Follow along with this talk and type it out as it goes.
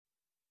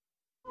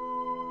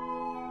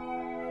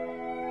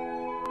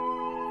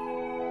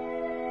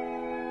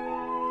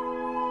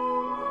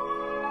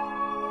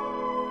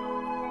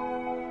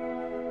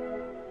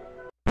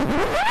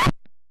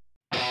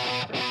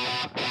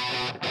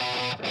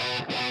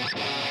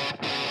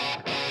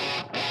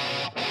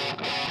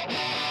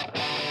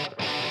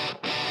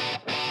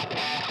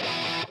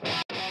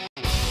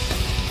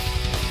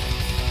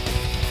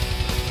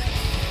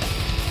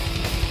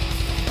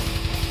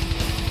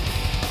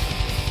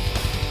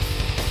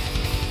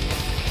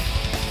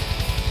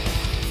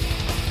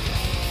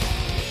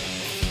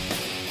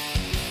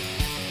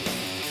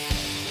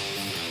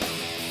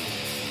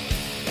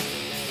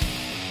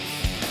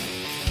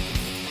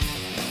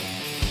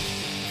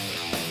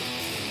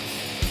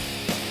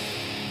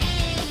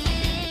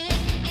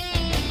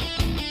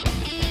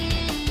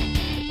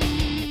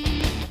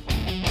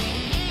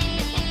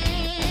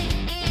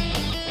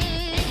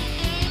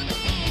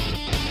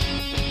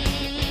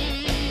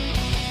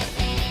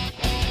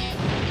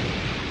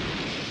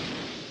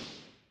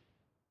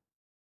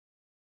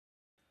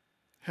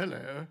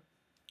Hello.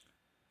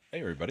 Hey,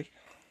 everybody.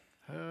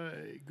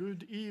 Hi.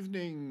 Good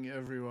evening,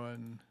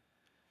 everyone.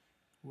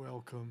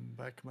 Welcome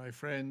back, my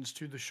friends,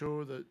 to the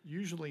show that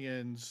usually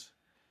ends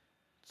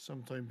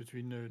sometime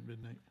between now and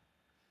midnight.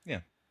 Yeah,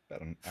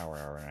 about an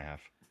hour and a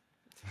half.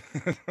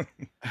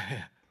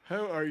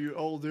 How are you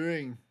all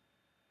doing?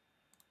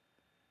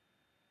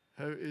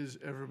 How is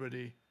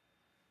everybody?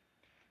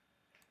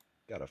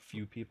 Got a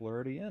few people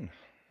already in.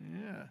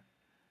 Yeah.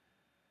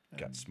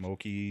 Got And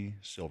Smokey,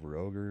 Silver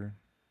Ogre,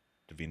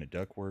 Davina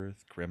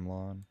Duckworth,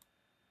 Crimlon.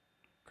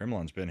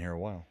 Crimlon's been here a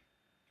while.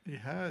 he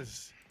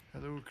has.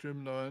 Hello,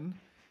 Crimlon.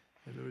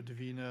 Hello,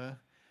 Davina.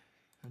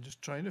 I'm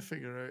just trying to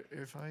figure out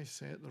if I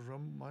set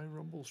my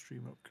Rumble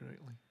stream up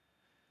correctly.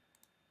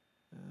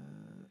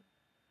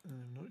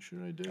 I'm not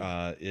sure I did.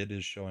 It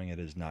is showing it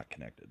is not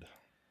connected.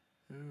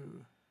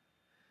 Oh.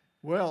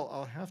 Well,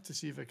 I'll have to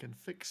see if I can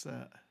fix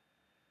that.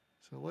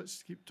 So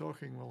let's keep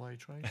talking while I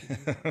try to do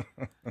that.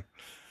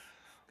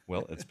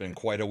 Well, it's been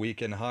quite a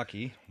week in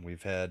hockey.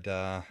 We've had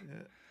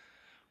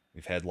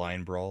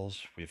line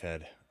brawls. We've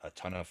had a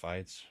ton of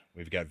fights.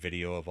 We've got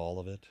video of all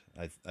of it.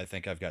 I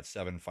think I've got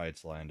 7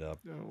 fights lined up,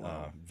 Oh,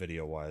 wow.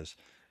 video wise,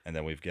 and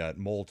then we've got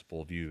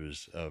multiple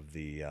views of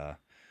the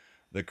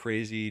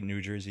crazy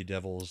New Jersey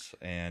Devils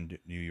and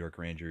New York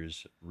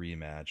Rangers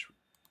rematch,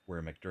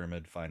 where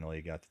McDermott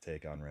finally got to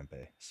take on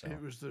Rempe. So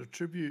It was their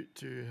tribute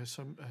to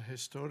a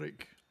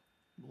historic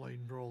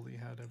line brawl they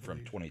had, I from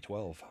believe.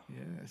 2012.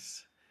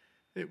 Yes.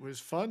 It was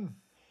fun,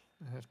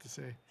 I have to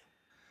say.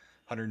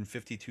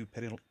 152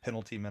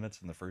 penalty minutes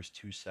in the first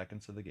 2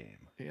 seconds of the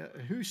game. Yeah.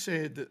 Who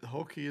said that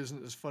hockey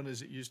isn't as fun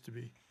as it used to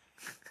be?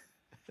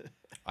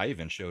 I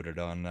even showed it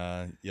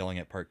on Yelling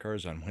at Park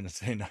Cars on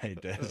Wednesday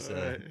night as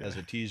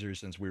a teaser,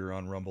 since we were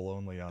on Rumble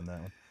only on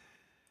that one.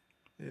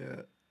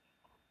 Yeah.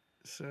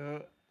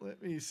 So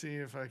let me see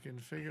if I can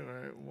figure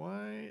out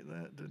why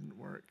that didn't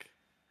work.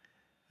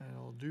 And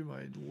I'll do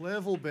my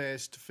level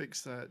best to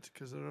fix that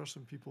because there are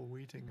some people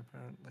waiting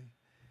apparently.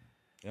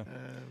 Yeah.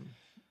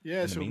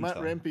 Yeah, so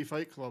meantime, Matt Rempe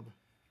Fight Club.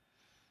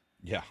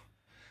 Yeah.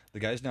 The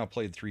guy's now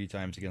played 3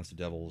 times against the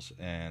Devils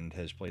and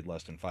has played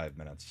less than 5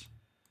 minutes,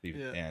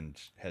 and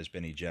has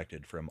been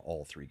ejected from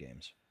all 3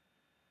 games.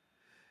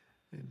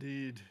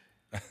 Indeed.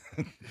 Yeah,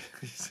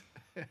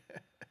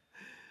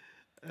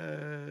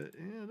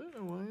 I don't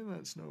know why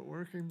that's not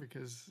working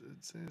because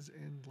it says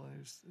end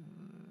lives.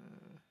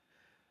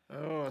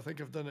 I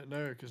think I've done it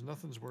now because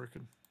nothing's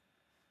working.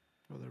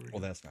 Oh, there we go.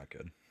 Well, that's not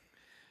good.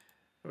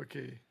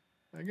 Okay.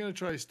 I'm going to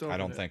try stopping I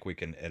don't it. think we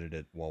can edit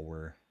it while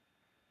we're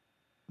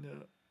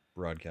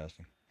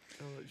broadcasting.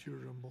 Oh, that's your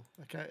Rumble.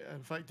 I can't.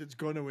 In fact, it's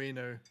gone away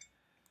now.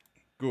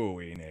 Go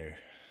away now.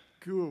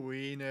 Go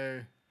away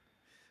now.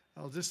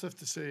 I'll just have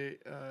to say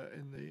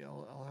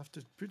I'll have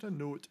to put a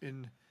note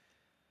in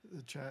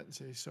the chat and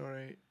say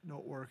sorry,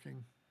 not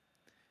working.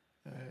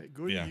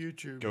 Go to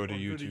YouTube. Go to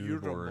YouTube go to your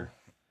Rumble.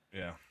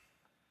 Yeah.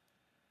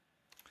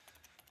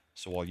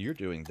 So while you're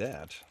doing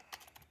that,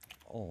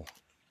 I'll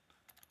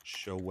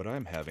show what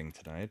I'm having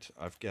tonight.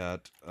 I've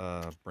got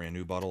a brand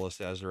new bottle of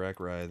Sazerac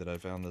rye that I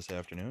found this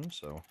afternoon,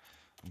 so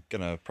I'm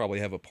gonna probably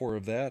have a pour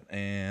of that,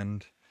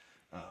 and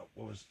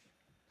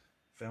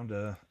found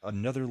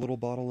another little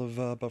bottle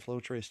of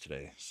Buffalo Trace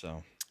today.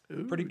 So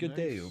Ooh, pretty good nice.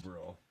 day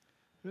overall.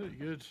 Very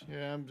good.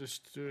 Yeah, I'm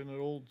just doing an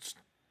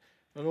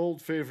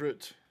old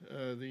favorite,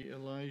 the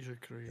Elijah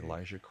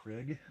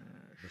Craig.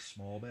 The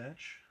small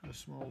batch. The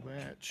small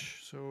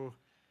batch. So,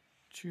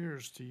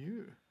 cheers to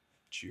you.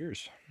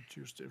 Cheers.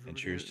 Cheers to everybody. And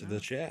cheers to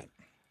the chat.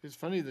 It's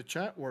funny, the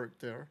chat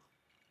worked there.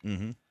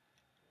 Mm-hmm.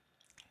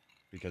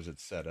 Because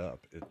it's set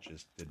up, it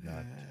just did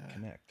not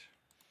connect.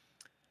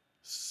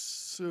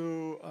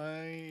 So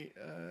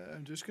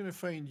I'm just going to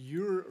find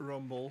your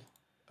Rumble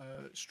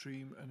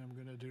stream and I'm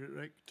going to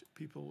direct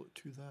people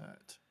to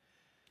that.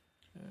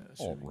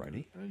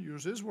 Alrighty.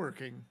 Yours is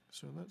working,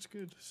 so that's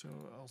good. So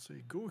I'll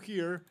say go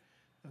here,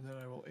 and then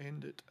I will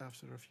end it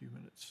after a few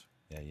minutes.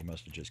 Yeah, you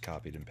must have just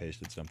copied and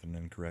pasted something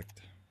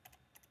incorrect.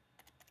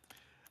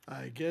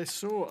 I guess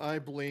so. I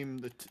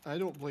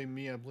don't blame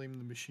me. I blame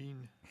the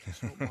machine.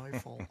 It's not my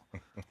fault.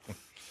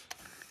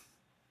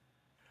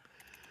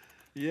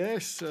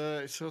 Yes.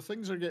 So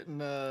things are getting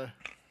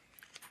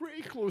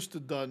pretty close to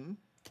done.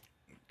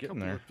 Getting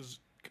there.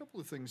 Couple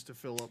of things to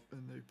fill up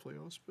in the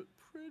playoffs, but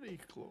pretty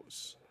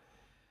close.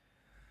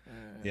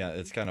 Yeah,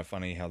 it's kind of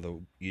funny how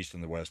the East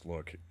and the West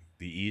look.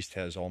 The East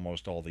has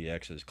almost all the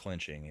X's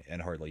clinching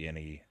and hardly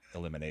any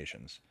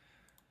eliminations.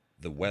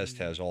 The West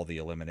has all the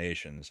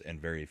eliminations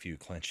and very few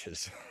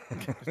clinches.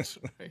 That's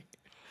right.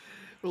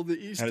 Well, the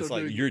East, and it's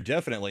like, you're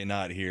definitely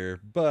not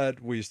here,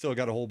 but we still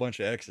got a whole bunch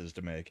of X's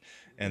to make.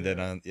 And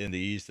then in the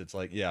East, it's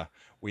like, yeah,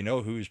 we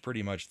know who's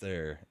pretty much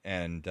there,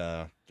 and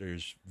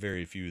there's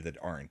very few that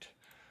aren't.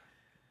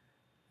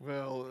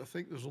 Well, I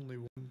think there's only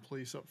one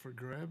place up for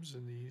grabs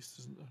in the East,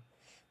 isn't there?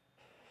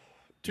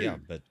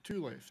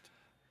 Two left.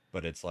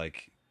 But it's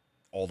like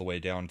all the way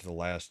down to the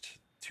last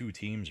 2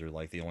 teams are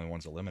like the only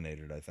ones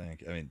eliminated, I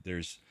think. I mean,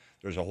 there's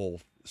a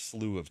whole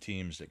slew of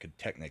teams that could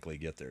technically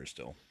get there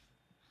still.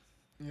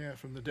 Yeah,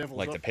 from the Devil's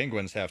Like Up. the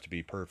Penguins have to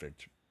be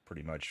perfect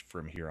pretty much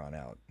from here on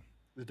out.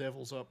 The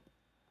Devil's Up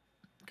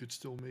could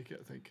still make it,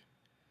 I think.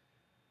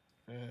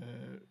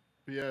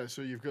 But yeah,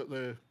 so you've got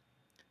the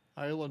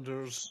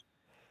Islanders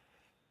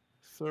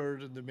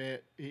third in the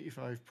Met,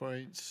 85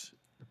 points.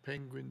 The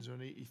Penguins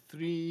on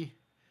 83.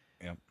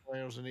 Yep.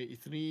 Flyers on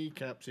 83.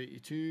 Caps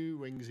 82.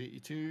 Wings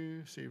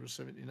 82. Sabres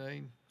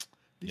 79.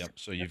 Yep.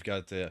 So you've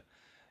got the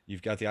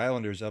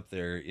Islanders up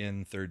there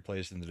in third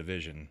place in the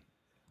division,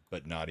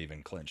 but not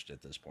even clinched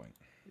at this point.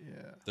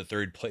 Yeah. The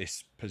third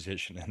place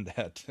position in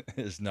that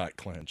is not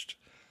clinched.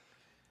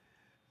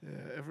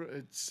 Yeah,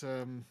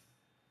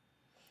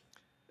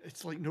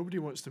 it's like nobody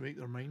wants to make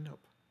their mind up.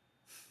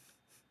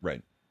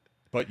 Right.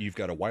 But you've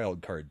got a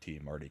wild card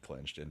team already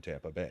clinched in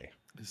Tampa Bay.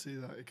 I see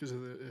that because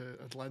of the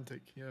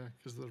Atlantic. Yeah,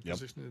 because of their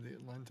position in the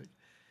Atlantic.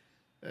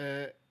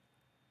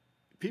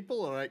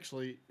 People are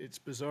actually, it's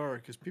bizarre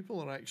because people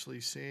are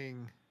actually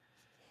saying,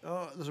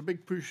 oh, there's a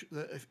big push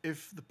that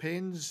if the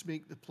Pens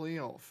make the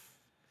playoff,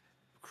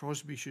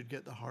 Crosby should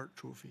get the Hart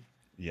Trophy.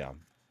 Yeah.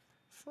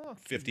 Fuck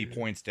 50 you.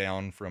 points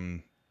down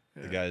from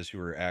the guys who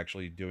are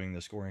actually doing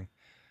the scoring.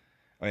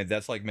 I mean,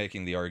 that's like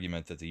making the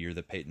argument that the year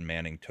that Peyton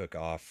Manning took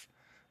off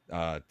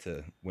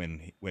to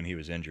when he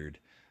was injured,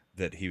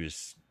 that he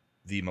was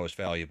the most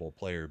valuable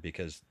player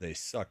because they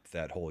sucked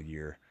that whole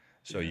year.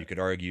 So you could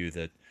argue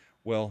that,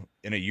 well,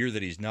 in a year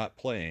that he's not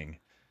playing,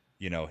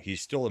 you know,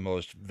 he's still the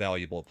most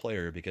valuable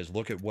player because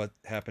look at what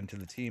happened to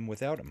the team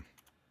without him.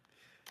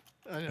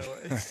 I know.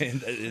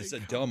 It's a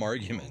dumb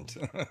argument.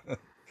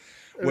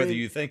 Whether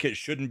you think it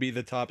shouldn't be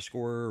the top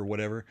scorer or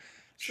whatever,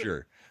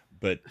 sure.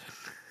 But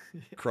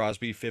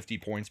Crosby 50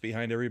 points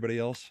behind everybody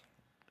else?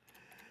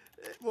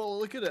 Well,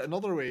 look at it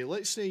another way.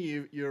 Let's say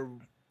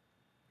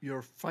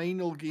your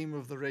final game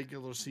of the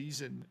regular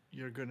season,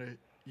 you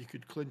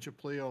could clinch a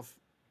playoff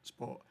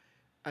spot,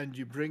 and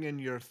you bring in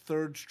your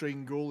third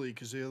string goalie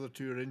because the other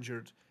two are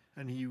injured,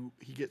 and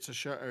he gets a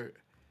shutout.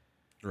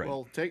 Right.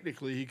 Well,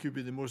 technically, he could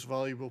be the most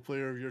valuable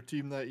player of your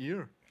team that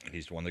year.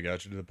 He's the one that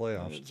got you to the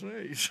playoffs. That's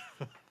right.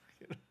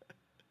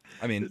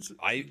 I mean,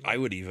 I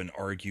would even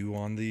argue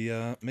on the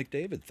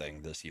McDavid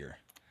thing this year,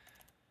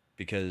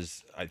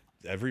 because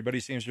everybody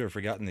seems to have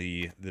forgotten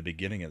the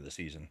beginning of the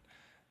season.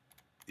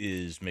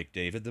 Is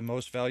McDavid the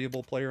most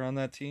valuable player on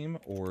that team,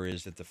 or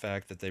is it the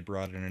fact that they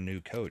brought in a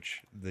new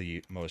coach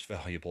the most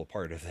valuable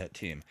part of that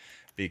team?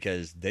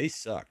 Because they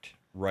sucked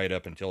right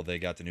up until they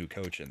got the new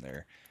coach in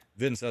there.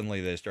 Then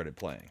suddenly they started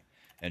playing.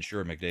 And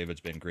sure,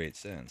 McDavid's been great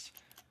since.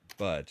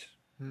 But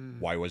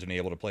why wasn't he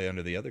able to play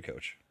under the other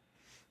coach?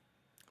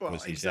 Well,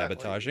 was he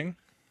sabotaging?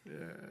 Yeah,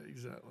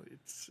 exactly.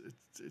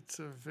 It's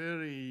a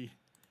very...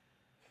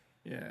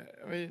 Yeah,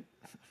 I mean...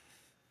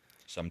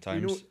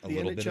 Sometimes a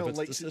little bit of it's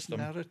the system.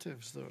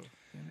 Narratives, though.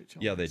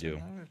 Yeah, they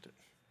do.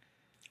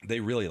 They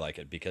really like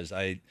it because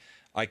I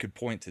could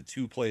point to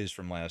two plays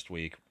from last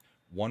week.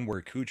 One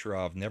where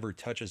Kucherov never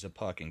touches a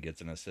puck and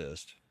gets an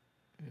assist.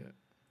 Yeah.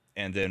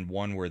 And then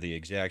one where the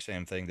exact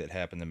same thing that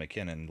happened to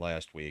McKinnon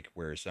last week,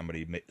 where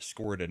somebody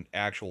scored an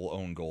actual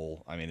own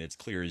goal. I mean, it's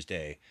clear as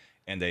day,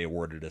 and they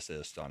awarded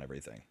assists on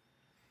everything.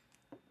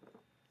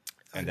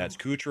 And that's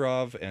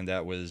Kucherov, and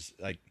that was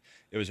like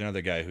it was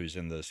another guy who's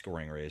in the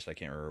scoring race. I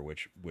can't remember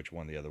which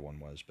one the other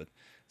one was, but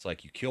it's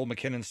like you kill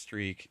McKinnon's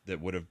streak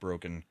that would have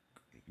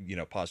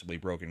possibly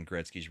broken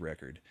Gretzky's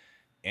record,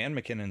 and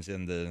McKinnon's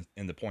in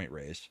the point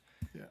race.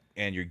 Yeah.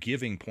 And you're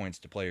giving points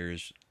to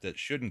players that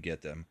shouldn't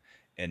get them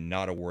and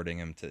not awarding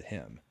them to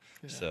him.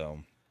 Yeah. So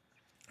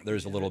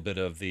there's a little bit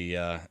of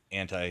the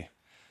anti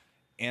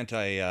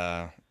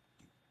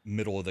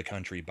middle of the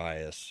country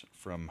bias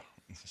from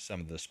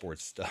some of the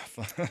sports stuff.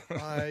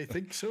 I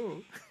think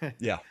so.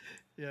 Yeah.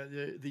 Yeah,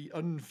 the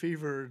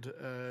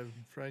unfavored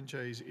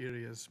franchise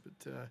areas,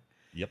 but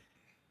yep.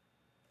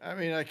 I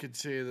mean, I could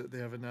say that they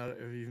have a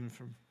narrative even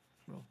from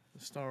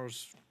the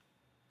Stars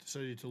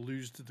decided to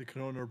lose to the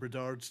Connor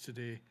Bedard's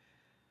today.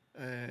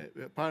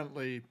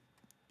 Apparently,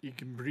 you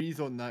can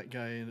breathe on that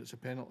guy, and it's a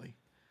penalty.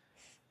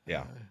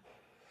 Yeah.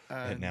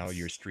 And now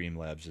your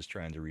Streamlabs is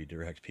trying to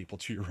redirect people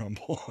to your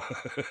Rumble.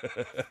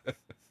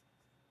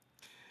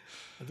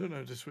 I don't know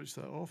how to switch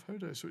that off. How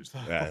do I switch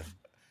that off?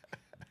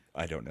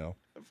 I don't know.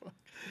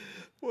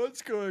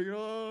 What's going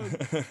on?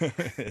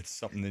 It's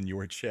something in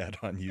your chat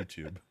on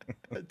YouTube.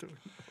 I don't know.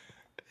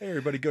 Hey,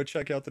 everybody, go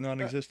check out the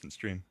non-existent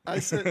stream. I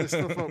set this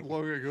stuff up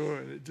long ago,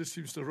 and it just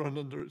seems to run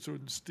under its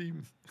own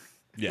steam.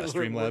 Yeah,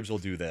 Streamlabs will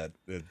do that.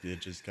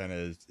 It just kind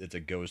of it's a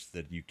ghost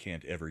that you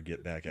can't ever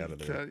get back out of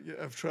there.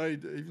 I've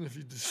tried. Even if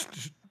you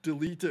just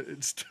delete it,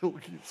 it still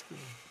keeps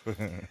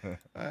going.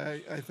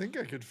 I think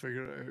I could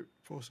figure it out,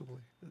 possibly.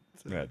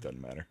 It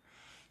doesn't matter.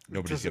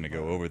 Nobody's going to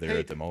go over there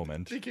at the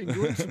moment. They can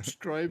go and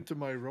subscribe to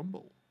my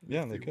Rumble.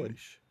 Yeah, they could.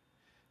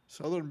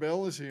 Southern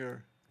Belle is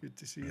here. Good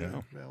to see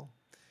you, Belle.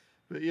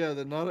 But yeah,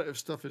 the narrative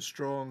stuff is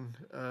strong.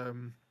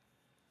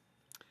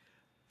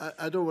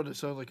 I don't want to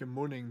sound like I'm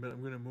moaning, but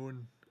I'm going to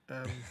moan.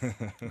 I'm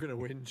going to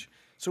whinge.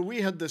 So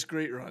we had this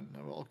great run.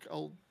 We'll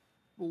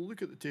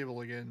look at the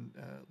table again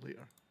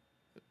later.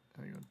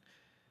 Hang on.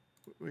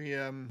 We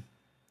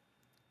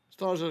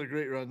Stars had a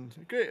great run.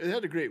 They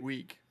had a great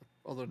week,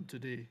 other than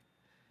today.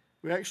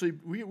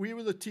 We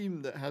were the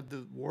team that had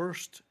the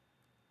worst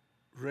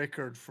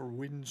record for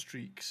win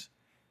streaks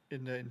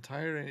in the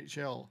entire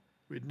NHL.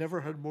 We'd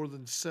never had more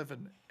than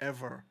 7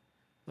 ever.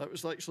 That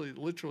was actually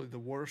literally the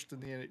worst in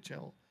the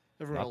NHL.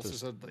 Everyone else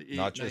has had like 8,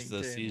 not 9, just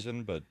this 10.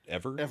 season, but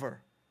ever.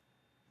 Ever.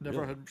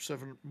 Never Really?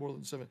 had more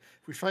than 7.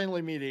 We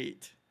finally made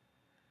 8.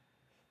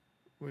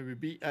 When we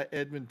beat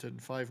Edmonton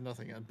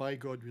 5-0, and by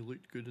God, we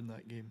looked good in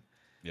that game.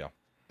 Yeah.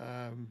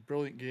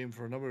 Brilliant game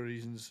for a number of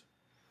reasons.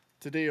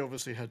 Today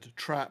obviously had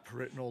trap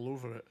written all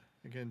over it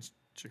against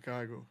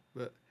Chicago,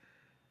 but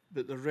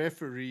the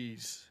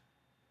referees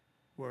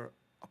were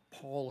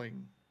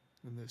appalling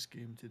in this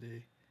game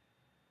today,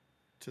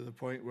 to the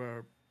point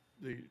where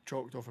they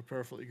chalked off a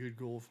perfectly good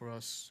goal for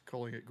us,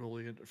 calling it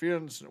goalie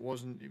interference, and it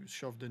wasn't. He was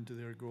shoved into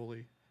their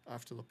goalie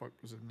after the puck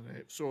was in the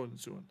net, so on and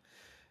so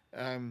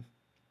on.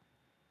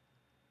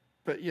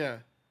 But yeah,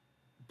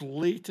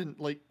 blatant,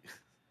 like,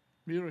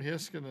 Miro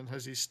Heiskanen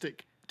has his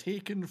stick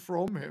taken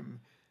from him,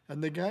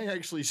 and the guy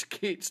actually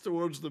skates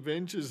towards the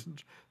benches.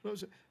 And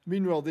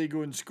meanwhile, they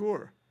go and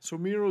score. So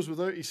Miro's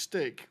without his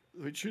stick,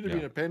 which should have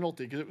been a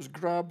penalty because it was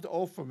grabbed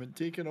off him and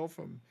taken off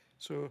him.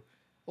 So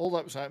all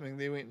that was happening,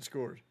 they went and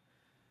scored.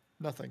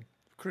 Nothing.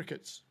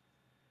 Crickets.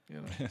 You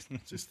know,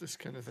 just this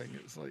kind of thing.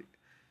 It's like,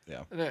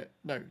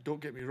 now,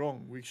 don't get me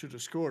wrong, we should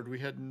have scored. We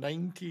had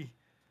 90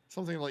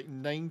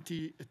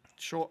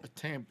 shot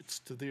attempts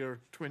to their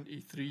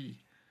 23.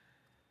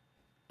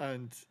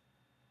 And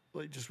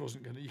like, just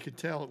wasn't going to, you could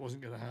tell it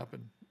wasn't going to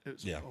happen.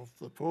 It's off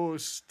the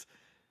post.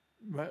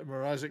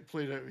 Mrazek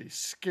played out of his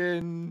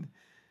skin.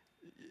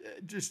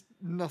 Just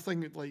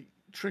nothing, like,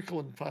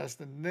 trickling past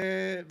the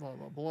net, blah,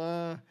 blah,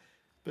 blah.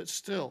 But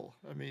still,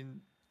 I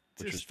mean...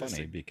 Which is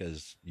funny,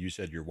 because you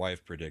said your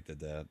wife predicted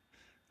that.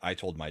 I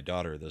told my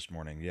daughter this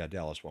morning,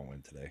 Dallas won't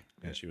win today.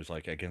 And she was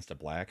like, against the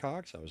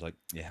Blackhawks? I was like,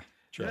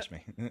 trust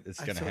me,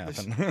 it's going to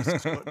happen.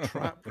 It's got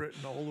trap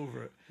written all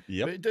over it.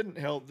 Yep. But it didn't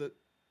help that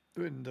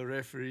when the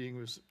refereeing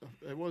was...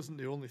 It wasn't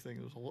the only thing.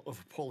 There was a lot of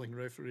appalling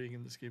refereeing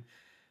in this game.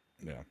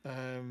 Yeah.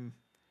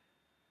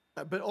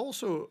 But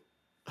also,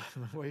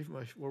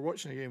 we're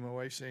watching a game, my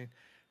wife's saying,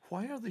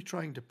 why are they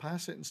trying to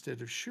pass it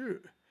instead of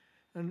shoot?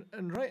 And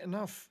right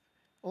enough,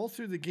 all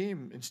through the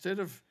game, instead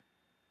of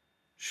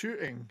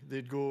shooting,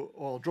 they'd go,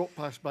 I'll drop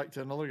pass back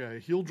to another guy.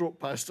 He'll drop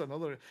past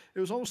another. It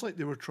was almost like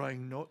they were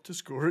trying not to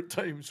score at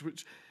times,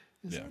 which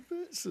is a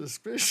bit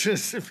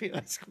suspicious, if you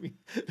ask me.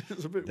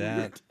 It's a bit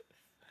weird.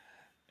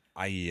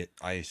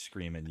 I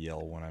scream and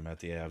yell when I'm at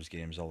the Avs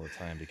games all the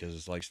time, because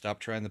it's like, stop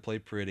trying to play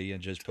pretty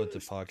and just put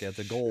the puck at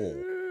the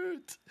goal.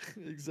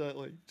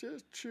 Exactly.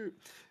 Just shoot.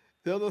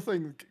 The other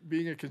thing,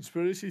 being a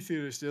conspiracy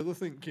theorist, the other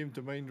thing that came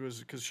to mind was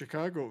because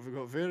Chicago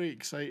got very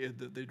excited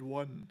that they'd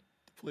won.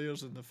 The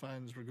players and the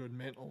fans were going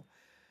mental.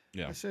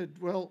 Yeah. I said,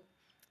 well,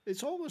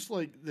 it's almost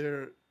like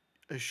they're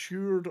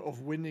assured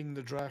of winning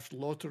the draft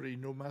lottery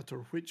no matter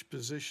which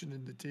position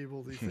in the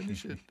table they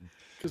finish it.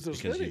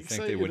 Because you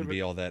think they wouldn't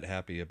be all that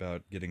happy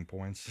about getting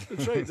points.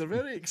 That's right. They're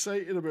very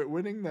excited about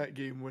winning that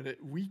game when it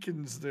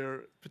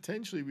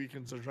potentially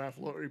weakens their draft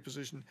lottery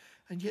position,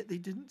 and yet they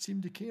didn't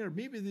seem to care.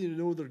 Maybe they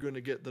know they're going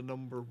to get the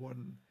number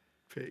 1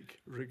 pick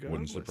regardless.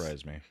 Wouldn't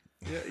surprise me.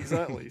 Yeah,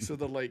 exactly. So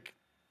they're like,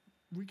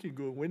 we can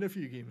go win a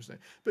few games now.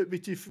 But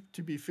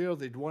to be fair,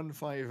 they'd won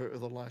 5 out of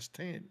the last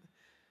 10.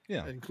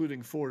 Yeah,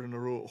 including 4 in a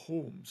row at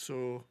home.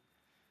 So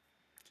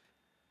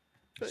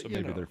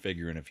maybe they're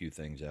figuring a few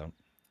things out.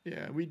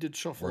 Yeah, we did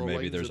shuffle. Or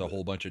maybe there's a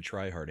whole bunch of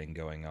try-harding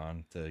going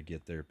on to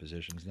get their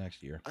positions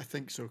next year. I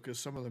think so, because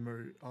some of them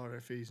are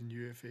RFAs and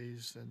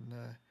UFAs,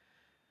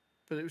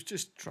 but it was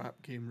just trap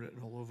game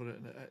written all over it,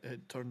 and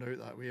it turned out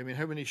that way. I mean,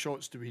 how many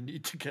shots do we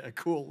need to get a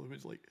goal? It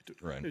was like,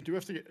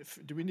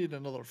 do we need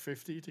another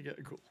 50 to get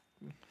a goal?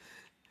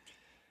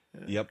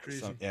 Yep,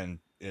 and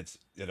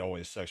it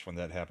always sucks when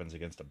that happens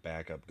against a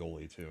backup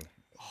goalie too.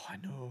 Oh, I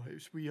know.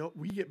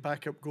 We get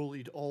backup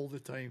goalied all the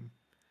time.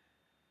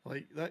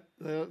 Like that.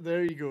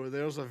 There you go.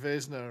 There's a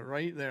Vezina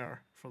right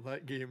there for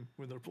that game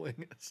when they're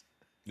playing us.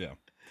 Yeah.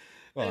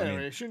 Well, anyway,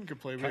 I mean, shouldn't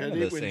complain. We had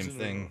 8 wins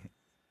in a row.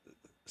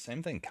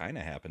 Same thing kind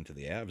of happened to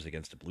the Avs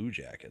against the Blue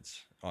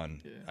Jackets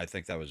on. Yeah. I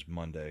think that was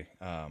Monday.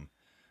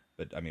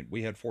 But I mean,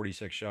 we had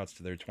 46 shots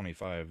to their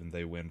 25, and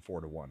they win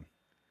 4-1.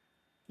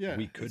 Yeah,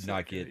 we could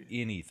not get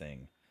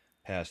anything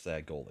past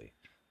that goalie.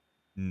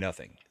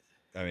 Nothing.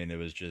 I mean,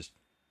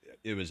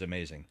 it was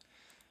amazing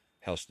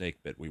how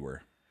snake bit we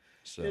were.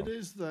 So it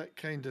is that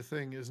kind of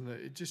thing, isn't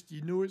it? It just,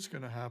 it's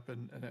going to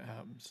happen, and it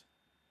happens.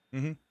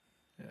 Mm-hmm.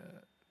 Yeah,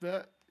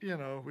 but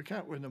we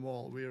can't win them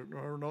all.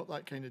 We're not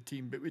that kind of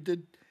team. But we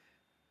did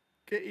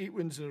get 8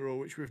 wins in a row,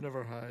 which we've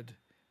never had.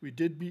 We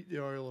did beat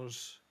the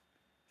Oilers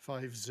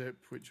 5-0,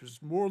 which was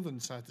more than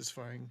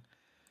satisfying.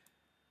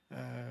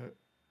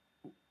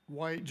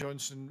 Wyatt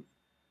Johnston,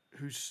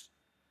 who's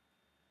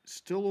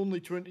still only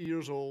 20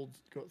 years old,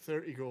 got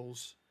 30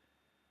 goals,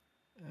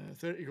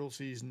 30-goal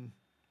season,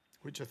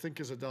 which I think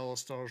is a Dallas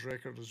Stars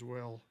record as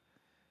well.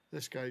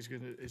 This guy's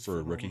is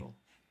for phenomenal. A rookie.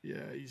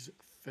 Yeah, he's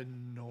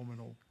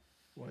phenomenal.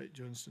 Wyatt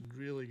Johnston,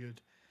 really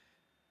good.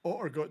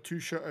 Otter got 2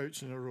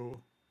 shutouts in a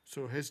row,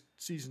 so his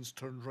season's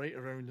turned right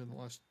around in the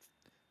last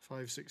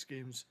 5-6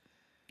 games.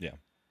 Yeah.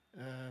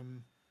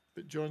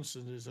 But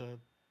Johnson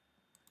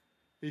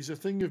he's a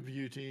thing of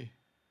beauty.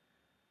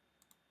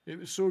 It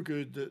was so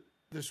good that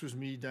this was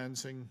me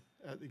dancing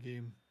at the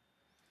game.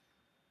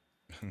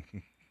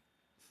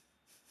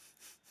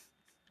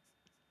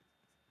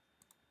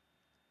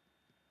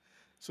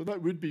 So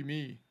that would be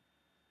me.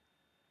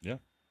 Yeah.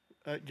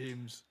 At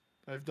games.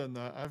 I've done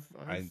that.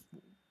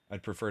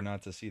 I'd prefer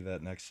not to see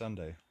that next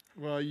Sunday.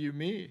 Well, you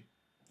may.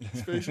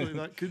 Especially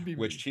that could be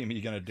Which me. team are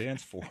you going to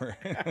dance for?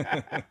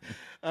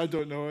 I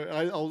don't know.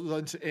 I'll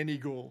dance any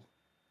goal.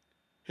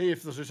 Hey,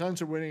 if there's a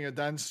chance of winning a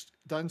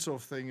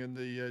dance-off thing in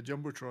the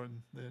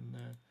Jumbotron, then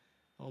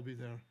I'll be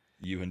there.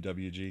 You and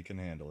WG can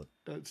handle it.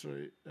 That's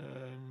right.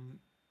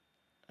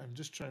 I'm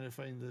just trying to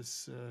find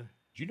this.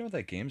 Do you know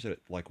that game's at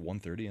like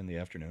 1:30 in the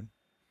afternoon?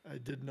 I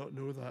did not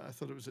know that. I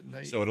thought it was at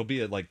night. So it'll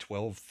be at like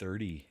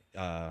 12:30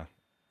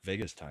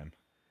 Vegas time.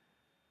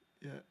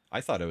 Yeah.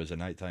 I thought it was a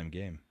nighttime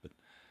game, but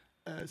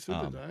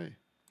so did I.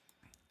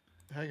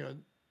 Hang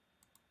on,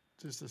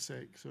 just a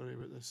sec. Sorry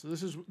about this. So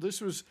this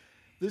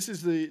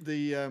is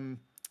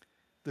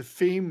the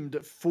famed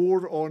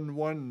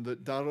 4-on-1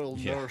 that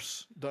Daryl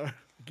Nurse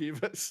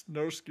gave us.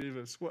 Nurse gave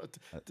us. What?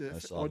 I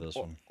saw this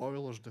one.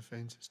 Oilers'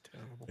 defense is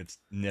terrible. It's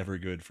never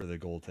good for the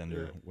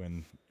goaltender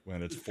when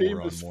it's the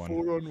 4-on-1.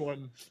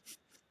 4-on-1.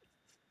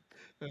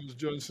 That was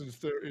Johnson's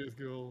 30th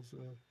goal. So.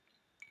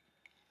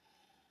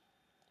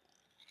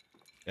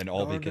 And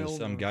all because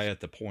some guy at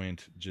the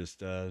point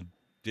just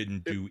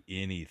didn't do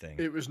anything.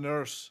 It was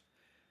Nurse.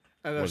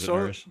 And was it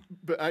Nurse?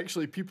 But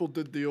actually, people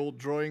did the old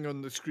drawing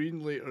on the screen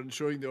later and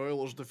showing the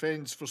Oilers'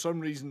 defence. For some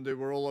reason, they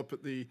were all up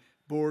at the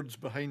boards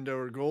behind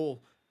our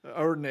goal,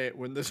 our net,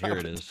 when this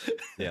happened. Here it is.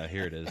 Yeah,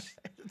 here it is.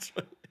 That's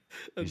right.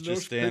 And He's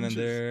just standing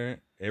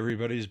there.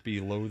 Everybody's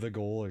below the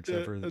goal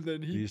except for and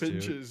then he these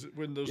pinches two.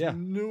 when there's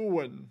no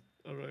one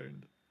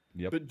around.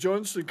 Yep. But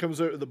Johnson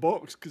comes out of the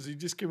box because he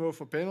just came off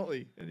a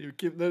penalty, and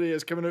there he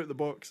is coming out of the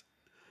box.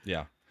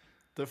 Yeah.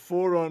 The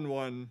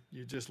 4-on-1,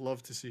 you just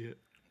love to see it.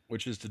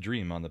 Which is the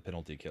dream on the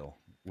penalty kill.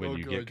 When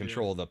you get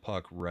control of the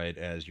puck right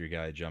as your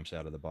guy jumps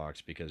out of the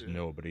box, because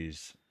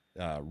nobody's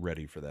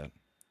ready for that.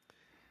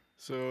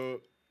 So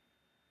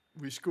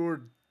we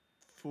scored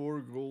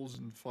 4 goals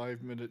in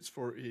 5 minutes,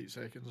 48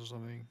 seconds or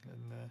something.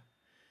 And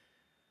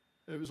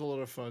it was a lot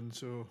of fun.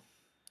 So,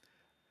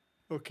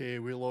 okay,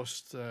 we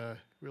lost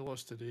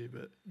today,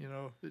 but, you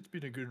know, it's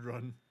been a good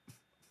run.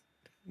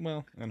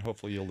 Well, and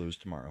hopefully you'll lose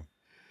tomorrow.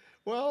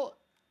 Well,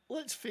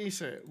 let's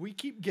face it, we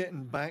keep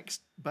getting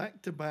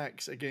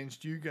back-to-backs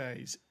against you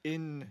guys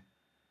in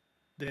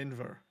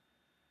Denver.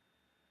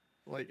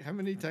 Like, how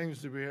many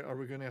times are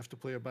we going to have to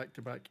play a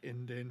back-to-back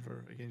in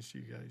Denver against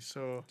you guys?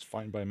 So it's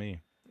fine by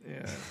me.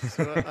 Yeah,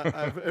 so I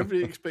have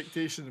every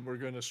expectation that we're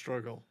going to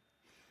struggle.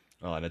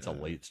 Oh, and it's a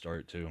late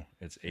start, too.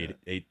 It's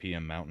 8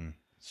 p.m. Mountain,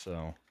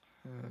 so...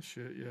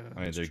 shit, yeah.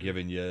 I mean, they're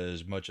giving you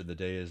as much of the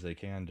day as they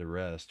can to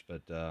rest,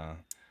 but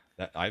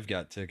I've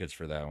got tickets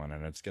for that one,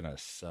 and it's going to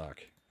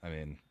suck. I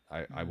mean,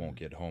 I won't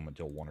get home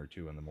until 1 or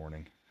 2 in the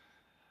morning.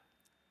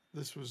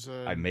 This was...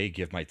 I may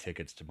give my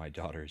tickets to my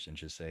daughters and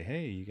just say,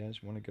 hey, you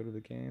guys want to go to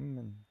the game?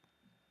 And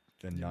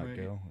then not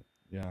go.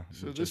 Yeah.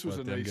 So this was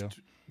a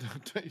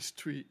nice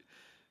tweet.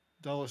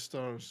 Dallas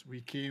Stars,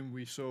 we came,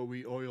 we saw,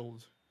 we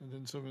oiled. And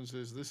then someone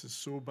says, this is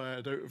so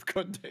bad out of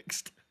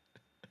context.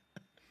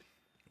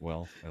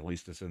 Well, at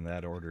least it's in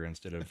that order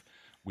instead of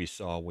we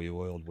saw, we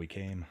oiled, we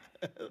came.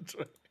 That's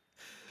right.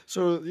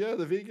 So, yeah,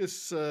 the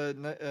Vegas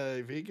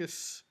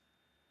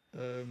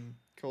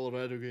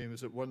Colorado game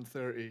is at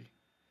 1:30.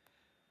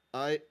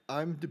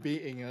 I'm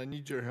debating, I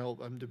need your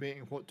help, I'm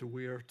debating what to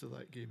wear to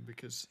that game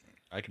because...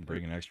 I can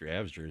bring an extra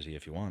Avs jersey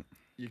if you want.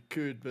 You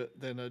could, but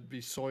then I'd be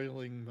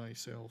soiling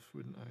myself,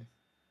 wouldn't I?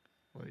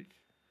 Like,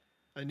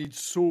 I need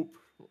soap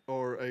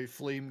or a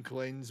flame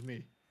cleanse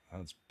me.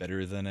 That's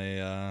better than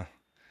a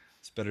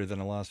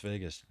Las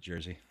Vegas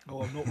jersey.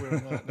 Oh, I'm not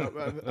wearing that. No,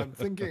 I'm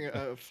thinking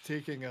of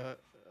taking I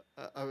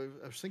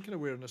was thinking of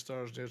wearing a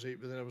Stars jersey,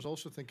 but then I was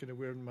also thinking of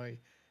wearing my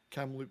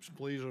Kamloops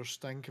Blazers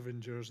Stankoven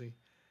jersey.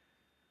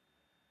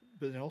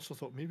 But I also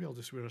thought maybe I'll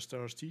just wear a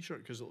Stars t-shirt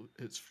because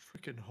it's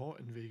freaking hot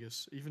in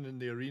Vegas. Even in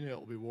the arena,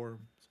 it'll be warm.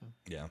 So.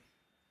 Yeah.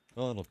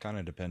 Well, it'll kind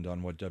of depend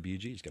on what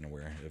WG's going to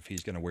wear. If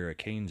he's going to wear a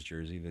Canes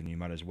jersey, then you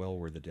might as well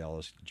wear the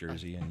Dallas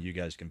jersey, and you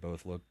guys can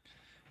both look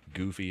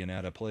goofy and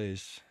out of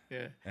place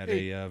at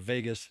a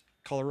Vegas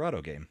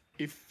Colorado game.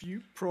 If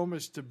you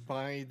promise to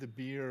buy the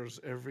beers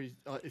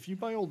if you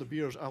buy all the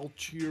beers, I'll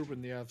cheer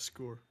when the Avs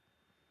score.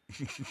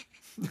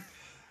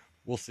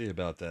 We'll see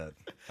about that.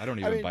 I don't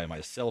even buy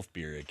myself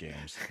beer at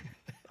games.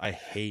 I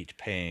hate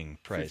paying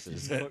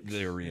prices at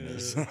the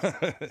arenas.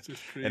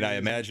 And I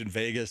imagine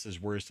Vegas is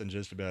worse than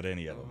just about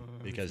any of them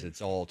because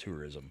it's all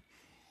tourism.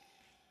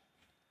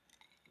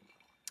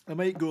 I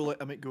might go,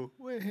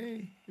 "Way,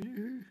 hey,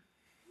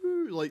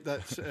 woo," like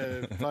that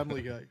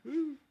Family Guy.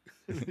 Woo.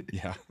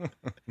 Yeah.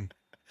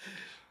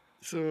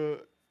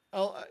 So,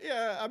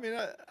 Yeah, I mean,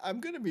 I'm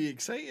going to be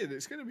excited.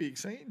 It's going to be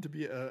exciting to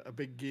be at a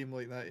big game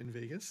like that in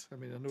Vegas. I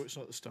mean, I know it's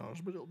not the Stars,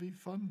 but it'll be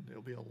fun.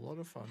 It'll be a lot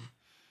of fun.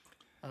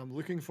 I'm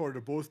looking forward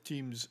to both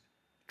teams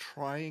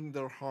trying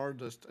their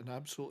hardest and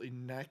absolutely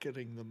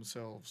knackering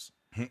themselves.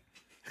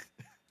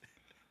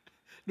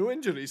 No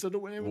injuries. I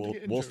don't want anyone to get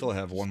injured. We'll still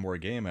have one more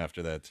game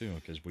after that too,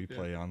 because we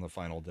play on the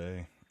final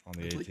day on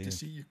the 18th. I'd like to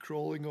see you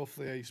crawling off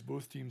the ice,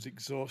 both teams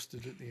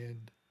exhausted at the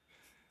end.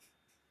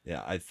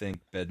 Yeah, I think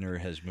Bednar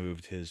has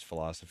moved his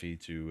philosophy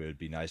to it'd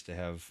be nice to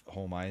have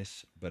home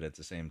ice, but at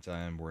the same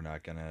time, we're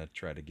not going to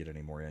try to get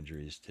any more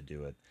injuries to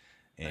do it.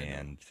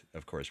 And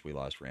of course, we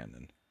lost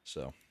Randon.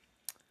 So,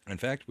 in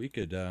fact, we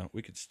could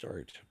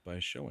start by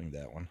showing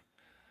that one.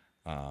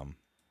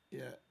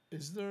 Yeah.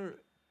 Is there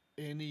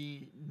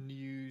any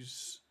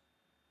news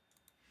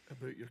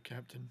about your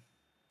captain?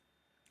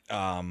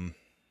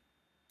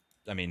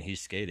 I mean,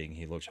 he's skating.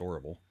 He looks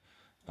horrible.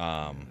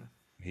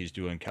 He's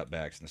doing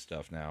cutbacks and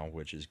stuff now,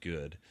 which is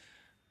good.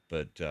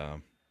 But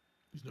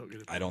he's not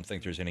good. I don't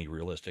think there's any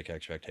realistic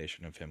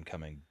expectation of him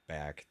coming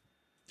back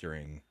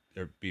during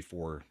or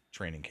before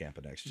training camp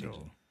of next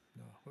season.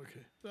 No.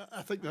 Okay.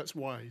 I think that's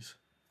wise.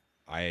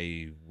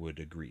 I would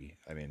agree.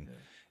 I mean,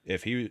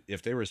 if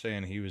they were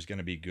saying he was going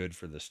to be good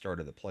for the start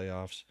of the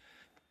playoffs,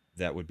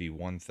 that would be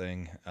one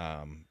thing.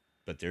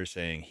 But they're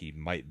saying he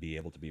might be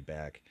able to be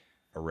back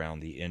around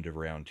the end of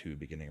round 2,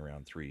 beginning of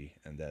round 3,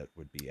 and that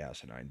would be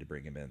asinine to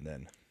bring him in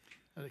then.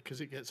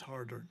 Because it gets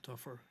harder and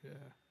tougher,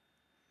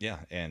 Yeah,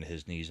 and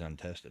his knee's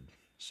untested,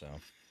 so...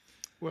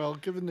 Well,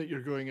 given that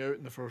you're going out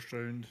in the first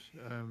round,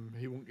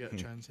 he won't get a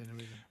chance anyway.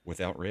 Then.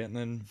 Without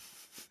Rantanen,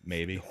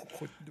 maybe.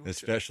 No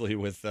Especially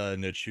with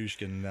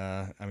Nichushkin.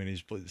 I mean,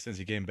 he's played, since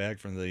he came back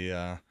from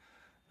the,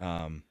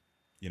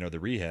 the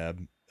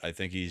rehab, I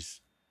think he's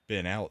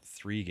been out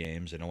 3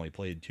 games and only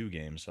played 2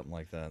 games, something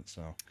like that,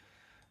 so...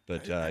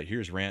 But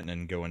here's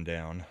Rantanen going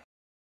down.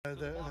 I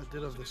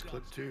did have this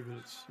clip too, but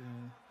it's...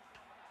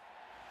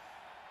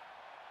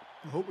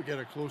 I hope we get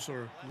a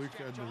closer look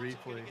at the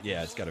replay.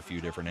 Yeah, it's got a few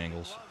different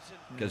angles.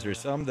 Because there's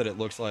some that it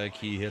looks like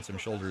he hits him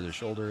shoulder to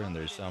shoulder, and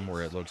there's some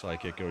where it looks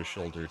like it goes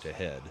shoulder to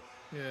head.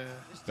 Yeah.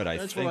 But I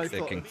That's think what I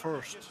thought at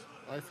first.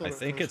 I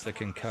think it's a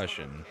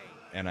concussion,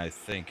 and I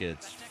think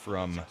it's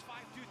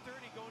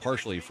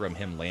partially from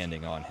him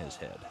landing on his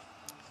head.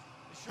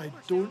 I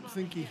don't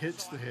think he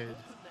hits the head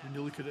when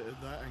you look at it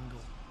at that angle.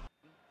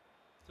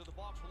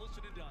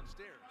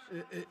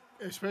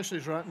 Especially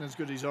as Rantanen's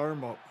got his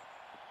arm up.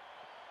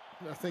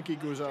 I think he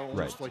goes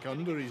almost like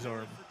under his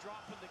arm.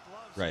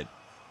 Right.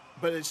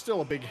 But it's still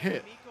a big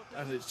hit.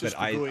 And it's just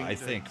I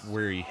think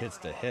where he hits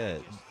the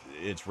head,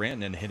 it's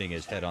Rantanen hitting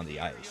his head on the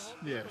ice.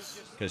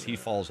 Yes. Because he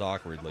falls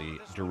awkwardly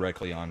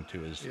directly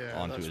onto his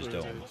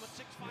dome.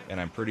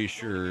 And I'm pretty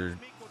sure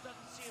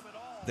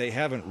they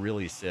haven't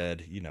really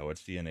said,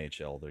 it's the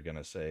NHL. They're going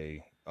to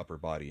say upper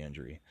body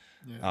injury.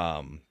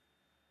 Yeah.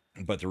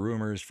 But the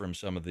rumors from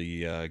some of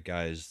the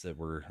guys that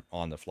were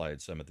on the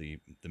flight, some of the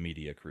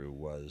media crew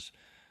was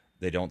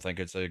they think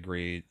it's a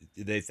grade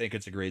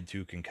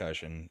 2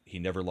 concussion. He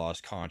never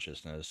lost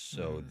consciousness,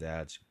 so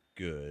that's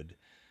good.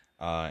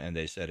 And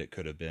they said it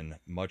could have been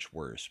much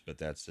worse, but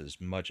that's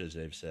as much as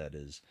they've said.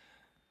 Is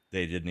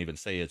they didn't even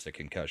say it's a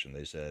concussion.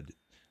 They said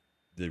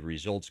the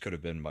results could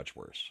have been much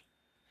worse.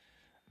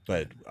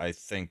 But I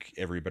think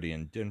everybody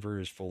in Denver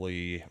is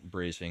fully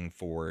bracing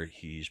for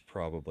he's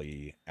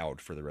probably out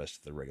for the rest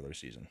of the regular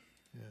season.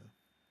 Yeah.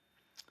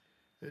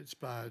 It's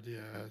bad,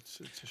 yeah.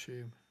 It's a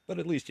shame. But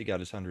at least he got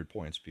his 100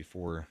 points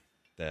before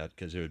that,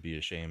 because it would be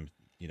a shame,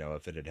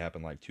 if it had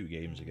happened like 2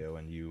 games ago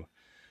and you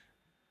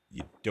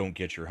don't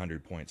get your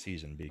 100-point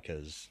season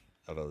because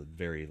of a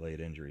very late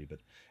injury. But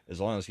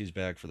as long as he's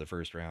back for the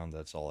first round,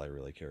 that's all I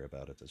really care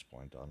about at this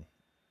point.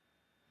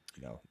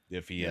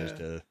 If he has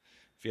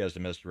to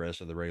miss the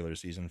rest of the regular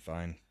season,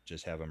 fine.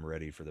 Just have him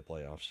ready for the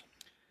playoffs.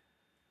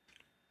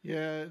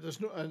 Yeah,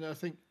 and I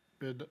think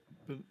I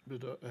was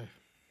going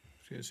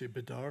to say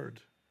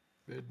Bedard.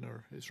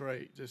 Bednar is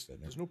right.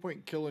 There's no point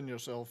in killing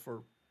yourself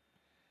for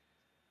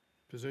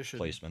position.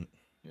 Placement.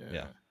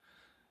 Yeah.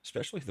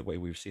 Especially the way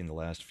we've seen the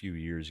last few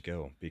years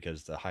go,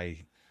 because the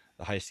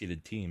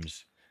high-seeded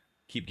teams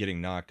keep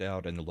getting knocked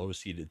out and the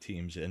low-seeded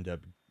teams end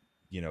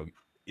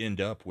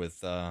up with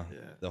the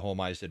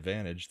home ice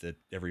advantage that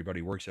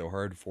everybody worked so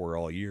hard for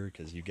all year,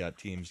 because you've got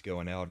teams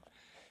going out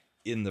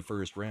in the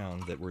first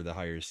round that were the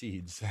higher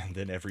seeds, and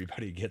then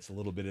everybody gets a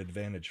little bit of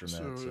advantage from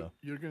that. So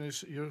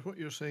what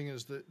you're saying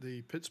is that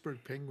the Pittsburgh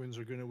Penguins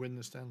are going to win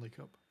the Stanley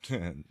Cup?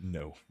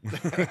 No.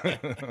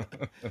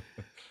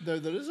 Now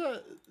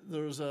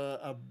there's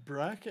a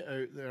bracket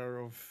out there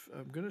of,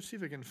 I'm going to see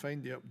if I can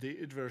find the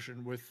updated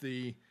version with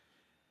the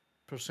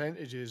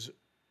percentages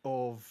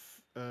of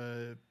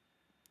the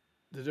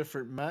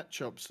different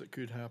matchups that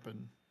could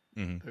happen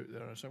out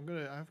there. So I'm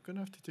gonna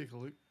have to take a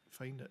look,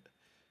 find it.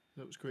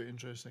 That was quite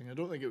interesting. I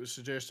don't think it was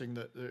suggesting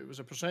that it was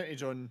a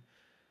percentage on,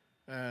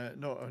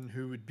 not on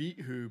who would beat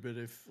who, but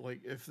if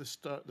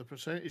the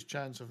percentage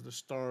chance of the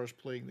Stars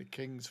playing the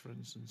Kings, for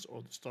instance,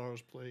 or the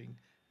Stars playing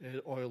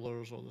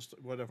Oilers or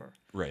whatever.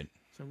 Right.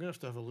 So I'm gonna have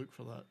to have a look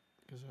for that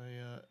because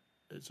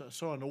I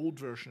saw an old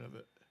version of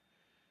it.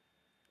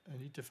 I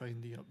need to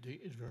find the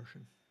updated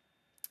version.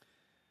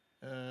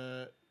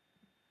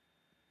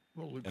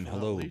 We'll look And for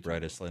hello, that later.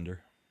 Brightest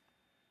Slender.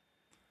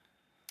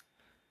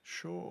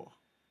 Sure.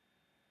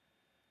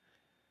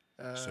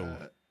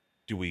 So,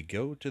 do we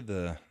go to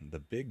the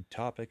big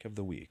topic of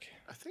the week?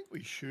 I think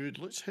we should.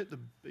 Let's hit the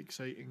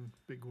exciting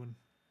big one.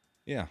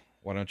 Yeah.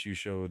 Why don't you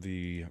show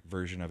the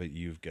version of it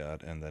you've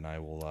got, and then I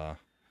will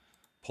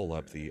pull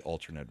up the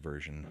alternate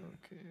version.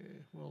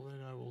 Okay. Well,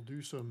 then I will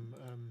do some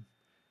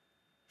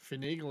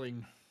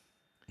finagling.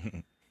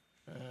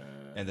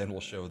 And then we'll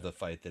show the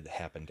fight that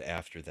happened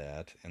after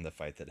that, and the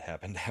fight that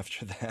happened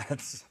after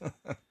that.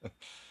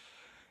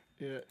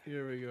 Yeah,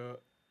 here we go.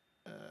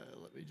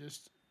 Let me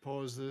just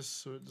pause this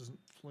so it doesn't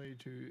play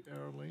too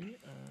early,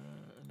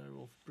 and I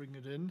will bring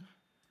it in.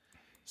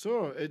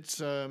 So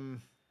it's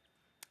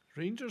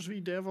Rangers v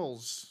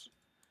Devils,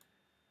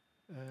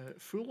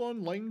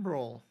 full-on line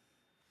brawl,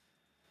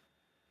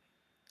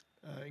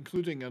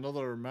 including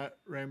another Matt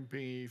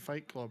Rempe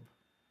Fight Club.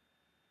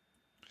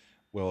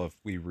 Well, if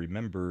we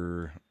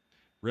remember,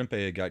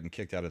 Rempe had gotten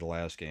kicked out of the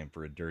last game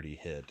for a dirty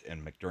hit,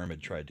 and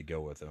McDermott tried to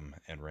go with him,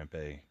 and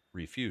Rempe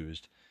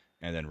refused,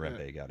 and then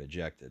Rempe got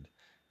ejected,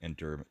 and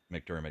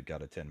McDermott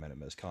got a 10-minute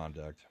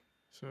misconduct.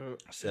 So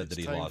said that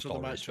he lost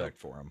all respect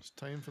for him. It's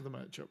time for the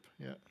matchup,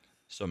 yeah.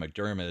 So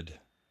McDermott,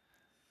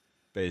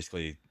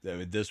 basically,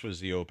 this was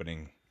the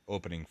opening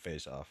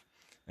face-off,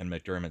 and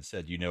McDermott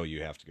said,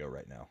 you have to go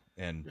right now.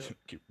 And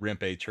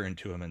Rempe turned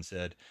to him and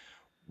said,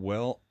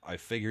 well, I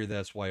figure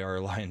that's why our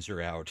lines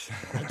are out.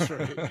 That's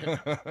right.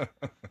 Yeah.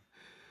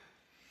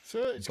 So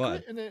it's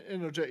quite an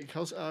energetic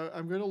house.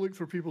 I'm going to look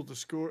for people to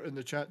score in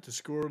the chat to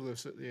score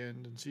this at the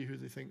end and see who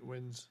they think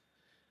wins.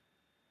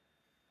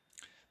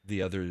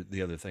 The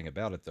other thing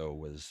about it though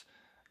was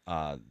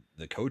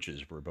the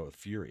coaches were both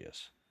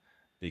furious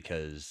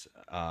because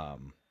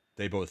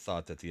they both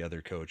thought that the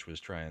other coach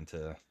was trying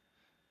to,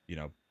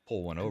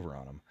 pull one over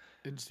on them.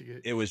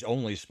 Instigate. It was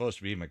only supposed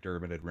to be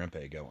McDermott and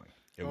Rempe going.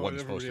 It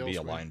wasn't supposed to be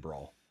a line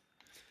brawl.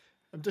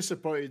 I'm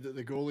disappointed that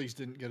the goalies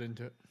didn't get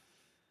into it.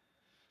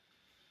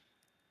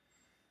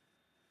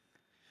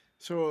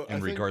 So,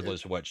 and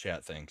regardless of what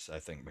chat thinks, I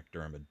think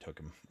McDermott took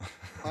him.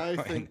 I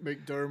think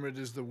McDermott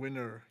is the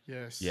winner.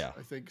 Yes. Yeah.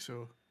 I think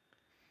so.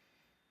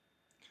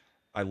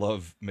 I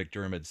love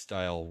McDermott's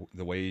style,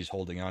 the way he's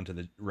holding on to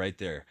the right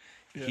there.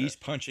 Yeah. He's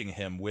punching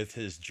him with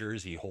his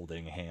jersey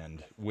holding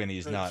hand when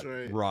he's not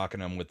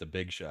rocking him with the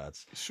big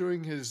shots.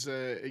 Showing his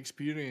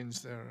experience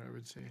there, I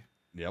would say.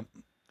 Yep.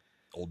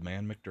 Old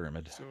man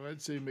McDermott. So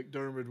I'd say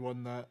McDermott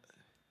won that.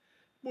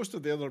 Most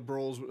of the other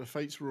brawls, the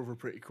fights were over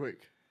pretty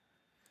quick.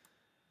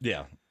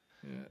 Yeah.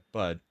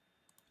 But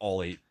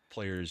all 8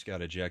 players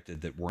got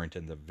ejected that weren't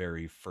in the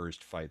very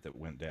first fight that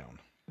went down.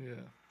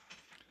 Yeah.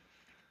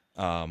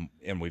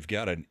 And we've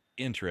got an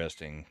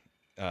interesting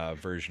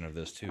version of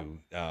this too,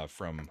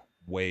 from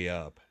way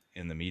up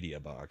in the media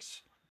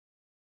box.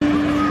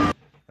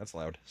 That's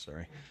loud,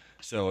 sorry.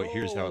 So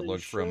here's how it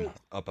looked from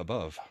up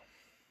above.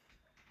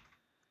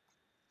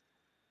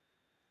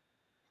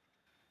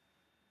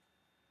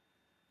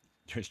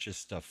 There's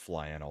just stuff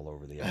flying all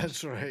over the ice.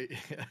 That's right.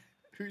 Yeah.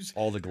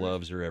 All the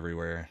gloves are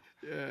everywhere.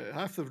 Yeah,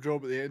 half the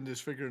job at the end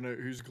is figuring out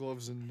whose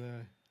gloves and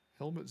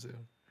helmets there.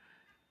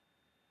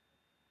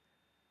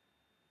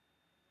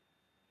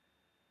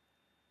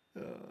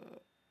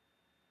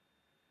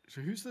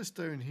 So who's this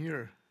down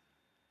here?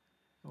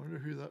 I wonder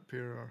who that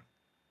pair are.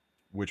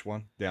 Which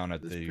one? Down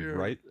at the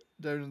right?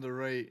 Down on the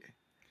right.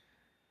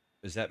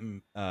 Is that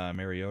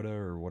Mariota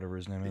or whatever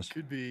his name is? It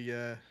could be,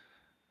 yeah.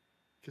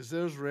 Because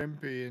there's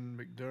Rempe and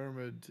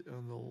McDermott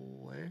on the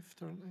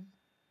left, aren't they?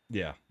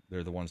 Yeah,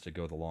 they're the ones that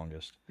go the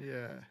longest.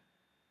 Yeah.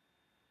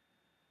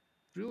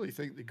 Really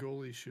think the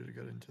goalies should have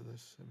got into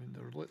this. I mean,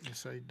 they were letting the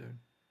side down.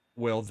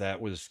 Well,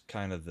 that was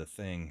kind of the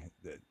thing.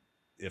 That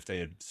if they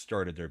had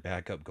started their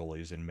backup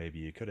goalies, and maybe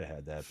you could have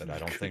had that, but I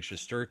don't think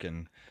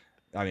Shesterkin.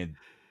 I mean,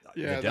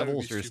 the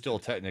Devils are still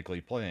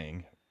technically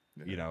playing.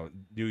 Yeah.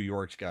 New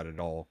York's got it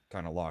all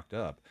kind of locked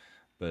up,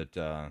 but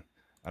I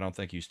don't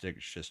think you stick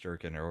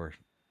Shesterkin or,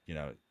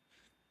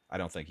 I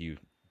don't think you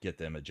get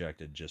them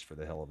ejected just for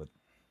the hell of it.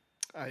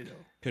 I know.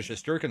 Because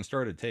Shesterkin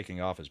started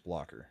taking off his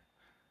blocker.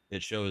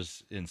 It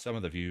shows in some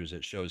of the views,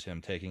 it shows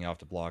him taking off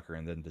the blocker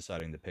and then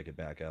deciding to pick it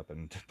back up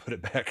and put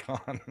it back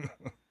on.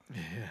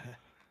 Yeah.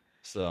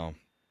 So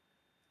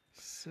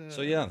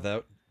yeah,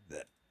 that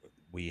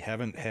we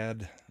haven't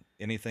had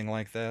anything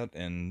like that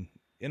in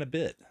a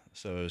bit.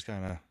 So it was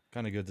kind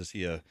of good to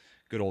see a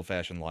good old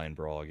fashioned line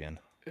brawl again.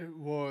 It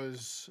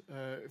was,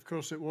 of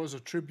course, it was a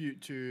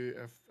tribute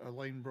to a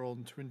line brawl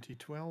in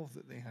 2012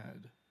 that they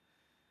had,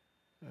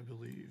 I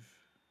believe.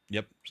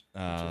 Yep.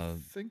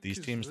 These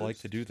teams like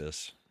to do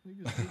this.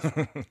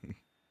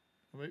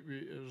 Might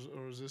be,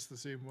 or is this the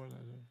same one? I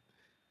don't know.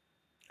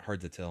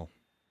 Hard to tell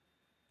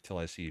till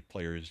I see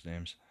players'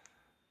 names.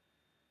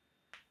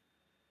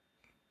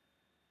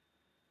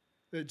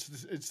 This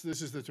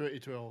is the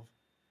 2012.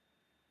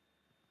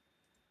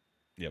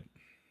 Yep.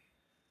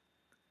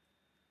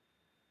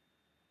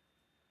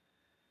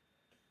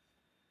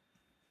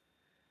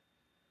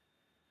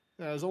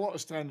 There's a lot of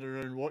standing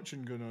around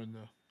watching going on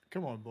though.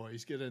 Come on,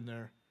 boys, get in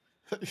there.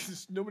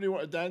 Does nobody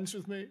want to dance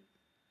with me?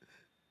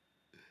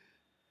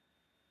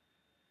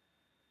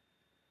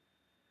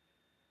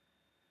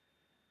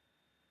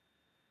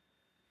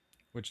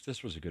 Which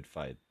this was a good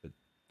fight, but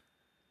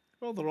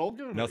Well, they're all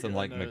going. nothing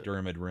like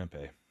McDermott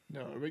Rimpe.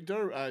 No,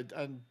 McDermott,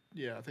 and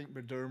yeah, I think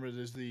McDermott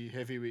is the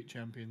heavyweight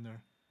champion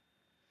there.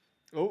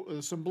 Oh,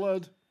 there's some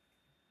blood.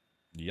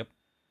 Yep.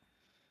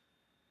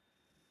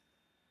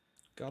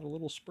 Got a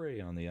little spray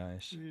on the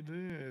ice. He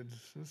did.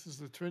 This is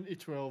the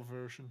 2012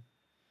 version.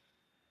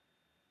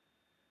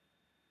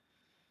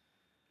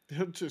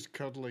 They're just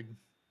cuddling.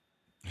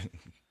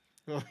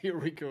 Oh, here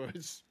we go.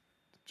 It's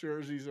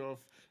jersey's off.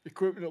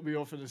 Equipment will be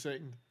off in a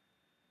second.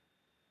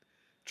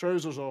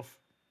 Trousers off.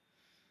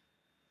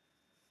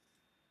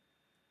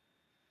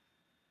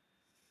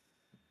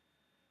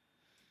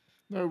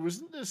 Now,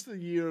 wasn't this the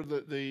year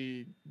that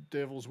the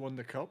Devils won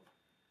the cup?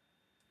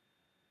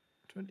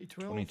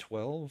 2012?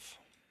 2012?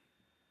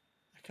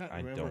 I can't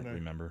remember. I don't now.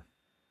 remember.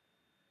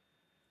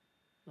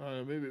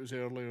 Maybe it was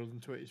earlier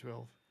than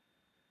 2012.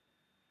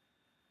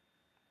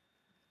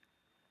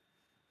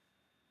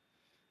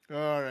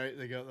 All right,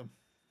 they got them.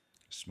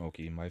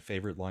 Smoky. My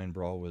favorite line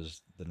brawl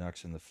was the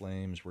Nucks and the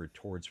Flames, where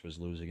Torts was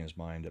losing his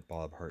mind at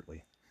Bob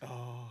Hartley.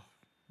 Oh,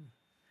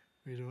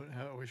 we don't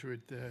have. I wish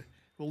we'd.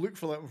 We'll look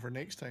for that one for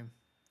next time.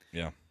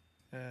 Yeah.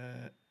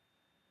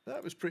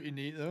 That was pretty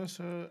neat, though.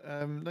 So,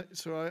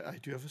 I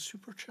do have a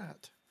super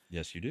chat.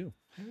 Yes, you do.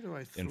 How do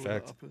I throw In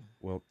fact, that up?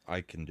 well,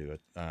 I can do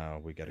it.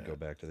 We got to go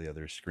back to the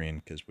other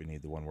screen because we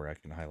need the one where I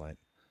can highlight.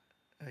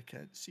 I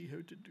can't see how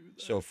to do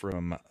that. So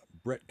from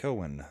Brett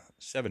Cohen,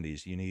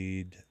 70s, you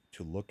need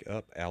to look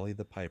up Allie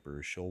the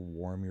Piper. She'll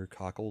warm your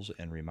cockles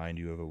and remind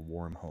you of a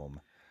warm home.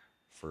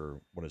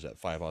 For, what is that,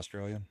 5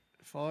 Australian?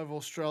 $5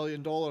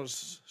 Australian.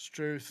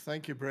 Struth.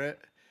 Thank you, Brett.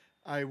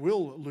 I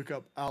will look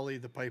up Allie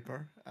the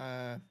Piper.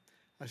 I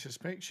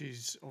suspect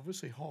she's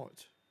obviously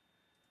hot.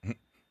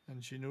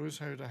 And she knows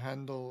how to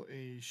handle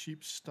a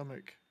sheep's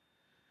stomach.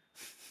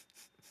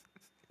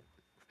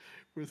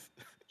 With...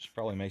 She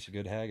probably makes a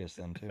good haggis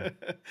then, too.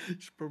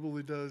 She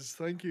probably does.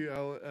 Thank you,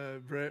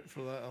 Brett,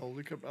 for that. I'll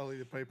look up Allie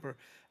the Piper.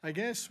 I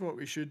guess what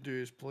we should do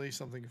is play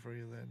something for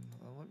you then.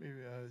 Let me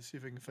see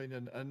if I can find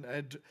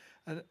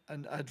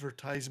an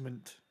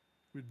advertisement.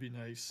 Would be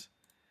nice.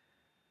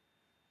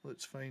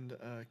 Let's find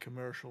a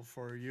commercial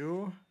for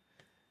you.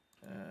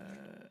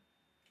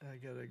 I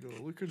gotta go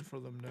looking for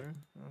them now.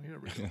 Oh, here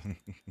we go.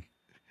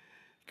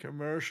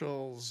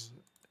 Commercials.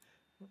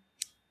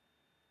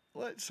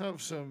 Let's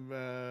have some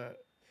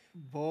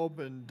Bob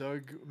and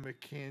Doug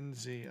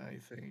McKenzie, I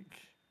think.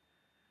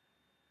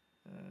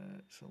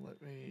 So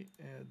let me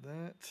add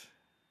that.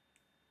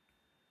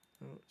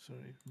 Oh,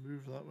 sorry,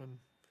 move that one.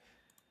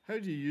 How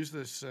do you use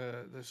this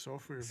this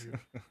software view?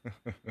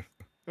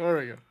 There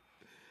we go.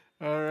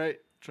 All right,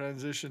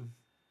 transition.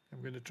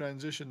 I'm going to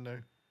transition now.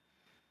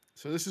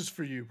 So this is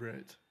for you,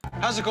 Brett.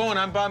 How's it going?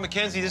 I'm Bob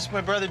McKenzie. This is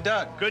my brother,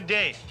 Doug. Good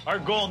day. Our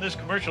goal in this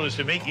commercial is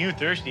to make you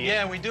thirsty.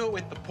 Yeah, we do it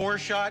with the pour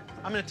shot.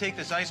 I'm going to take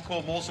this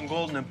ice-cold Molson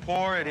Golden and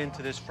pour it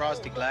into this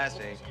frosty glass,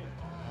 eh?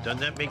 Doesn't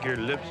that make your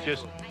lips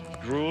just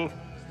drool?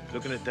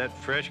 Looking at that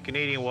fresh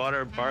Canadian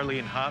water, barley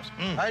and hops.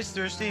 As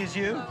thirsty as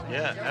you?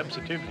 Yeah,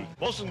 absolutely.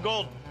 Molson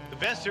Golden, the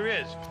best there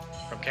is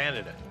from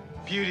Canada.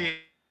 Beauty.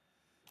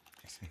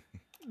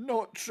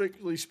 Not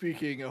strictly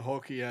speaking a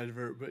hockey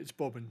advert, but it's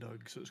Bob and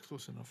Doug, so it's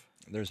close enough.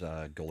 There's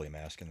a goalie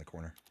mask in the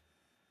corner.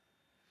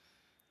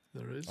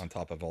 There is. On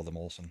top of all the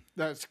Molson.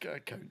 That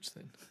counts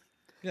then.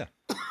 Yeah.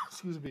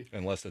 Excuse me.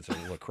 Unless it's a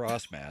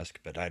lacrosse mask,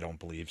 but I don't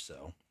believe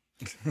so.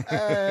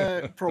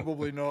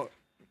 Probably not.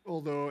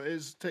 Although it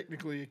is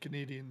technically a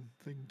Canadian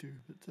thing too.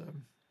 But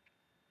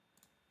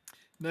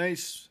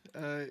nice.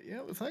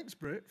 Yeah, well, thanks,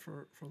 Brett,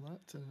 for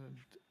that.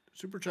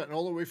 Super chatting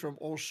all the way from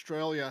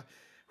Australia,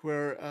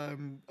 where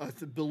I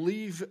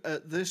believe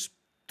at this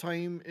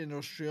time in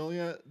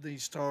Australia, the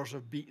Stars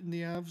have beaten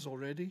the Avs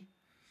already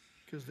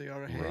because they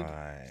are ahead.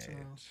 Right.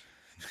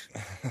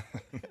 So.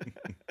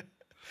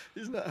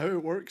 Isn't that how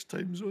it works,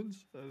 time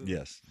zones?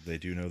 Yes, they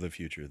do know the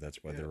future.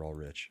 That's why they're all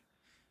rich.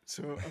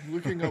 So I'm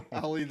looking up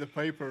Allie the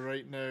Piper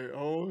right now.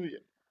 Oh,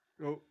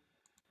 yeah.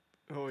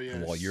 Oh, yes.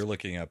 And while you're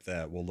looking up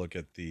that, we'll look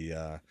at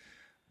the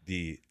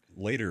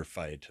later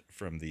fight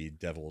from the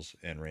Devils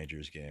and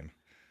Rangers game,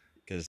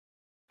 because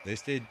they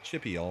stayed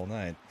chippy all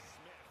night.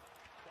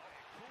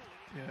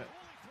 Yeah.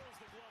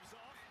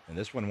 And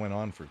this one went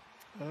on for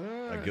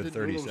a good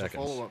 30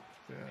 seconds.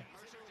 Yeah.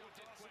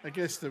 I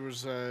guess there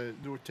was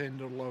no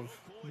tender love,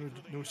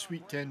 no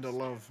sweet tender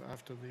love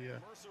after the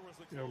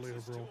earlier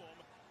brawl.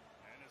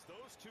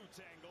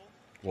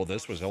 Well,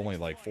 this was only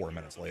like 4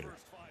 minutes later.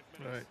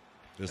 Right.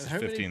 This is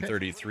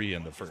 15:33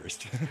 in the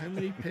first. How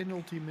many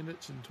penalty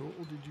minutes in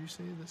total did you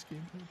say this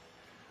game had?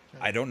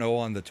 I don't know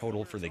on the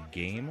total for the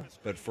game,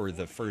 but for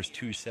the first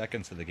 2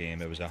 seconds of the game,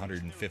 it was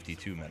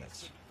 152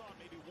 minutes.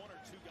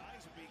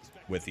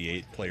 With the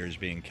 8 players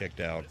being kicked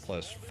out,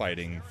 plus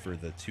fighting for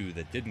the 2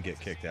 that didn't get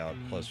kicked out,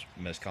 plus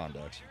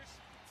misconducts.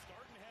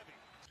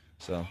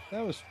 So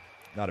that was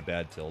not a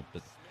bad tilt,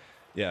 but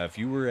Yeah, if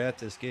you were at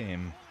this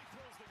game,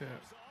 Yeah.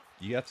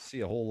 you got to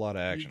see a whole lot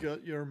of You action.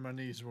 got your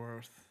money's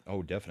worth.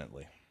 Oh,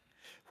 definitely.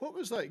 What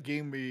was that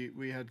game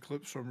we had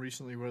clips from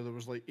recently where there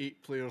was like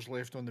 8 players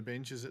left on the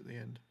benches at the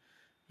end?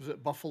 Was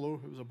it Buffalo?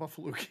 It was a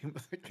Buffalo game, I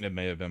think. It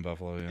may have been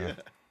Buffalo, yeah.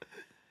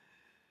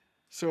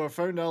 So I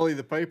found Ali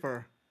the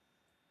Piper.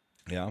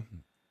 Yeah.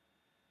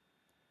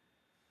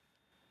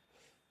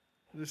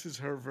 This is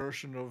her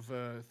version of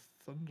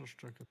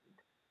Thunderstruck. A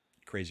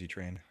Crazy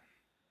Train.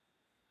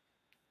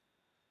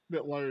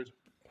 bit loud.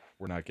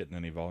 We're not getting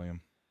any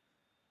volume.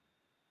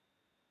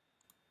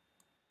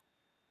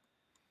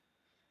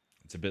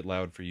 It's a bit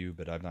loud for you,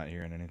 but I'm not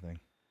hearing anything.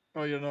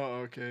 Oh, you're not?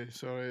 Okay,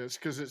 sorry. It's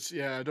because it's,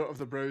 yeah, I don't have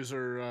the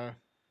browser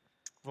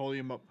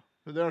volume up.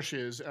 But there she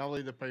is,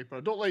 Ali the Piper.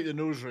 I don't like the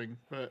nose ring,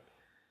 but...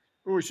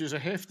 Oh, she's a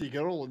hefty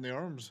girl in the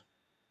arms.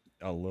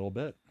 A little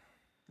bit.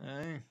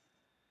 Aye.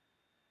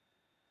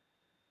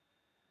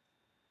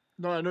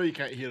 No, I know you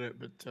can't hear it,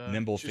 but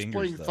Nimble she's fingers,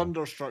 playing though.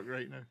 Thunderstruck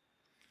right now.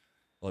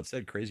 Well, it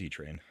said Crazy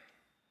Train.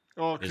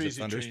 Oh, Is it Crazy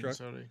Train, Thunderstruck?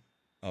 sorry.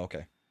 Oh,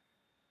 okay.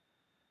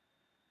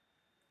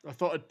 I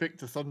thought I'd picked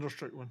the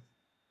Thunderstruck one.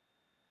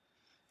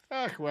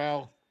 Ah,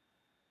 well.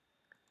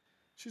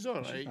 She's all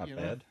right, She's not you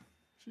bad. know.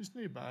 She's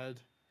not bad.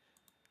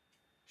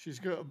 She's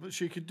got, but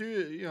she could do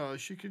it, you know,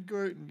 she could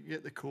go out and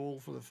get the coal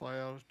for the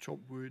fire, chop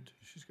wood.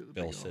 She's got the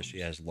Bill big says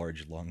she arms. has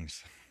large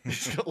lungs.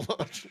 She's got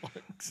large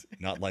lungs.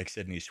 Not like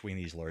Sydney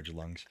Sweeney's large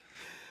lungs.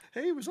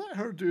 Hey, was that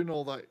her doing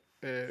all that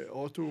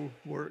auto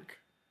work?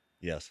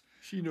 Yes.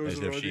 She knows As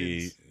her if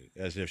audience.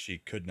 as if she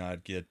could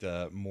not get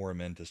more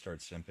men to start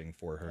simping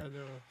for her. I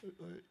know.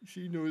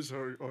 She knows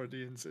her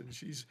audience, and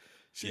she's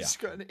Yeah.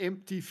 got an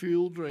empty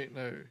field right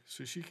now,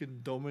 so she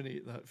can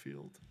dominate that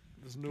field.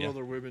 There's no Yeah.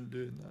 other women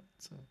doing that.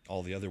 So.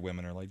 All the other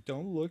women are like,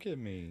 "Don't look at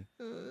me.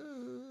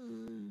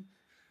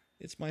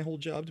 It's my whole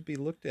job to be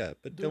looked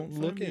at, but don't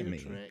look find at me."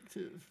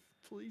 Attractive.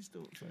 Please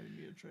don't find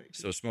me attractive.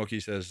 So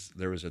Smokey says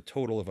there was a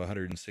total of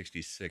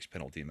 166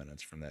 penalty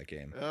minutes from that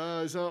game.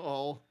 Is that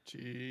all?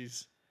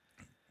 Jeez.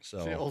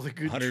 So See, all the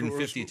good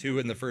 152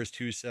 in the first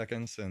 2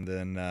 seconds, and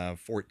then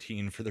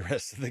 14 for the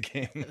rest of the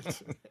game.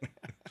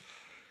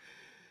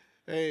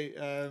 Hey,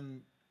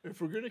 if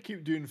we're going to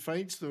keep doing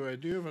fights, though, I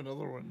do have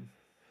another one.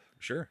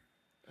 Sure.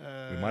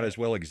 We might as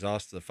well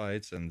exhaust the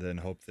fights and then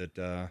hope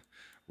that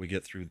we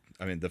get through.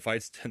 I mean, the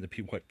fights tend to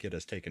be what get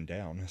us taken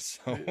down.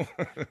 So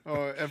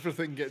Oh,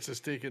 everything gets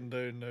us taken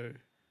down now.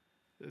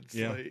 It's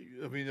Yeah. like,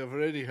 I mean, I've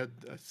already had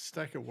a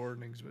stack of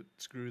warnings, but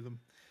screw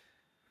them.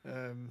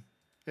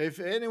 If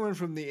anyone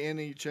from the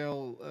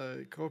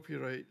NHL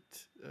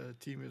copyright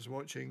team is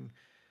watching,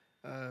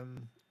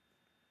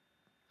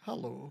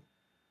 hello.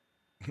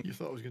 You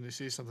thought I was going to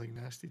say something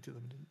nasty to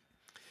them, didn't you?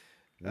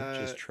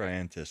 we're just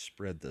trying to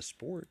spread the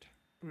sport.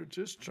 We're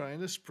just trying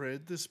to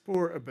spread the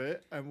sport a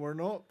bit, and we're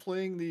not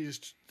playing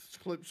these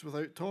clips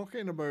without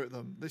talking about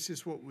them. This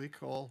is what we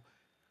call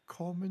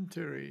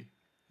commentary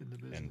in the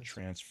business. And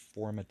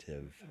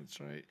transformative. That's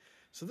right.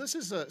 So this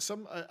is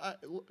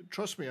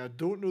trust me, I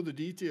don't know the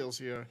details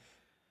here,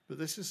 but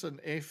this is an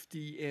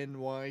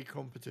FDNY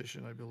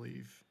competition, I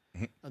believe.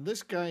 And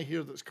this guy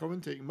here that's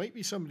commentating might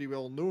be somebody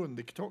well known.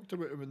 They talked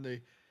about him in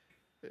the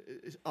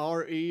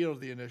RA or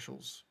the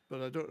initials,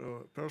 but I don't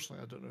know.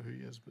 Personally, I don't know who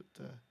he is, but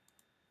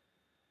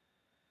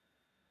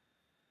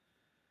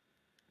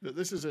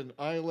this is an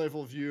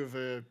eye-level view of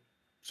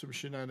some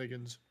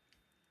shenanigans.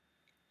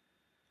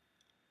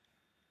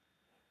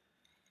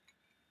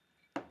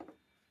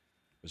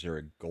 Was there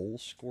a goal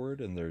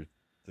scored and the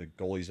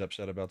goalie's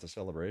upset about the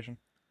celebration?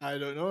 I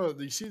don't know.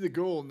 You see the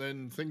goal, and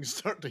then things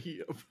start to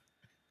heat up.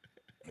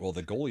 Well,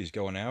 the goalie's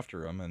going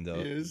after him, and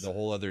the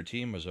whole other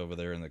team was over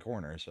there in the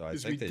corner. So I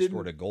 'Cause think we they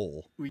scored a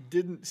goal. We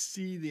didn't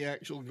see the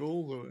actual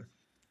goal, though.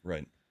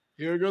 Right.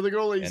 Here go the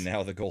goalies. And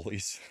now the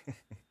goalies.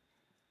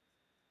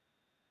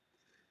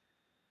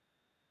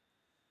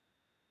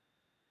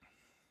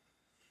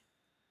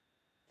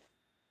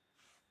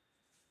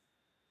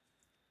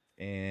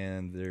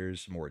 And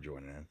there's more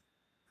joining in.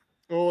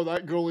 Oh,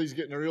 that goalie's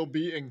getting a real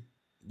beating.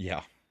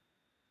 Yeah.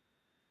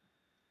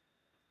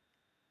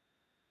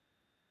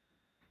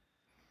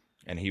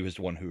 And he was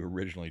the one who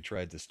originally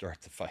tried to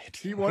start the fight.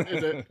 He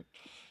wanted it.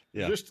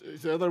 Yeah. Just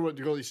the other one,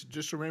 the goalie said,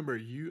 "Just remember,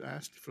 you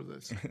asked for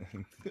this."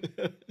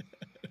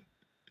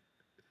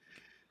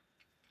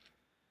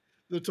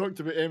 They talked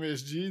about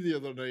MSG the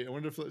other night. I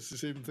wonder if that's the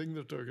same thing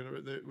they're talking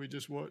about that we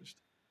just watched.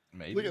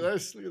 Maybe. Look at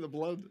this. Look at the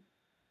blood.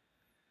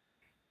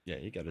 Yeah,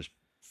 he got his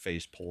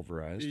face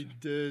pulverized. He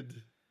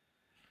did.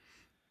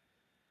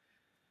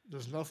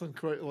 There's nothing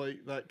quite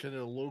like that kind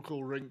of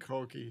local rink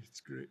hockey.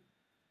 It's great.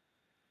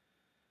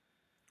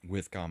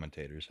 With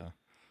commentators, huh?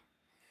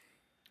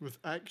 With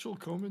actual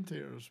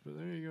commentators. But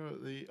there you go.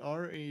 The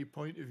RA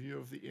point of view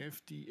of the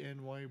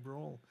FDNY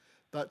brawl.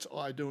 That's,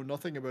 I know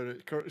nothing about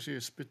it. Courtesy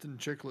of Spittin'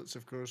 Chicklets,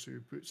 of course, who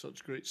put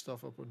such great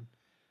stuff up on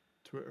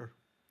Twitter.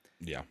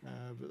 Yeah.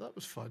 But that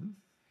was fun.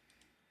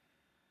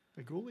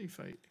 A goalie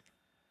fight.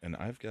 And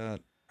I've got,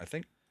 I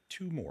think,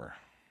 2 more.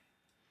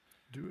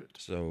 Do it.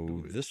 So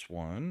Do it. this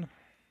one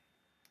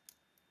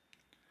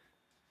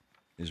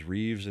is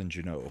Reeves and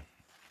Jeannot.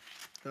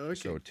 Okay.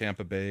 So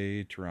Tampa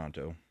Bay,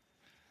 Toronto.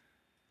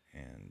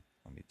 And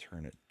let me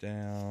turn it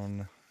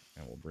down,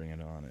 and we'll bring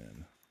it on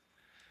in.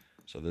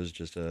 So this is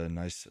just a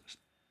nice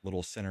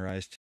little center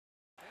ice.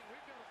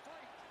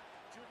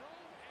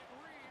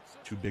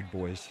 Two big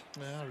boys.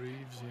 Yeah,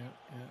 Reeves,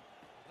 yeah.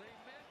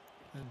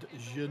 And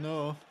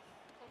Jeannot.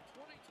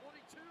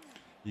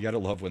 You gotta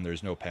love when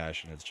there's no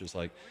passion. It's just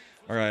like,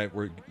 all right,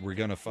 we're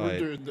gonna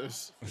fight. We're doing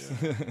this.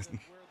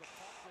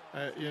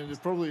 Yeah.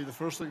 Probably the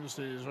first thing to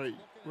say is, right,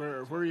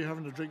 where are you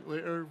having a drink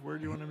later? Where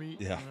do you want to meet?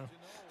 Yeah. You know?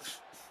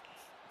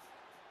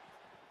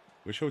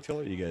 Which hotel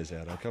are you guys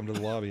at? I'll come to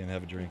the lobby and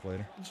have a drink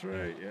later. That's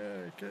right.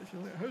 Yeah. Catch you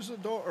later. How's the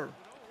daughter?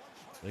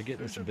 They're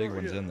getting How's some your big daughter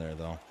ones get? in there,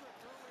 though.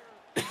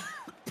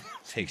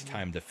 Takes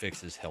time to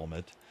fix his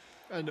helmet.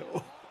 I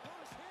know.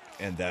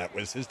 And that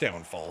was his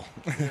downfall.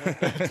 Yeah,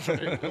 that's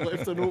right. I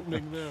left an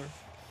opening there.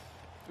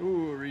 Oh,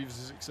 Reeves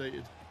is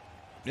excited.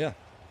 Yeah.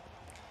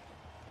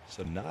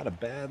 So not a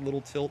bad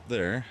little tilt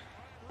there,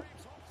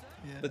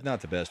 Yeah. but not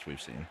the best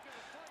we've seen.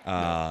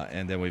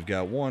 And then we've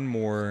got one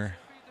more.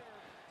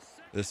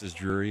 This is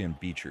Drury and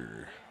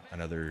Beecher.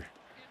 Another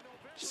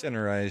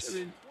center ice. I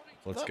mean,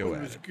 Let's that go one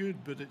at was it.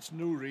 good, but it's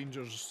no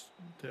Rangers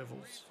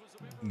Devils.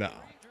 No.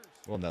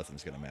 Well,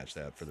 nothing's going to match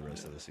that for the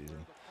rest of the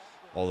season.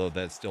 Although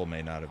that still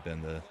may not have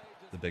been the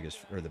biggest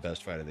or the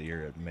best fight of the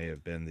year. It may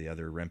have been the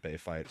other Rempe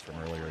fight from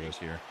earlier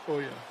this year. Oh,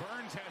 yeah.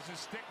 Burns has his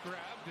stick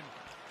grabbed, and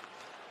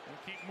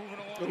we'll keep moving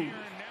along Oh. here,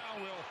 and now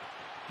we'll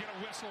get a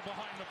whistle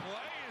behind the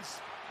plays.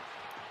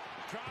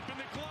 Dropping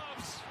the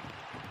gloves.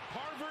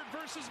 Harvard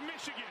versus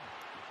Michigan.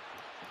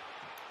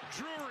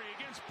 Drury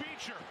against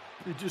Beecher.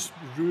 He just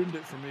ruined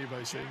it for me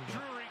by saying that.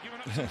 Drury giving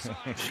up some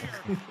sides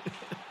here.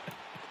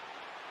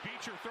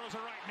 Beecher throws a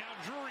right. Now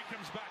Drury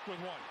comes back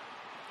with one.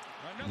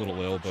 Another Little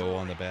one for elbow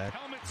on Drury. the back.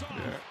 Helmets off.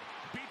 Yeah.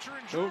 Beecher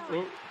and Drury.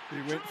 Oh,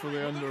 he went for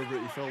the under,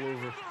 but he fell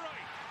over.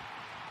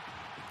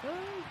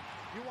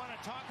 You want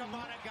to talk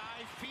about a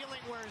guy feeling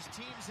where his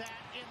team's at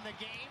in the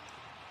game?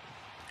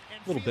 And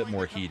A little bit feeling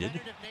more the heated.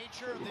 competitive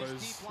nature of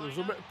this deep There's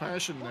a lineup? bit of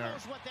passion Who there.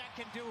 knows what that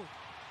can do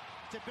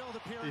to build a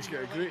period He's got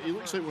here a late great. in He the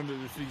looks like first. one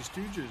of the Three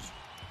Stooges.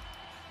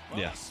 Well,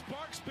 Yeah.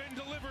 Sparks been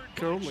delivered by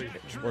Curly. Jack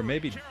Or Drury.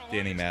 maybe Carolina's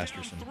Danny down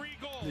Masterson. 3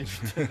 goals.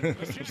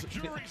 Jack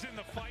Drury's in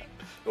the fight.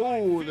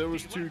 Oh, there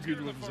was 5:50 two left good here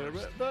in the ones there,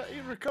 first. but he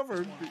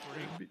recovered.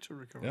 Beecher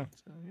recovered. Yeah.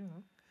 So, you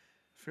know,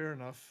 fair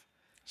enough.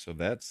 So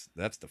that's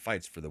the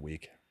fights for the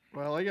week.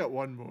 Well, I got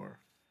one more.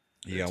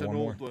 You It's got one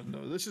an more? old one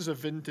though. This is a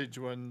vintage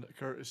one,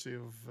 courtesy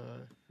of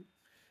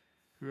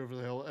whoever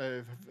the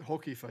hell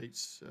hockey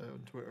fights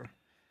on Twitter.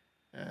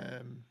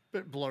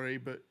 Bit blurry,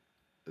 but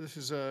this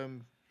is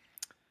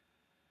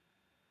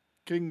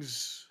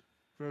Kings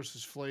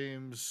versus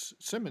Flames.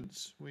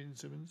 Wayne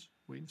Simmons.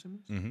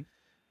 Mm-hmm.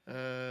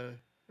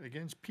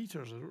 Against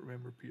Peters. I don't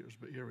remember Peters,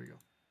 but here we go.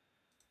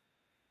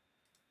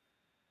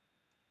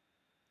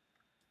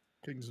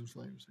 Kings and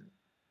Flames. Yeah.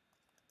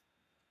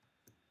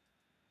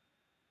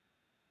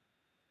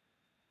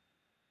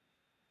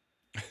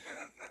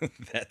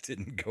 That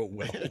didn't go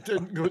well. It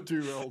didn't go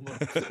too well. No.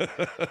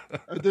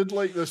 I did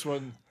like this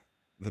one.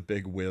 The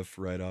big whiff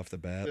right off the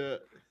bat. Yeah.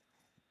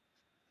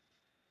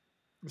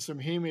 Some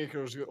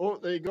haymakers. Oh,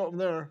 they got him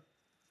there.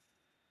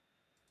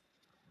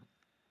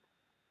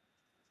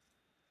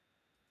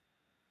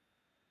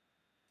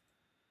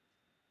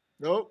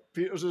 Nope,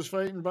 Peters is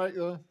fighting back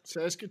there.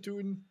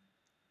 Saskatoon.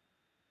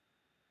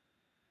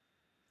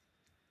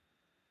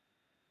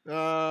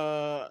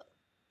 I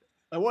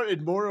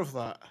wanted more of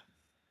that.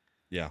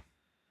 Yeah.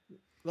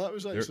 That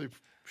was actually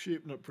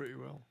shaping up pretty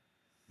well.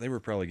 They were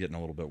probably getting a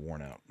little bit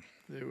worn out.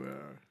 They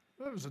were.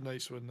 That was a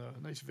nice one, though.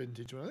 A nice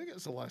vintage one. I think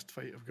it's the last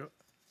fight I've got.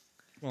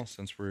 Well,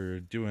 since we're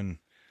doing,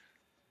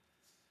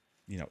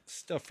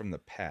 stuff from the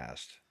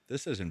past,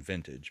 this isn't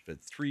vintage,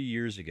 but 3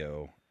 years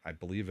ago, I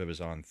believe it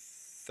was on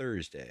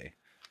Thursday,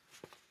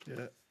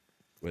 Yeah.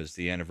 was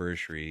the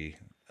anniversary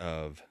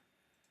of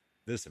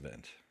this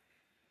event.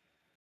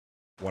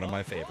 One of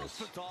my favorites.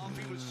 He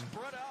was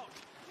spread out.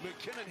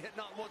 McKinnon hit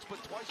not once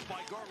but twice by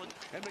Garland,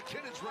 and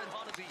McKinnon's red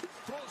hot as he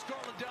throws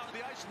Garland down to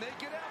the ice, and they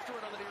get after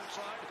it on the near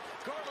side.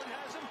 Garland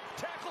has him,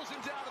 tackles him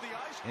down to the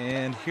ice.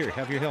 And here,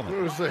 have your helmet.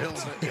 Where's the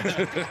helmet?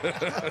 McKinnon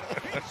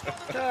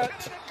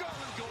and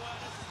Garland go at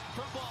it.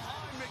 From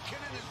behind,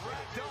 McKinnon is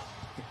racked up.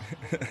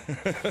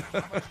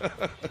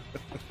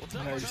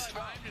 Nice.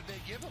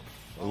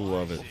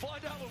 Love it.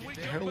 Find out when we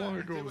How come long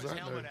back. ago was that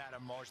now?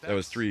 That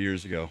was 3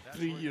 years ago.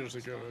 3 years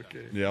ago,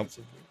 okay. Yep.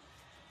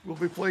 We'll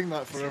be playing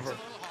that forever.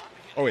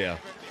 Oh, yeah.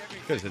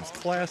 Because it's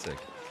classic.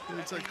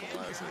 It's a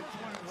classic.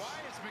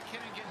 Why is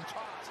McKinnon getting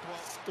tossed? Well,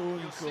 Stone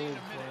you'll see in cold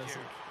a minute classic.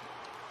 here.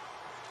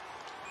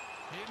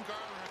 He and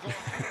Garland are going.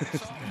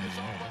 It's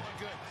all well and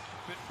good,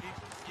 but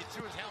he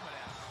threw his helmet at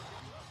him.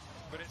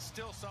 But it's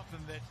still something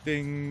that.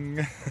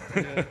 Ding.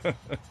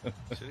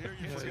 So here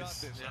you forgot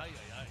this.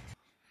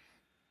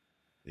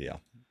 Yeah.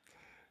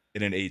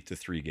 In an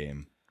 8-3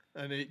 game,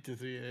 An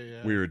 8-3.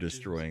 Yeah. we were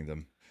destroying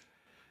them.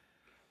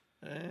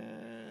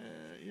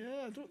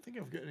 Yeah, I don't think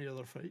I've got any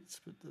other fights,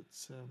 but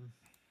that's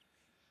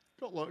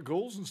got a lot of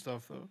goals and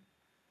stuff though.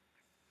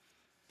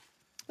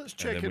 Let's And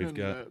check then in we've on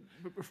got-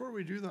 but before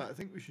we do that, I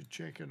think we should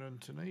check in on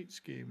tonight's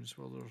games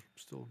while they're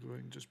still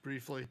going, just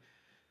briefly.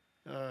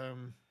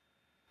 End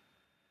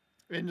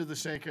of the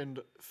second,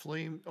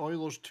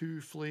 Oilers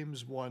 2,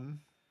 Flames 1.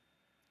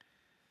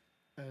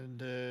 And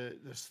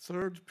this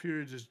third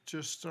period has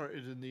just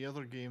started in the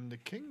other game. The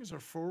Kings are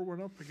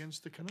 4-1 up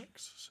against the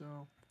Canucks,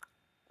 so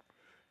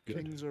Good.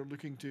 Kings are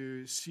looking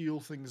to seal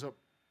things up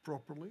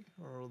properly,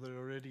 or are they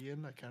already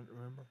in? I can't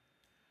remember.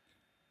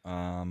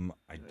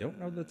 I don't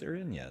know that they're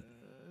in yet.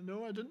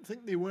 No, I didn't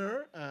think they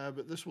were,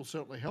 but this will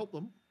certainly help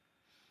them.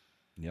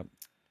 Yep.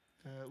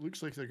 It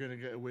looks like they're going to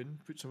get a win.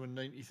 Puts them on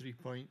 93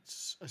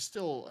 points.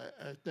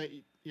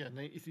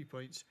 93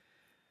 points.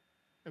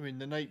 I mean,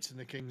 the Knights and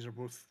the Kings are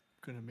both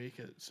going to make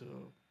it, so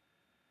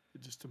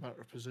it's just a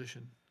matter of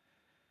position.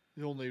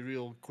 The only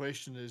real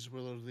question is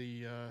whether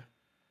the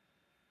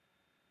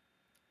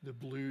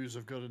Blues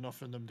have got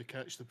enough in them to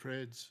catch the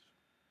Preds.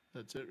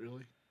 That's it,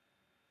 really,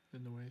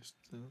 in the West.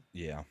 So.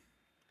 Yeah.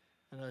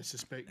 And I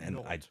suspect And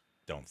not. I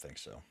don't think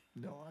so.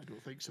 No, I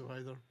don't think so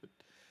either. But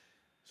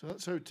so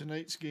that's how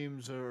tonight's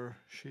games are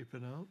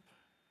shaping up.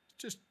 It's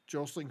just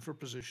jostling for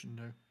position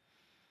now.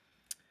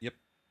 Yep.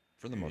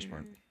 For the most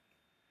part.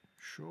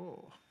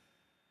 Sure.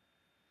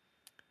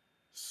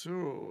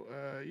 So,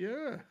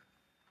 yeah.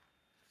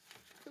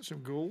 Got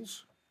some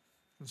goals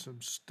and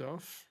some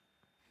stuff.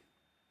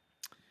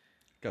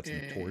 Got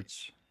some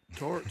torts.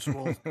 Torts,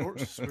 well,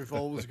 torts. We've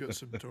always got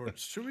some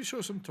torts. Should we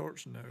show some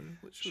torts now?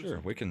 Let's show Sure,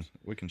 some.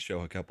 we can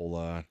show a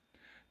couple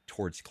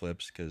torts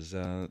clips because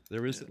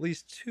there was at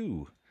least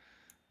 2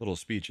 little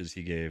speeches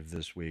he gave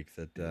this week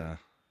that. Do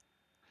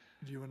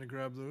you want to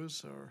grab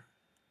those, or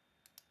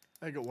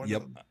I got one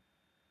Yep. of them.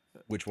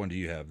 Which one do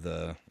you have?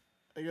 The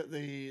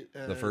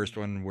first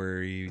one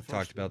where he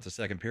talked about the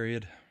second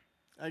period.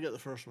 I got the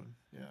first one.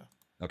 Yeah.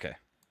 Okay.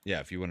 Yeah,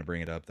 if you want to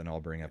bring it up, then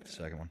I'll bring up the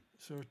second one.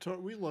 So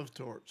we love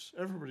torts.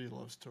 Everybody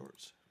loves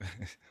torts.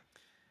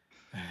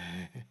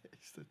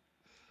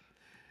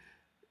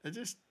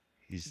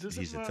 He's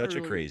doesn't a matter touch of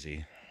really-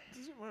 crazy. It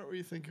doesn't matter what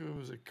you think of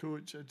him as a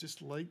coach. I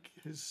just like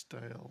his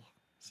style.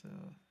 So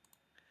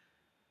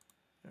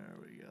there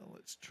we go.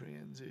 Let's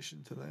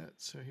transition to that.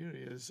 So here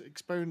he is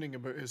expounding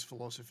about his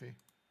philosophy.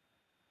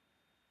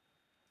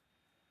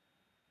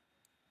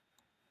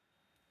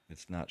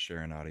 It's not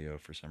sharing audio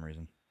for some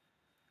reason.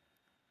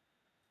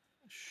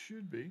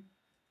 Should be,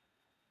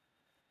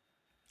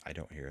 I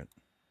don't hear it.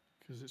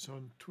 because it's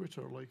on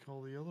Twitter like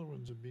all the other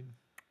ones have been.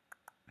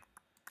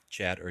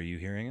 Chat, are you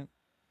hearing it?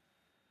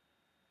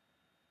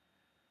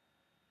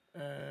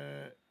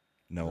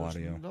 No There's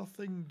audio.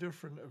 nothing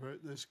different about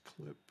this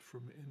clip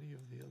from any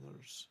of the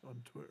others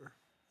on Twitter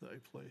that I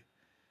play.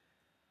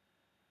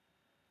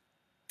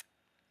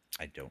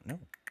 I don't know.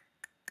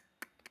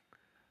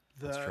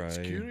 That's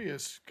try-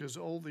 curious, because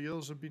all the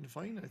others have been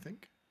fine, I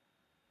think.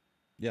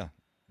 Yeah.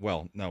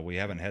 Well, no, we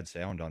haven't had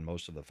sound on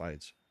most of the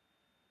fights.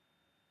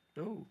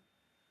 Oh,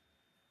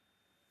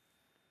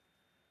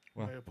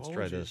 Well, my let's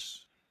try this.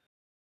 apologies.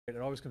 It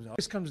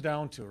always comes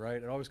down to,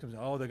 right? It always comes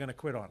down, oh, they're going to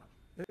quit on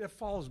him. It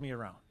follows me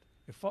around.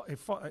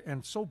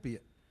 And so be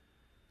it.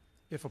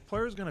 If a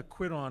player's going to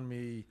quit on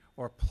me,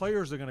 or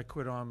players are going to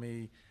quit on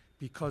me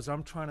because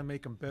I'm trying to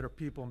make them better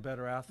people and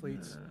better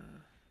athletes,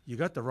 you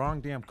got the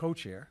wrong damn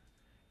coach here,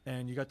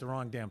 and you got the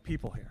wrong damn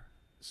people here.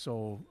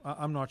 So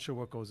I'm not sure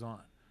what goes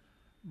on.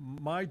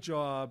 My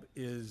job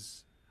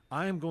is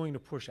I am going to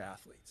push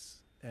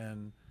athletes,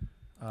 and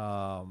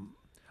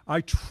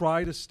I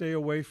try to stay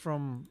away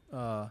from.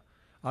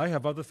 I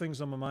have other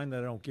things on my mind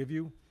that I don't give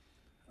you.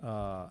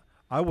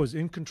 I was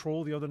in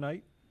control the other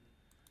night.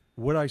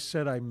 What I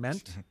said, I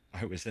meant.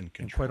 I was in And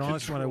control. quite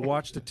honestly, when I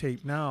watch the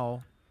tape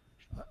now,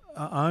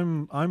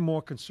 I'm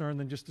more concerned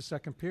than just the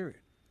second period,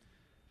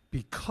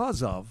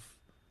 because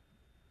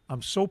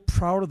I'm so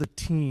proud of the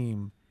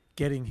team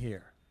getting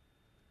here.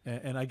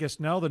 And I guess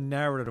now the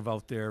narrative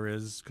out there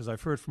is, because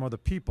I've heard from other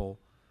people,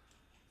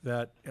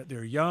 that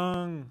they're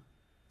young,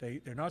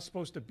 they're not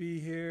supposed to be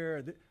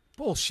here.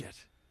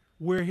 Bullshit.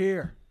 We're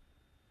here.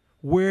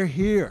 We're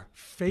here.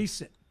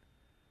 Face it.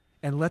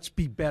 And let's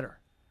be better.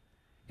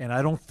 And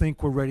I don't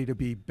think we're ready to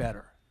be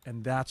better.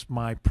 And that's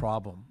my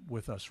problem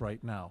with us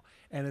right now.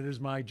 And it is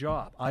my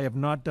job. I have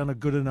not done a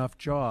good enough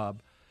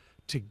job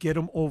to get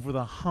them over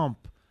the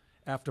hump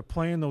after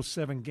playing those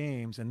 7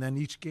 games. And then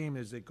each game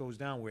as it goes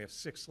down, we have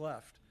 6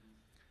 left.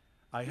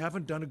 I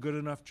haven't done a good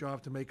enough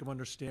job to make them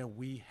understand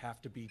we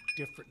have to be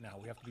different now.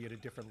 We have to be at a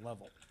different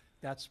level.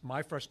 That's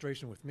my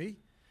frustration with me,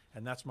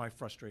 and that's my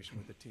frustration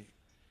with the team.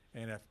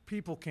 And if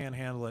people can't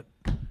handle it,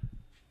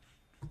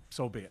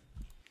 so be it.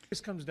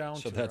 This comes down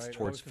So to, that's right,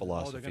 towards it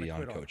always comes, they're philosophy gonna on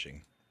quit on it.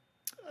 coaching.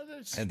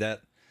 That's And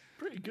that,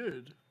 pretty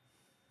good.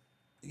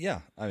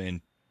 yeah, I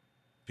mean,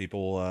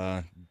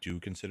 people do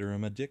consider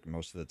him a dick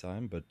most of the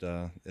time, but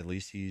at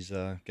least he's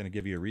going to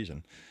give you a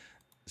reason.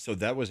 So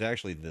that was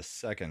actually the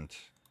second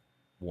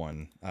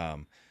one.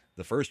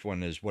 The first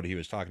one is what he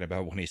was talking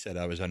about when he said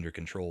I was under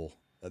control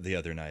the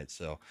other night.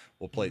 So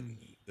we'll play.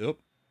 Oop.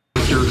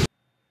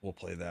 We'll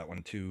play that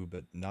one too,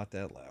 but not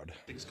that loud.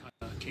 Things kind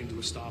of came to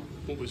a stop.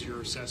 What was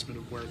your assessment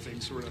of where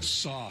things were?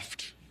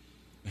 Soft.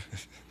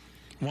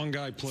 One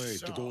guy played,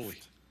 the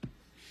goalie.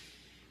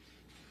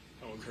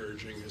 How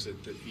encouraging is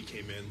it that he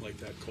came in like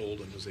that cold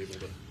and was able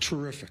to...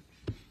 Terrific.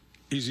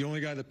 He's the only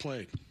guy that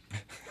played.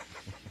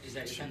 Is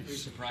that pretty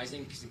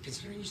surprising?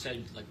 Considering you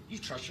said, like, you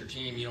trust your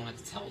team, you don't have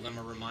to tell them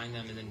or remind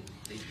them, and then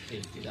they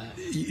do that.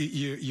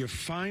 You're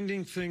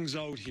finding things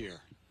out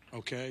here,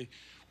 okay?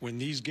 When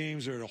these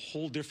games are at a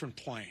whole different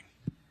plane,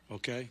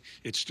 okay?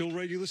 It's still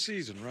regular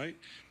season, right?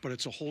 But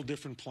it's a whole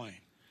different plane.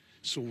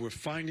 So we're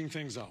finding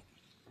things out.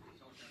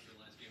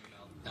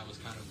 That was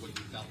kind of what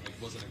you felt like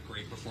wasn't a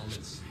great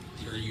performance.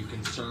 Are you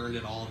concerned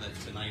at all that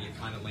tonight it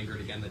kind of lingered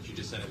again, that you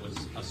just said it was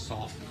a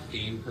soft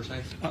game, per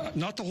se?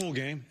 Not the whole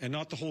game and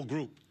not the whole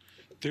group.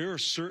 There are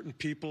certain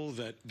people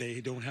that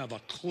they don't have a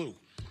clue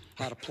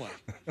how to play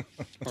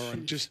or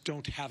just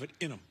don't have it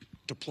in them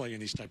to play in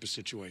these type of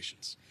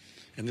situations.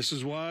 And this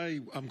is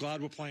why I'm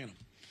glad we're playing them.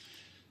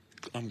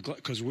 I'm glad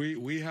because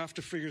we have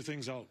to figure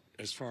things out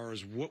as far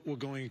as what we're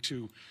going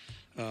to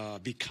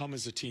become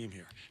as a team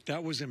here.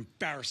 That was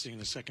embarrassing in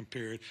the second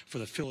period for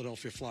the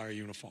Philadelphia Flyer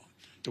uniform,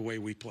 the way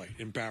we played.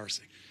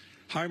 Embarrassing.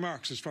 High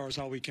marks as far as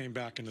how we came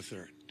back in the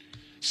third.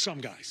 Some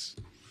guys.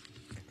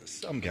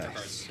 Some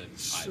guys.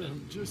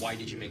 Why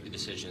did you make the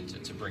decision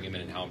to bring him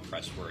in, and how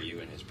impressed were you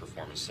in his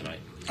performance tonight?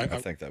 I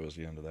think that was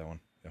the end of that one.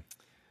 Yeah.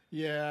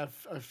 Yeah,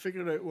 I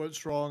figured out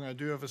what's wrong. I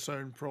do have a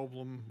sound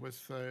problem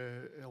with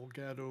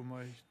Elgato,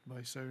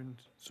 my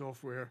sound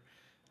software.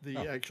 The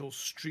actual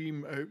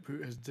stream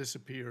output has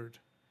disappeared.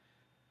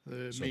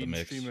 The main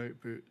stream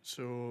output.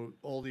 So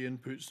all the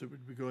inputs that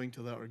would be going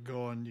to that are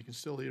gone. You can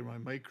still hear my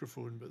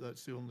microphone, but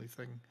that's the only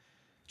thing.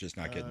 Just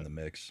not getting the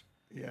mix.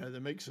 Yeah, the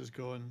mix is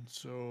gone.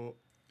 So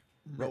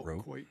not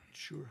quite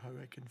sure how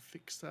I can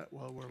fix that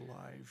while we're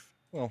live.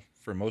 Well,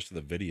 for most of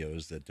the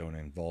videos that don't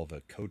involve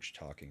a coach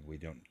talking, we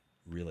don't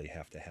really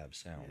have to have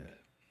sound. Yeah.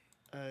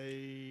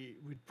 I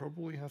would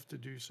probably have to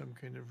do some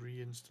kind of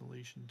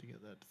reinstallation to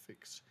get that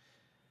fixed.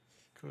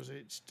 Because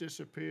it's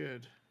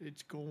disappeared.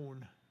 It's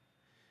gone.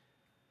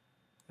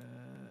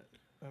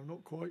 I'm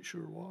not quite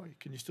sure why.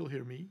 Can you still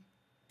hear me?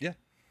 Yeah.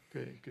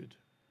 Okay, good.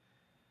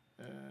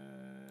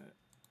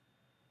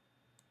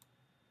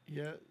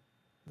 Yeah,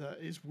 that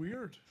is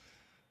weird.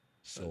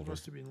 Silver. It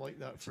must have been like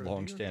that for a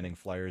long-standing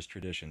Flyers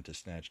tradition to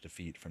snatch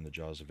defeat from the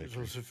jaws of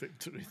victory. Jaws of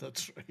victory,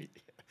 that's right.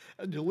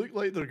 And they look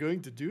like they're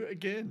going to do it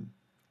again.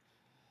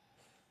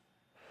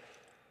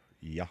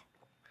 Yeah.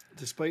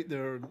 Despite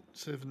their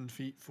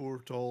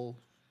 7'4" tall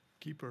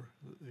keeper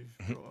that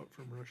they've brought up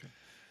from Russia.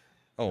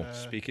 Oh,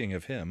 speaking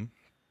of him,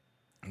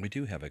 we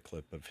do have a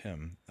clip of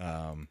him.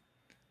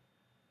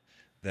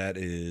 That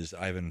is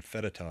Ivan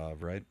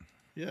Fedotov, right?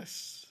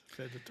 Yes,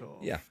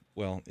 Fedotov. Yeah.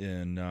 Well,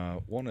 in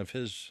one of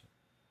his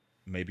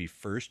maybe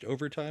first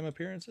overtime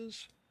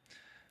appearances,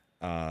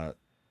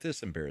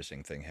 this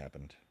embarrassing thing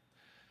happened.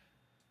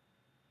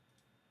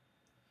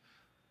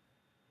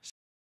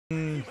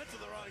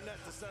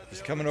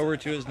 He's coming over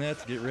to his net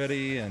to get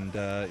ready, and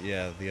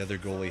yeah, the other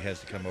goalie has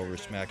to come over,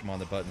 smack him on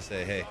the butt, and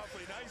say, "Hey,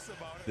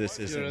 this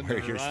isn't where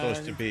you're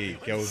supposed to be.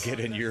 Go get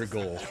in your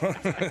goal."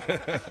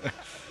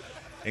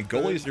 And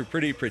goalies are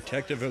pretty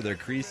protective of their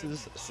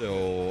creases,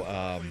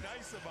 so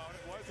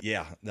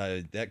yeah,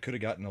 that could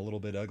have gotten a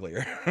little bit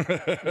uglier.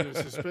 I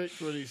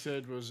suspect what he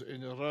said was,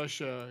 in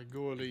Russia,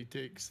 goalie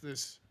takes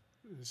this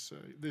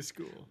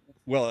goal.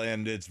 Well,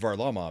 and it's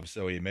Varlamov,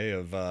 so he may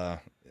have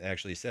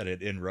actually said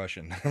it in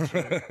Russian.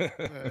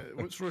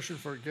 What's Russian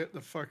for? Get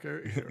the fuck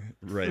out of here.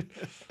 Right.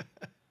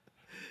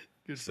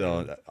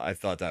 So I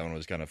thought that one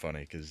was kind of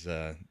funny because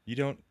you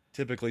don't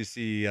typically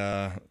see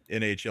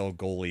NHL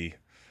goalie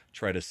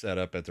try to set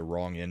up at the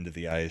wrong end of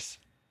the ice.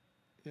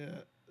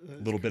 Yeah.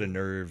 A little bit of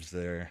nerves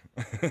there.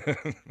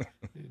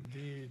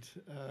 Indeed.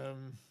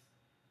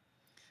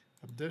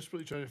 I'm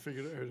desperately trying to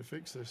figure out how to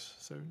fix this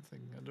sound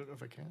thing. I don't know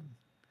if I can.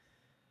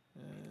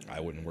 I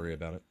wouldn't worry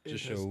about it.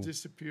 Just has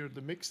disappeared.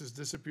 The mix has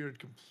disappeared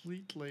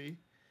completely.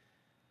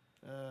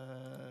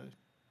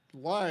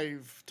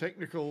 Live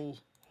technical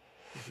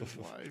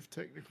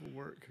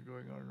work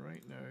going on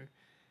right now.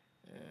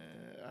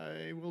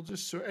 I will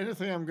just, so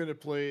anything I'm going to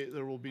play,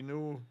 there will be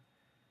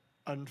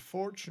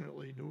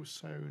unfortunately, no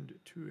sound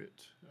to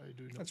it. I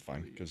do not. That's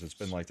fine, because it's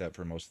been like that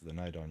for most of the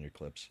night on your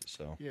clips.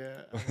 So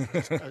yeah,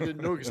 I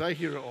didn't know because I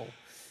hear it all.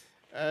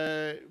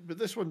 But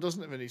this one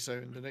doesn't have any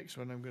sound. The next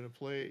one I'm going to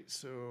play,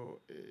 so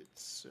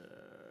it's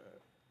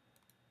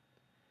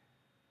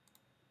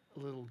a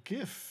little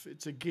GIF.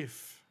 It's a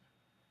GIF,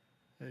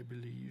 I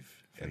believe.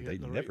 And they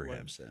never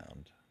have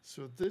sound.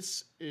 So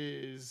this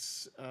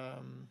is,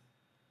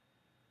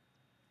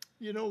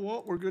 you know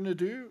what we're going to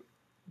do?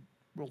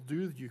 We'll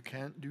do You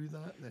Can't Do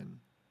That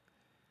then.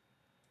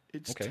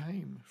 It's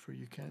time for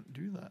You Can't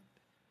Do That.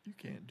 You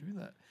Can't Do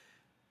That.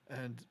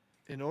 And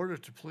in order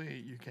to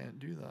play You Can't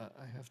Do That,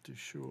 I have to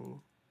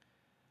show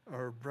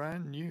our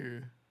brand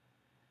new,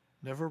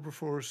 never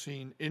before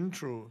seen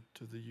intro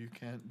to the You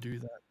Can't Do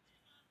That.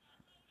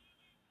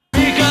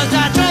 Because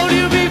I told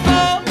you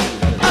before,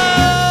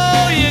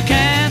 oh, you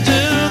can't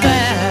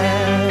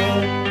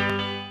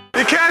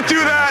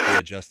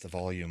adjust the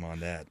volume on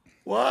that.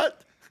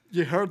 What?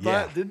 You heard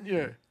Yeah. that, didn't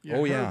you? You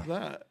Oh, heard yeah.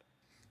 that.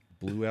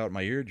 Blew out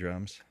my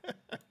eardrums.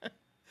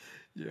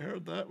 You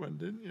heard that one,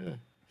 didn't you?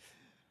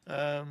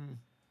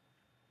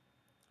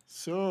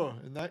 So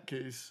in that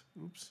case,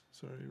 oops,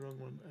 sorry, wrong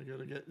one. I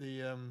gotta get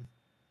the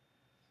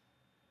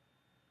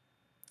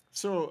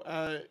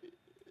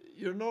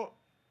you're not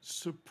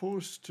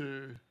supposed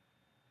to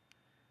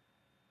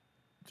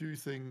do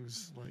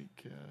things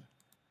like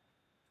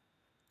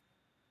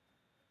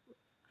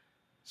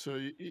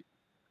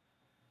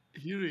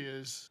here he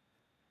is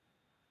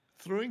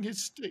throwing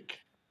his stick.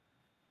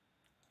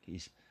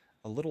 He's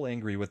a little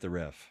angry with the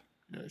ref.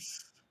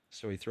 Yes.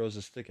 So he throws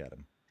a stick at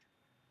him.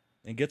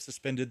 And gets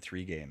suspended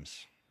 3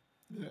 games.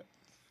 Yeah.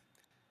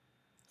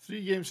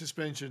 3-game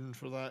suspension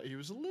for that. He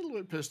was a little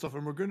bit pissed off,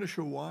 and we're going to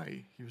show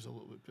why he was a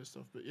little bit pissed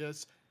off. But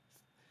yes,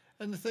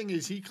 and the thing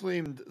is, he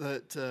claimed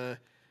that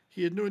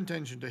he had no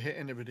intention to hit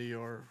anybody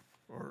or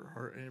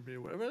hurt anybody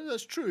or whatever.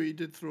 That's true. He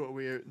did throw it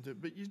away out,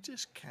 but you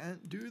just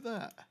can't do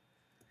that.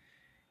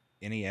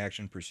 Any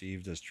action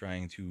perceived as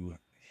trying to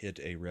hit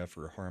a ref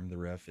or harm the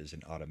ref is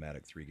an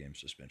automatic 3-game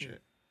suspension. Yeah.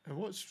 And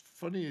what's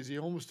funny is he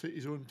almost hit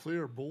his own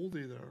player,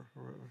 Boldy, there.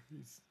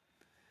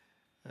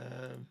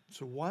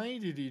 So why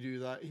did he do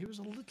that? He was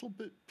a little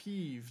bit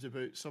peeved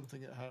about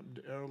something that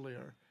happened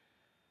earlier,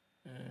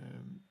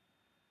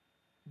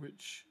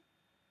 which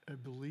I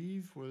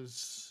believe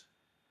was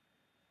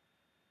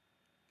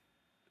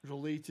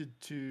related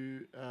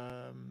to,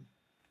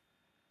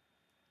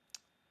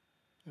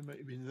 it might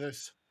have been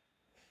this.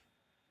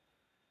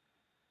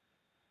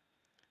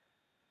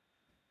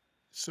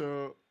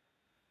 So...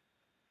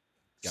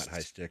 Got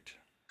high-sticked.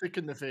 Stick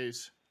in the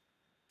face.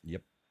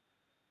 Yep.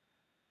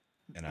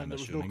 And I'm there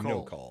was assuming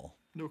no call.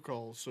 No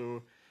call.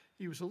 So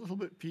he was a little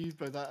bit peeved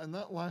by that, and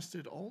that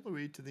lasted all the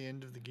way to the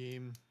end of the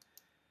game,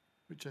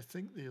 which I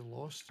think they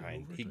lost.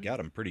 He got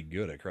him pretty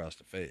good across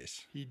the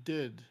face. He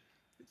did.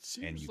 It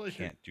seems and you like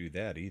can't do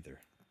that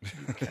either.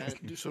 You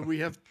can't do, so we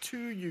have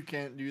 2 you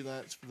can't do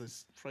that for the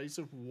price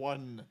of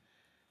 1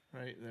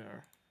 right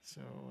there.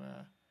 So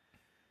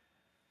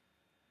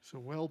so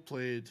well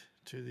played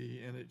to the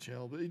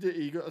NHL, but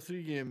he got a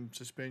 3-game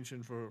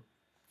suspension for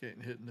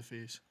getting hit in the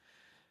face.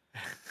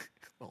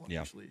 Well,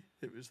 actually,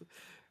 it was.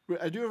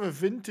 I do have a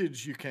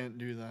vintage you can't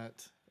do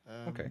that.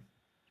 Okay.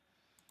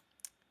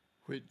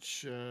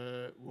 Which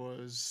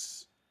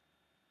was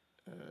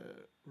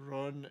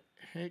Ron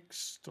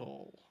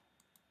Hextall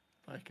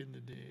back in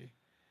the day.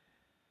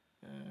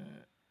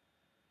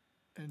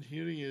 And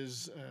here he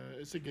is.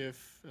 It's a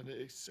GIF, and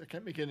I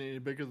can't make it any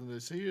bigger than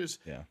this. He is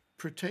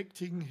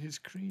protecting his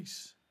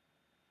crease.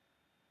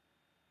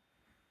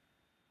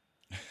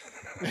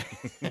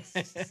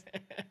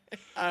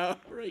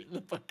 Right in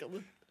the back of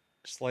the...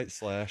 Slight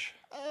slash.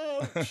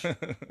 Ouch.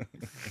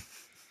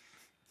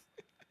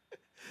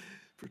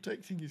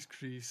 Protecting his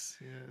crease,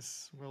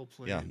 yes. Well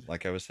played. Yeah,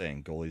 like I was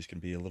saying, goalies can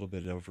be a little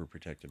bit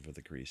overprotective of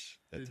the crease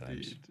at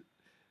times.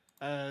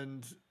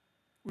 And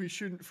we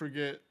shouldn't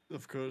forget,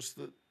 of course,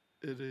 that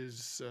it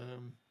is...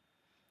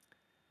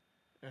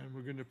 and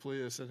we're going to play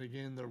this, and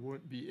again, there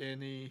won't be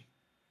any...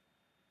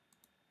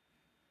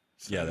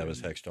 Yeah, that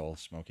was Hextall,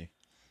 Smokey.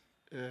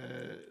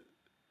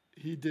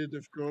 He did,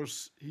 of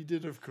course,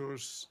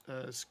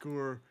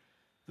 score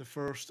the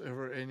first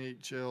ever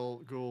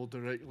NHL goal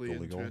directly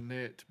into a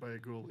net by a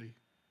goalie,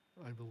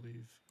 I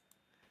believe.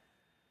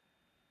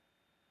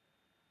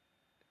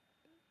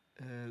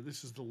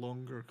 This is the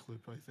longer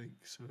clip, I think,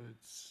 so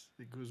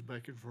it goes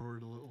back and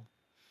forward a little.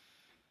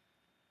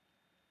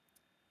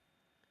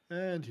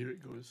 And here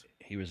it goes.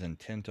 He was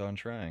intent on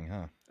trying,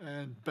 huh?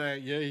 And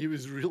back, yeah, he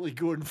was really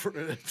going for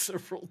it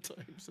several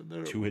times. And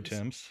there 2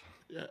 attempts.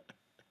 Yeah.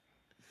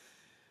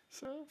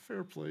 So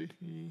fair play.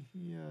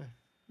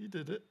 He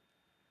did it.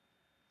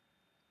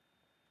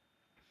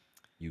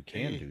 You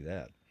can do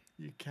that.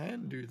 You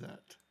can do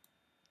that.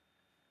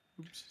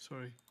 Oops,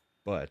 sorry.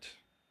 But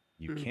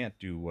you can't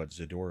do what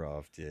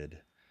Zadorov did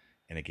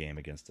in a game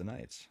against the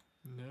Knights.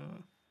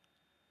 No.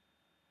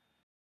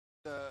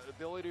 The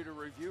ability to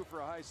review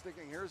for a high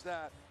sticking. Here's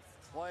that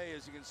play.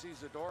 As you can see,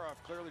 Zadorov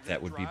clearly just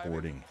that would be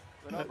boarding.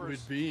 That would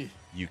be.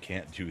 You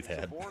can't do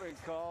that. Boarding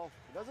call.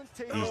 It doesn't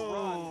take a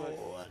run,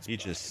 but he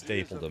just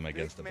stapled him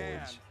against the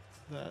boards.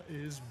 That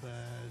is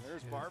bad.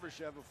 There's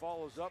Barbashev who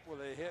follows up with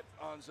a hit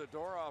on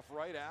Zadorov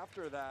right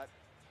after that.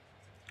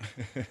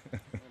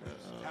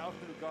 Houghton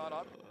who got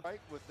up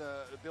right with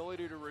the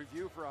ability to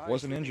review for a high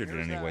wasn't injured in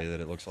any way that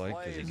it looks like,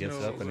 because he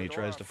gets up and he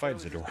tries to fight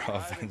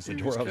Zadorov, and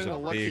Zadorov's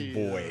a big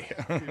boy.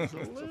 He's a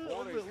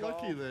little bit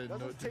lucky then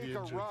not to be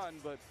injured. Run,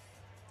 but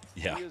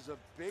yeah,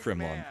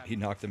 Frimlon, he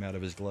knocked him out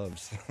of his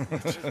gloves.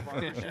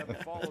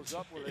 Barbashev follows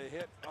up with a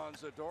hit on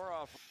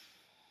Zadorov.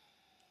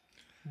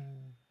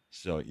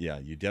 So yeah,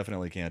 you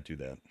definitely can't do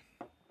that.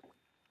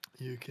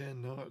 You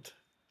cannot.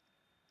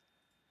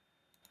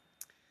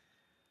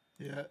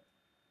 Yeah,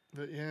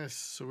 but yes,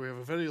 so we have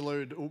a very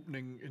loud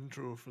opening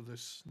intro for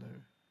this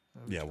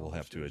now. Yeah, we'll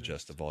have to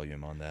adjust the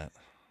volume on that.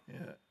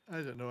 Yeah, I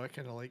don't know, I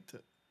kind of liked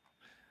it.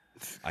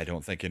 I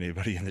don't think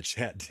anybody in the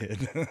chat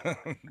did.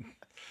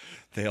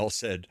 They all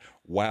said,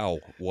 "Wow,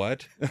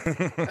 what?"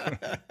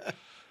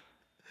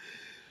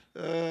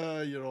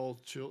 You're all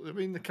chill. I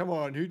mean, come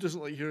on, who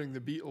doesn't like hearing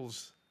the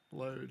Beatles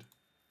loud?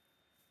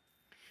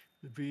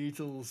 The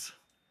Beatles.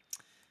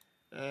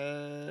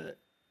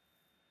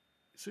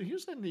 So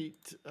here's a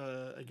neat,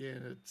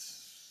 again,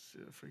 it's,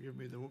 forgive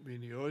me, there won't be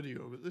any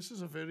audio, but this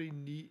is a very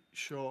neat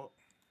shot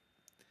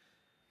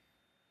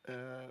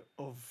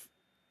of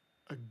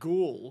a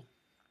goal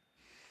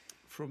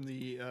from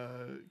the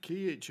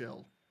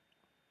KHL.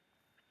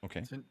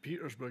 Okay. St.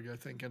 Petersburg, I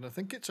think. And I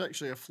think it's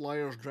actually a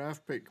Flyers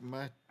draft pick,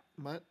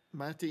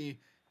 Matei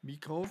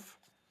Mikov.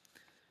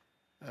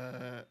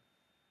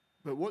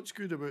 But what's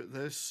good about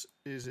this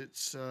is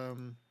it's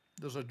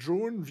there's a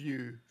drone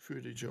view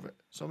footage of it.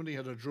 Somebody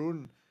had a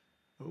drone.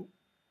 Oh,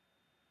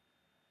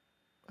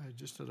 I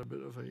just had a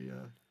bit of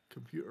a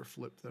computer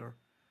flip there.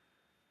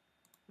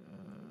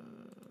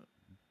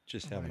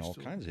 Just having all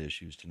kinds of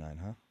issues tonight,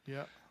 huh?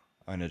 Yeah.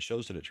 And it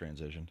shows that it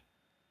transitioned.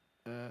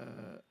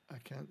 I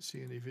can't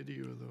see any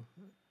video though.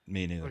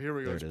 Me neither. Oh, here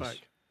we go. There It's it is. back.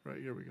 Right,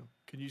 here we go.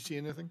 Can you see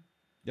anything?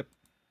 Yep.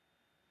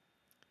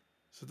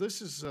 So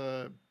this is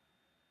a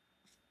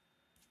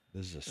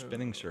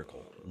spinning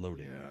circle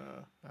loading.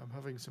 Yeah, I'm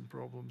having some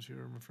problems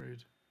here, I'm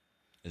afraid.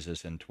 Is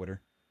this in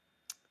Twitter?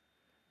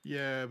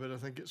 Yeah, but I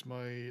think it's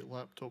my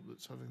laptop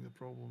that's having the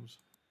problems.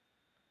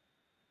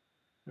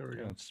 There we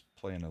go. It's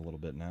playing a little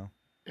bit now.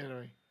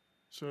 Anyway,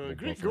 so Little a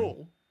great buffering.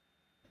 goal.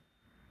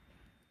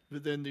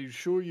 But then they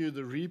show you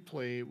the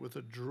replay with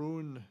a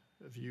drone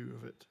view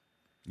of it.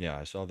 Yeah,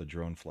 I saw the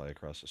drone fly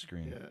across the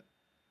screen. Yeah.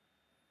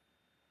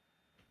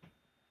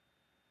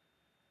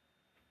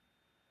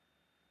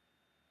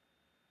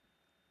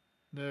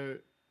 Now,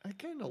 I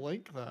kind of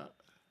like that.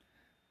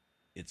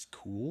 It's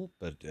cool,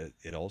 but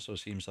it also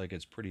seems like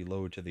it's pretty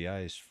low to the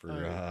ice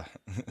for.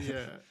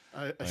 Yeah,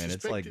 I mean, it's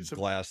suspect like it's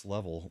glass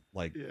level,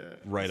 like Yeah,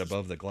 right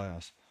above the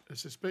glass. I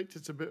suspect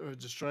it's a bit of a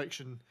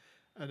distraction,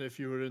 and if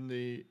you were in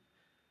the,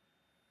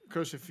 of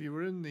course, if you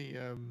were in the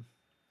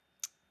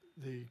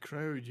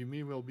crowd, you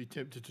may well be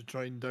tempted to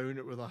try and down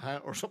it with a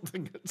hat or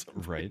something at some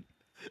point. Right.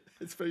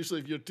 Especially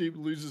if your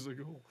team loses a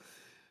goal.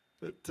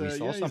 But We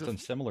saw yeah, he's something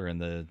similar in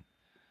the,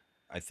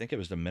 I think it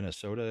was the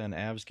Minnesota and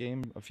Avs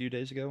game a few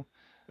days ago.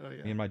 Oh,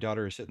 yeah. Me and my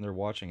daughter are sitting there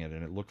watching it,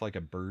 and it looked like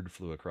a bird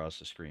flew across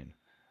the screen.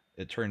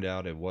 It turned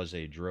out it was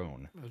a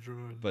drone. A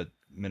drone. But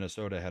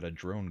Minnesota had a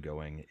drone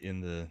going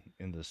in the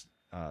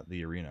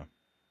arena.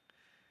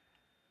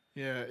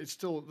 Yeah, it's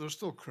still, they're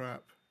still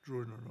crap,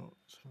 drone or not.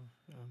 So,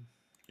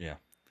 Yeah.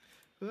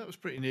 but that was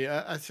pretty neat.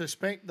 I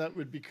suspect that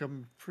would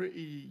become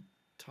pretty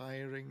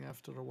tiring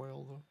after a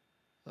while, though.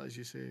 As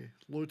you say,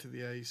 low to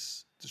the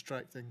ice,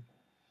 distracting.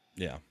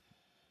 Yeah.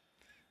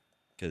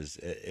 Because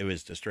it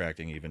was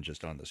distracting even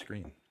just on the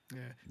screen. Yeah.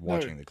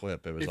 Watching Now, the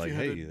clip, it was if like, you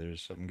had hey,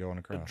 there's something going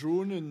A across.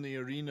 drone in the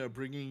arena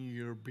bringing you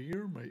your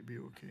beer might be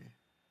okay.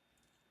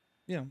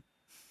 Yeah.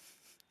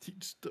 You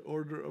just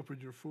order it up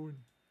on your phone.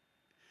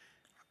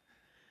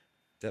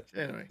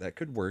 Anyway. That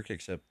could work,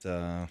 except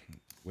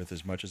with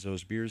as much as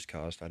those beers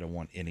cost, I don't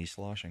want any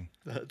sloshing.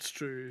 That's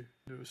true.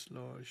 No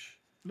slosh.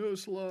 No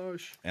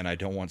slosh. And I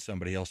don't want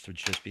somebody else to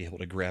just be able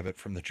to grab it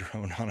from the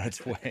drone on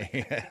its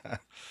way.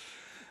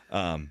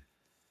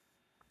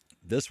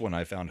 This one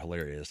I found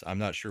hilarious. I'm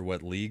not sure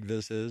what league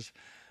this is,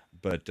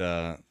 but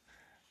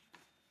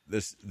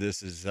this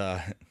is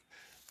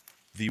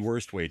the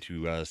worst way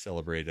to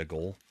celebrate a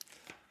goal,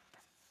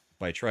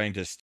 by trying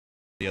to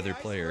the other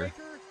player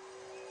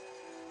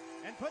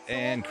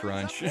and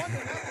crunch.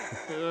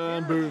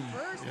 And boom.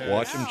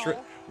 Yeah.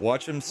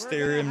 Watch him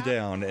stare him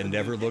down and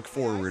never look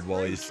forward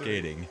while he's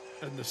skating.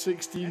 And the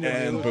 16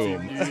 and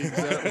boom. Knew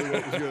exactly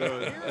what was going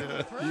on.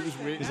 Yeah, he was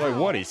waiting. He's like,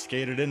 what? He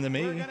skated into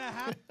me?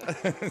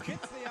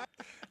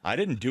 I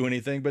didn't do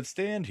anything but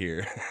stand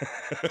here.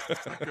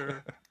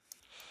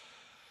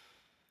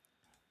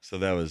 So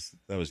that was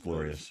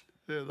glorious.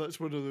 Yeah, that's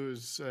one of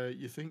those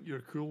you think you're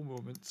cool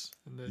moments.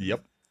 And then,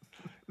 Yep.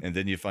 And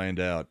then you find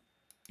out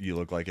you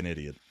look like an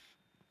idiot.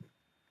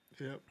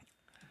 Yep.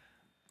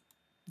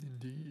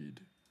 Indeed.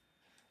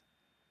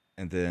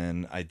 And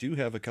then I do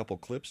have a couple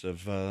clips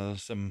of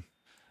some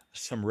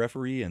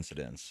referee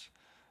incidents.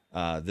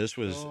 This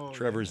was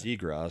Trevor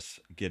Zegras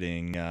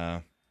getting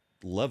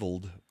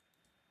leveled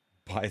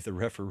by the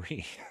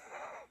referee.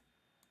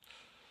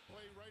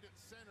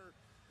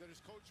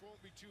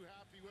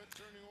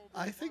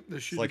 I think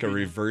this should It's like a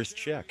reverse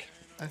check.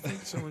 I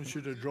think someone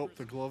should have dropped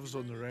the gloves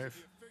on the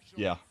ref.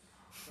 Yeah.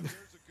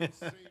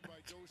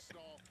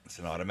 It's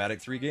an automatic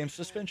 3-game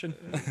suspension.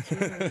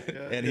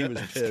 And he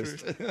was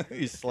pissed.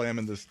 He's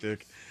slamming the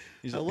stick.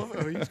 I love it.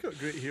 Oh, he's got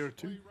great hair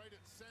too.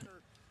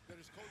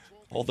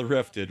 All the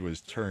ref did was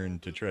turn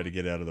to try to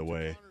get out of the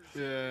way.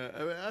 Yeah,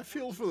 I mean, I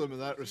feel for them in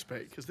that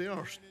respect because they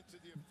are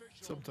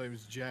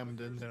sometimes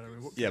jammed in there. I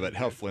mean, what Yeah, can but you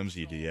how do?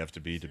 flimsy do you have to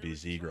be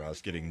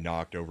Zegras getting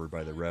knocked over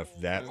by the ref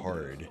that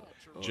hard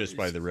just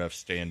by the ref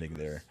standing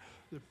there?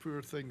 The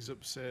poor thing's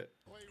upset.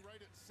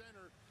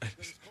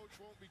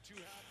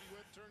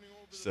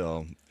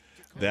 So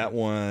That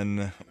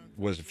one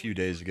was a few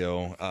days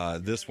ago.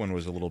 This one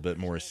was a little bit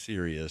more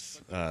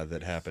serious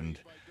that happened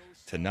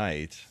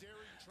tonight.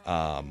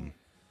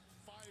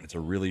 It's a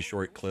really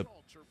short clip,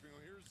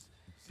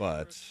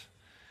 but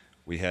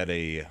we had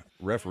a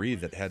referee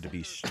that had to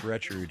be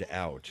stretchered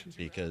out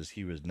because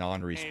he was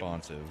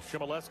non-responsive.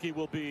 Chmielewski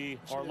will be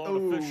our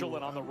lone official,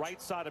 and on the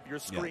right side of your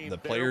screen, the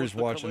players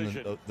watching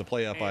the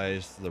play up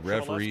ice, the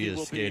referee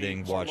is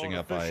skating, watching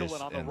up ice,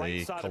 and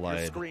they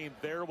collide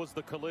there was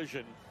the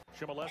collision.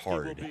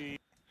 hard.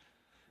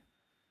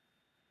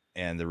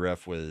 And the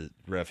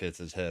ref hits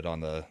his head on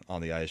the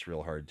ice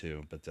real hard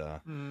too. But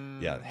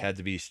yeah, had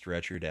to be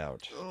stretchered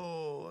out.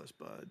 Oh, that's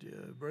bad. Yeah,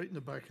 right in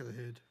the back of the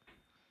head.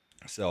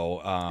 So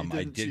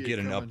I did get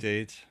an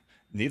update.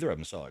 Neither of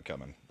them saw it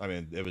coming. I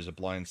mean, it was a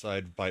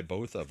blindside by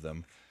both of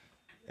them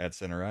at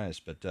center ice.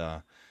 But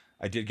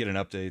I did get an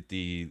update.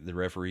 The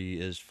referee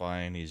is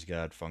fine. He's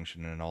got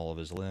function in all of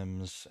his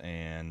limbs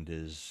and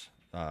is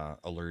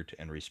alert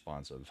and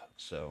responsive.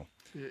 So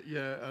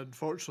yeah.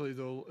 Unfortunately,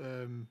 though,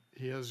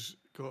 he has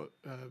got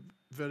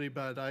very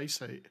bad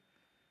eyesight.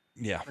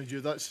 Yeah. Mind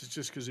you, that's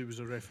just because he was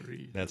a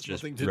referee. That's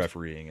just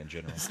refereeing in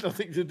general. It's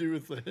nothing to do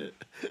with the hit.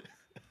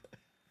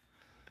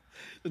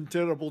 And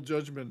terrible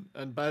judgment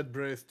and bad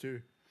breath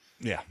too.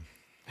 Yeah.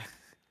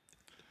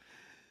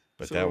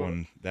 But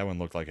So, that one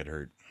looked like it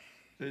hurt.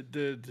 It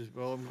did.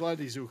 Well, I'm glad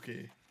he's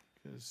okay,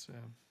 because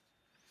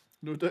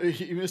no doubt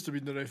he must have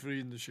been the referee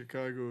in the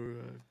Chicago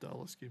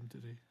Dallas game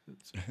today.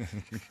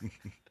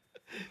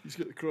 He's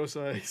got the cross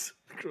eyes.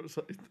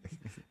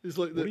 It's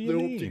like the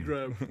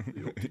opti-grab.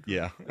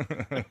 Yeah.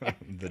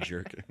 The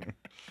jerk.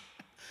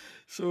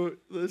 So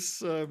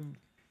this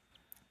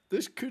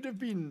could have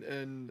been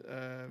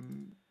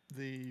in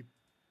the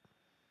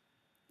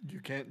 "you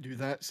can't do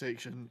that"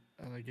 section,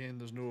 and again,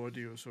 there's no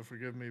audio, so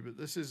forgive me. But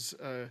this is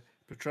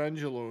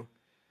Petrangelo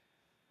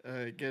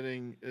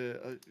getting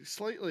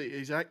slightly.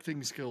 His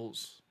acting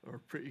skills are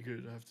pretty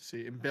good, I have to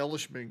say.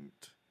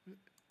 Embellishment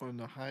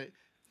on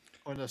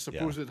a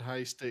supposed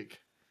high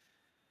stick.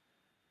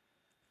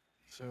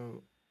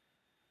 So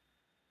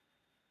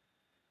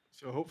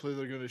hopefully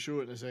they're going to show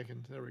it in a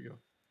second. There we go.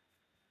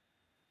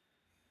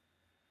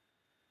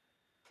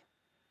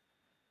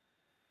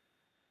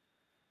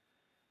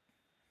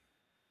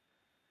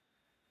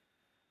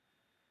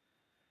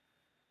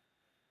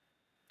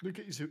 Look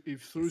at he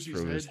throws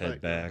his head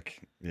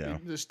back. Yeah.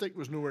 The stick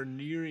was nowhere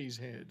near his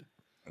head.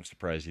 I'm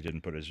surprised he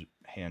didn't put his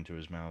hand to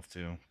his mouth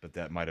too, but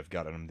that might have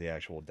gotten him the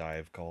actual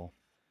dive call.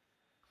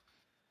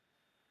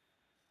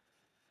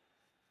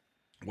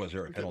 Was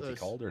there a penalty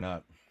called or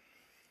not?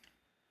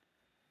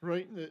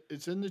 Right,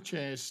 it's in the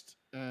chest,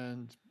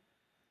 and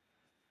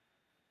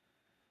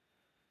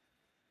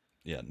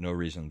yeah, no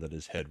reason that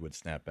his head would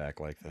snap back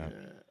like that.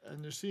 Yeah,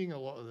 and they're seeing a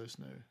lot of this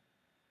now.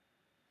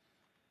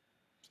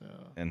 So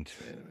and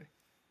anyway,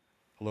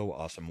 hello,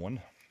 awesome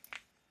one.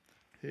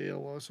 Hey,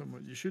 awesome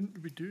one. You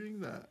shouldn't be doing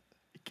that.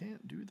 You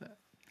can't do that.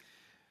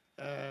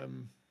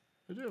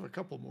 I do have a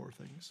couple more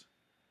things.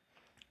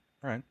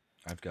 All right,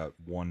 I've got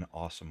one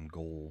awesome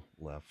goal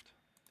left.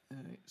 All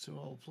right, so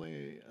I'll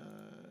play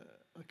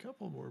a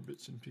couple more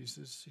bits and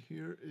pieces.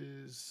 Here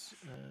is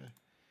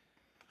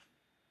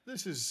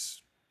this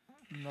is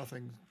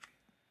nothing.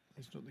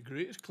 It's not the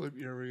greatest clip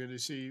you're ever going to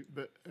see,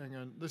 but hang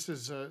on. This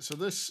is so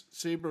this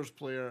Sabres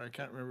player, I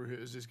can't remember who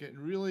it is getting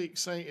really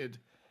excited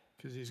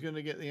because he's going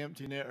to get the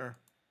empty netter.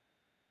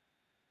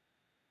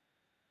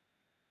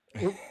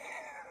 Oop.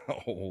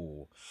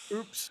 Oh.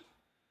 Oops.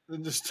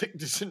 Then the stick Stick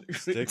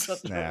disintegrates.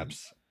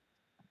 snaps.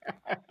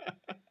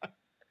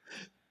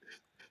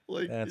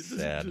 Like, that's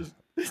sad.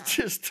 It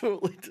just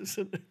totally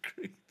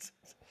disintegrates.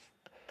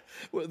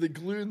 What, are they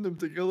gluing them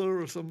together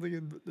or something?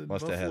 In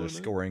Must have had a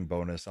scoring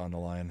bonus on the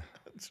line.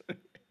 That's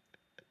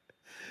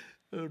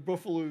right.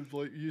 Buffalo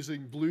like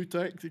using blue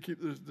tack to keep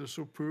they're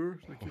so poor.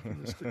 They're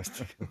keeping the sticks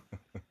together.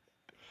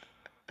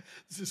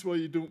 This is why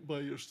you don't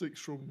buy your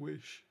sticks from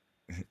Wish.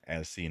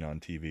 As seen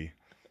on TV.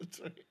 That's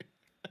right.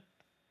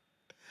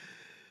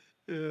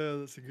 Yeah,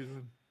 that's a good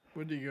one.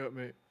 What do you got,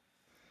 mate?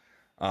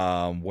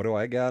 What do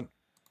I got?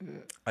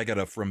 Yeah. I got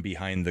a from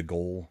behind the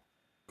goal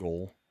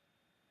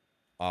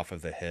off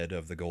of the head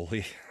of the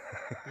goalie.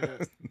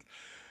 Yeah.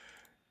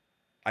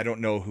 I don't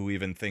know who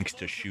even thinks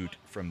to shoot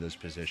from this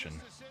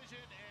position,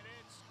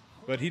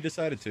 but he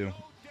decided to.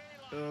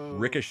 Oh.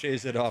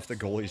 Ricochets it off the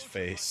goalie's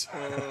face.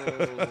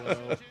 Oh,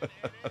 wow.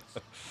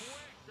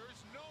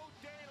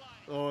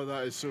 Oh,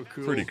 that is so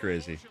cool. Pretty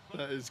crazy.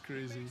 That is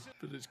crazy,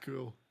 but it's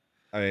cool.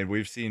 I mean,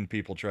 we've seen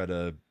people try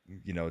to,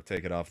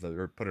 take it off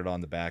or put it on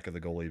the back of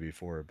the goalie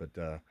before,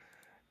 but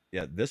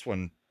yeah, this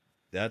one,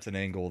 that's an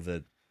angle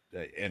that,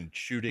 and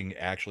shooting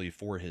actually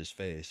for his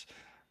face,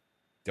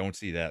 don't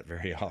see that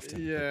very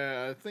often.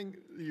 Yeah, I think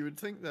you would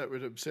think that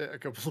would upset a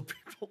couple of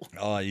people.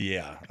 Oh,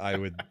 yeah, I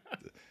would.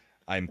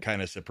 I'm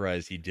kind of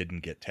surprised he didn't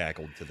get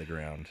tackled to the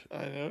ground.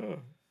 I know.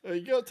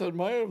 You got to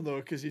admire him, though,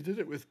 because he did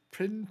it with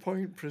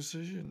pinpoint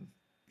precision.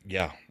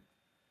 Yeah,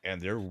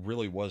 and there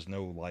really was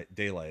no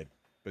daylight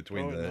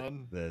between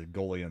the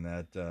goalie and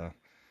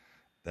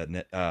that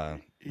net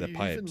He that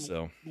pipe. even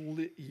So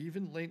he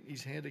even leant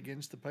his head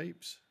against the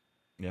pipes.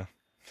 yeah.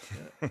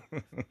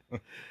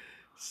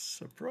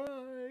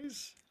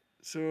 Surprise.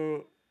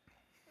 So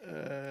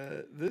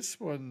this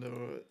one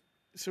though.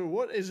 So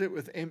what is it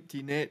with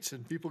empty nets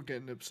and people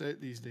getting upset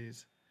these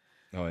days?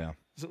 Oh yeah.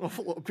 There's an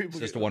awful lot of people.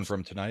 Is this the getting one upset.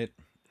 from tonight?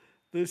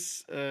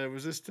 This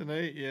was this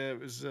tonight. Yeah, it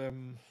was. It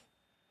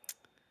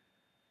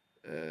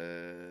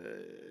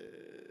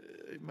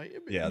might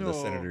have been. Yeah, no. the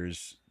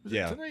Senators. Was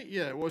Yeah, it tonight?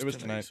 Yeah, it was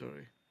tonight.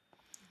 Sorry.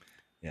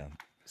 Yeah.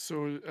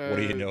 So what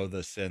do you know?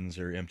 The Sens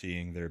are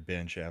emptying their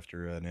bench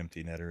after an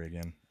empty netter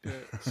again. Yeah.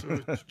 So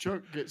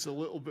Chuck gets a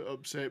little bit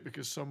upset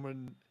because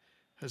someone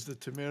has the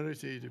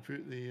temerity to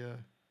put the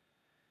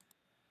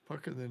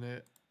puck in the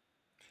net.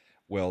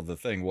 Well, the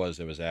thing was,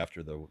 it was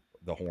after the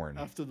horn.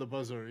 After the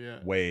buzzer,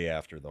 yeah. Way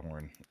after the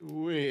horn.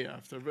 Way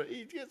after, but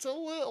he gets a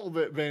little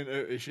bit bent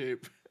out of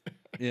shape.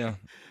 Yeah.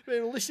 I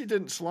mean, at least he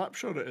didn't slap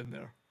shot it in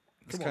there.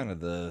 It's kind of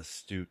the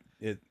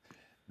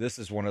This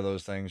is one of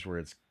those things where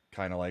it's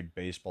kind of like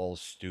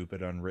baseball's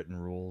stupid unwritten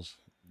rules.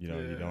 You know,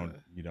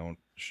 you don't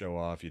show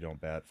off, you don't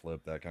bat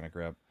flip, that kind of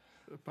crap.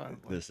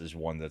 Apparently. This is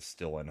one that's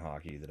still in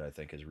hockey that I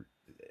think is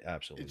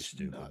absolutely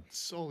stupid.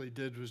 Nuts. All he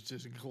did was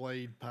just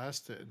glide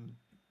past it, and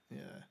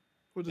yeah,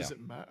 what does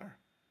it matter?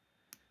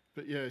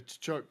 But yeah,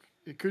 Chuck,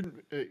 it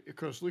couldn't. Of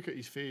course, look at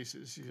his face.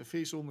 It's a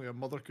face only a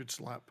mother could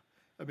slap.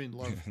 I mean,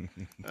 love.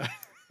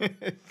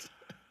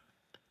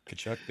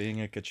 Kachuk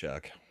being a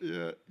Kachuk.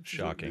 Yeah.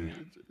 Shocking.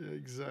 Yeah,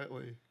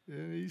 exactly.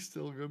 Yeah, he's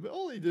still good. But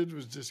all he did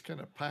was just kind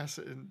of pass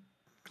it and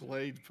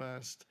glide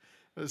past.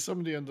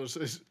 Somebody under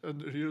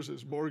here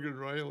says Morgan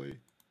Riley.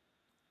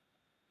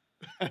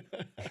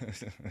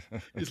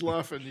 He's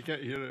laughing. You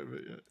can't hear it,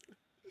 but yeah.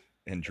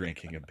 And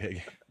drinking a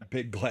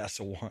big glass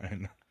of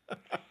wine.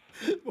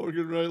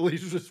 Morgan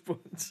Riley's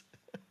response.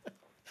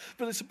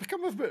 But it's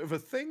become a bit of a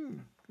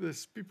thing.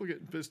 This people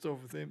getting pissed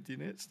off with empty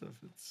net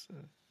stuff.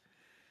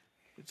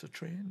 It's a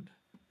trend.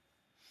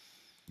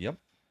 Yep,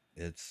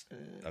 it's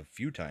a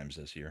few times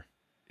this year.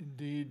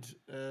 Indeed.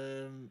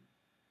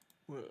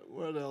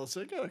 What else?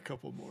 I got a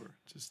couple more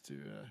just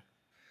to.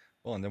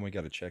 Well, and then we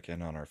got to check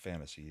in on our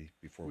fantasy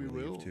before we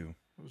leave too.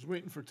 I was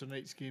waiting for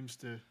tonight's games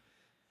to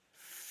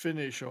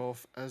finish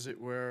off, as it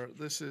were.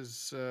 This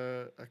is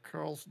a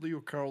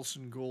Leo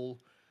Carlson goal.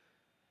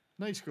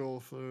 Nice goal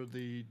for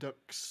the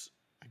Ducks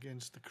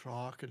against the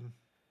Kraken.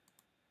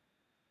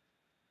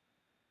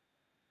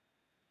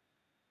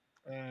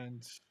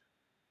 And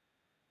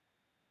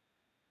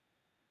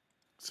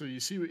so you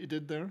see what he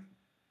did there?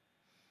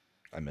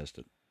 I missed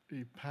it.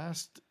 He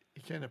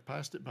kind of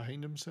passed it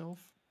behind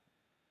himself.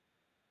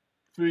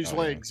 Through his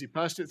legs. Yeah. He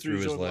passed it through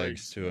his own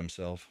legs to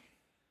himself.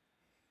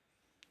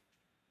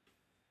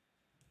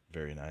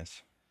 Very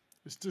nice.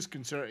 It's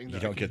disconcerting. You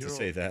don't get to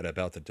say that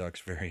about the Ducks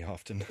very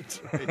often.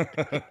 That's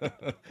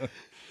right.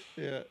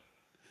 Yeah.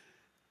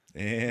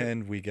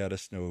 And we got a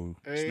snow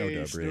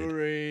dub raid.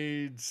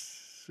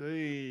 Raids.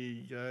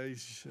 Hey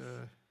guys,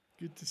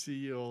 good to see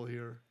you all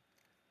here.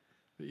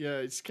 But yeah,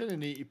 it's kind of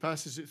neat. He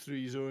passes it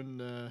through his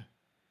own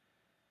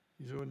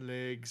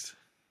legs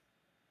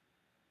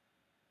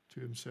to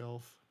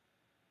himself.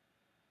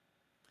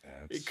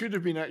 It could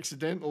have been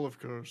accidental, of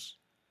course.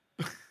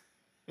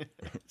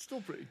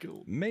 Still pretty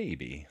cool.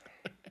 Maybe.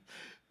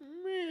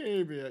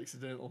 Maybe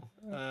accidental.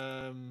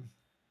 Oh,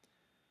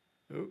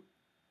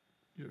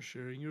 you're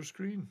sharing your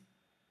screen.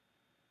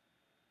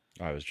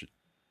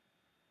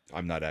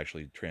 I'm not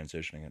actually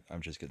transitioning it.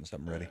 I'm just getting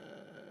something ready.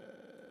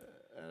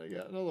 And I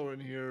got another one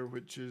here,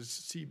 which is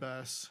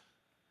Seabass.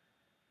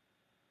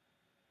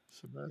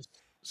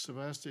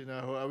 Sebastian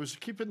Aho. I was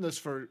keeping this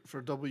for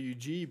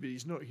WG, but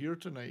he's not here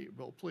tonight,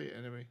 but I'll play it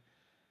anyway.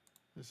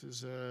 This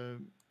is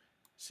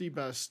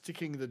Seabass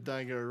sticking the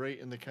dagger right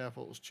in the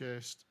Capitol's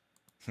chest.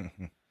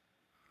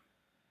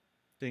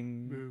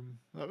 Ding. Boom.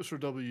 That was for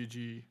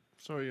WG.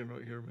 Sorry you're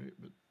not here, mate,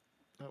 but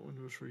that one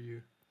was for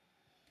you.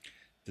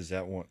 Does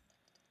that one...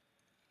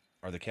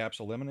 Are the Caps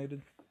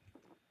eliminated?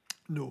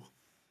 No.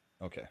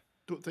 Okay.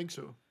 Don't think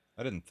so.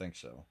 I didn't think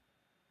so.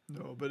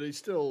 No, but it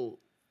still...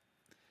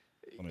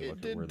 It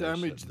did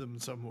damage them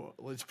somewhat.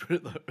 Let's put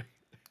it that way.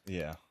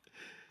 Yeah.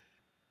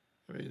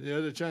 I mean, they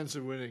had a chance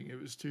of winning. It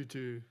was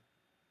 2-2.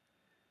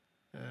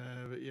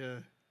 But yeah,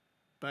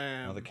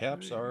 bam. Now the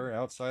Caps are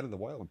outside of the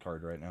wild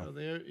card right now.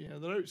 They're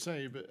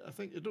outside, but I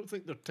don't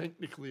think they're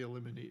technically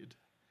eliminated.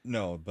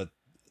 No, but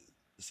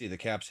see, the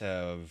Caps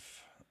and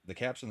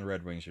the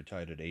Red Wings are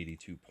tied at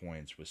 82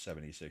 points with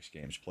 76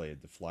 games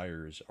played. The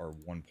Flyers are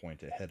 1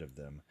 point ahead of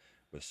them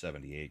with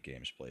 78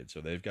 games played.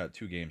 So they've got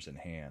 2 games in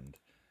hand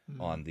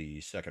on the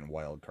second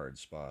wild card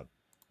spot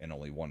and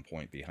only 1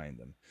 point behind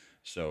them.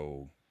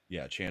 So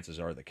yeah, chances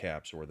are the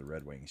Caps or the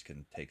Red Wings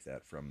can take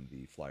that from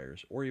the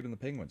Flyers, or even the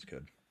Penguins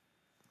could.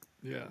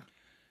 Yeah.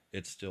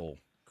 It's still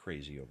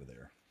crazy over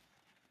there.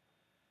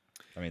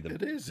 I mean,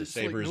 it is. The it's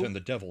Sabres like, and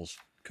the Devils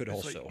could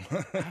also.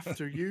 Like,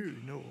 after you.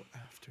 No,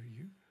 after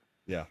you.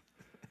 Yeah.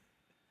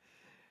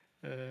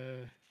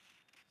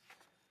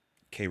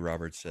 K.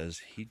 Roberts says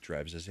he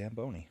drives a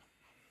Zamboni.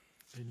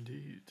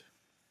 Indeed.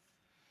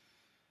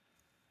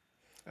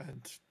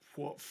 And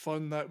what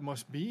fun that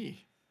must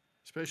be,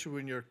 especially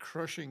when you're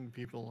crushing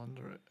people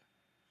under it.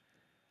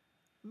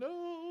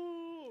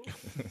 No!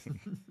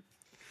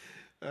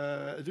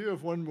 I do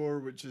have one more,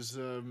 which is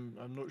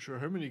I'm not sure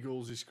how many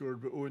goals he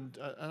scored, but Owen,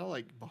 I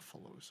like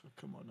Buffalo, so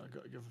come on, I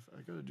got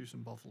to do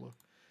some Buffalo.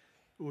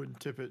 Owen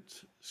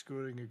Tippett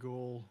scoring a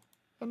goal,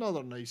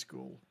 another nice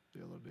goal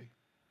the other day.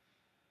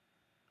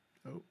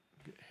 Oh,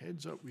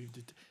 heads up,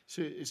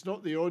 so it's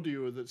not the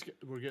audio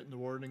we're getting the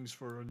warnings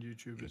for on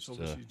YouTube. It's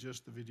obviously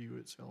just the video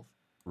itself.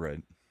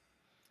 Right.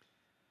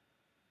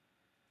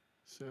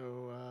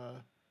 So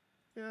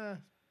yeah,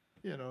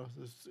 you know,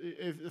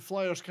 if the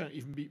Flyers can't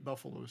even beat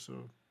Buffalo,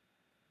 so.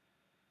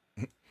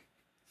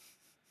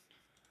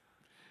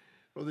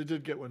 Well, they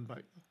did get one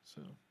back, though,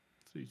 so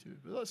 3-2.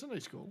 But that's a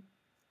nice goal.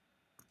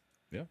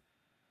 Yeah.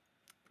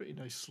 Pretty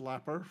nice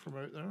slapper from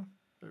out there,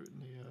 out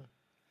in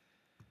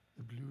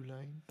the blue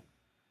line.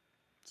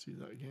 See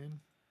that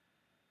again.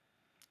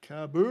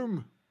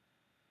 Kaboom!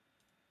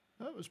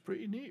 That was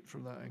pretty neat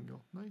from that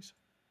angle. Nice.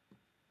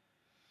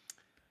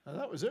 And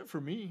that was it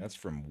for me. That's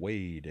from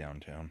way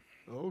downtown.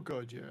 Oh,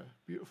 God, yeah.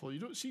 Beautiful. You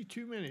don't see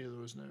too many of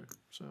those now.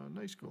 So,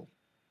 nice goal.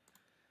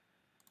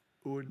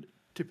 Owen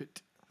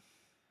Tippett.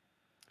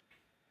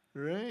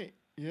 Right.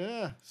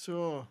 Yeah.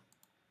 So,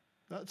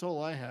 that's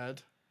all I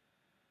had.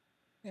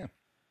 Yeah.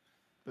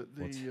 But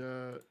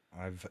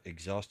I've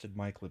exhausted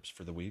my clips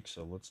for the week,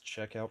 so let's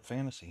check out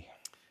fantasy.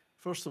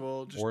 First of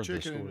all, just Or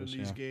checking in on scores,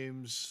 these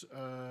games,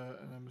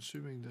 and I'm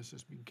assuming this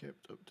has been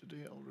kept up to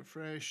date. I'll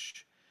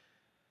refresh.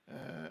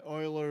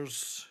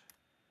 Oilers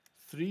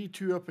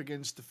 3-2 up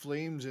against the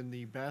Flames in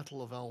the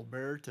Battle of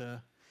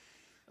Alberta,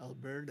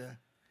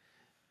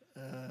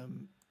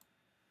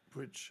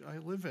 which I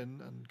live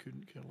in and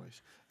couldn't care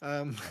less.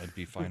 I'd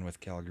be fine with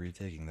Calgary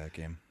taking that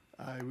game.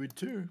 I would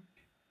too.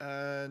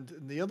 And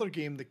in the other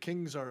game, the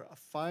Kings are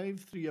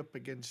 5-3 up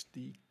against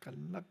the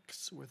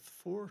Canucks with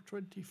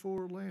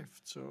 4:24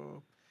 left.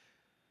 So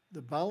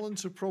the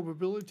balance of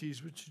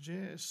probabilities would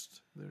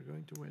suggest they're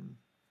going to win.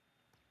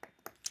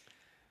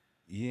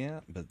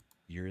 Yeah, but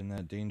you're in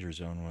that danger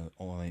zone with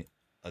only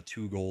a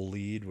 2-goal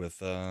lead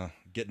with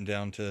getting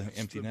down to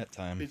empty net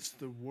time. It's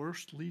the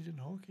worst lead in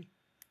hockey.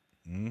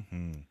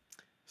 Mm-hmm.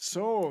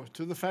 So,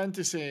 to the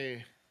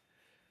fantasy.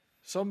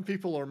 Some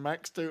people are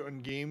maxed out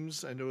on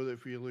games. I know that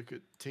if we look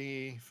at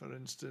Tay, for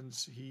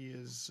instance, he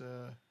is...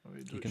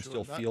 he can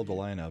still field the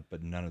lineup,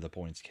 but none of the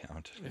points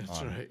count.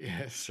 That's right,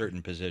 yes.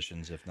 Certain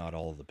positions, if not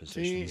all of the Tay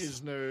positions.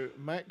 is now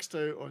maxed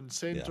out on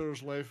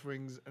centers, left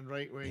wings, and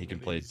right wing. He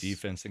can play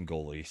defense and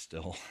goalie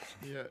still.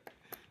 Yeah.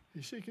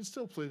 He can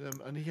still play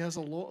them, and he has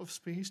a lot of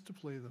space to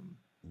play them.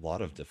 A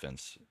lot of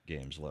defense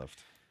games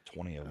left.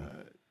 20 of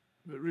them.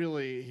 But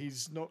really,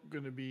 he's not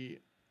going to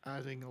be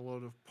adding a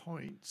lot of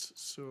points,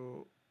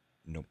 so...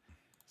 Nope.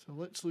 So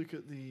let's look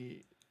at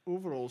the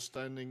overall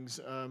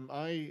standings.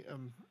 I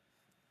am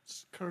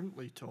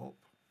currently top.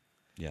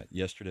 Yeah,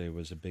 yesterday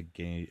was a big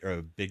game, or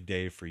a big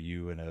day for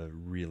you, and a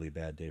really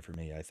bad day for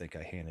me. I think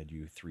I handed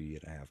you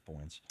 3.5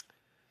 points.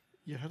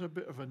 You had a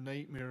bit of a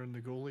nightmare on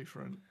the goalie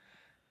front.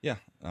 Yeah.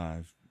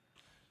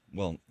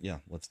 Well, yeah.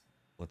 Let's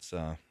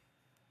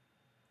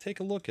take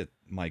a look at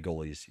my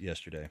goalies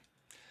yesterday.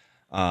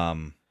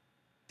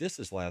 This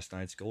is last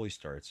night's goalie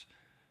starts.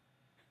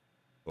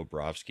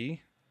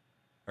 Bobrovsky.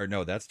 Or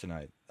no, that's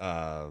tonight.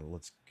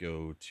 Let's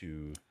go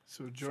to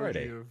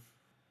Friday.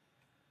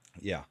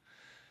 Yeah.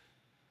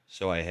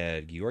 So I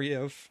had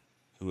Georgiev,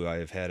 who I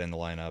have had in the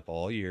lineup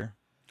all year.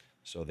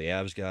 So the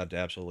Avs got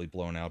absolutely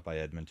blown out by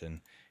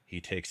Edmonton. He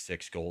takes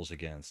 6 goals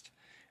against.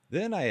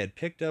 Then I had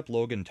picked up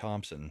Logan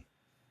Thompson.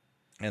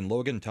 And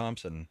Logan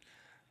Thompson,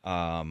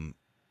 going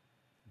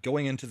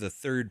into the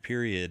third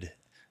period,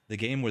 the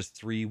game was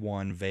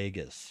 3-1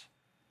 Vegas.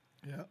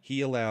 Yeah. He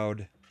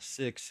allowed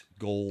 6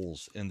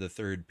 goals in the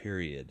third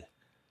period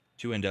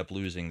to end up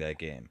losing that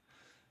game.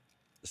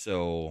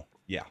 So,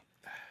 yeah.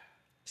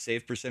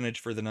 Save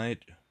percentage for the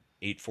night,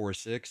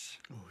 846.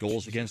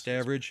 Goals against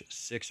average,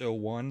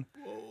 601.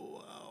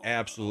 Wow.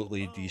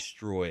 Absolutely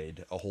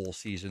destroyed a whole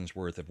season's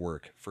worth of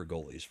work for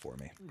goalies for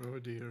me. Oh,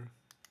 dear.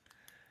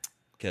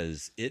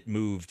 Because it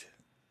moved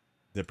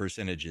the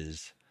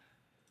percentages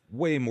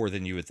way more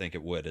than you would think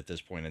it would at this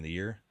point in the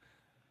year.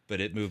 But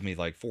it moved me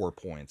like 4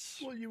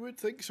 points. Well, you would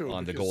think so.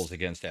 On the goals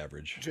against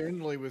average.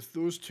 Generally, with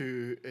those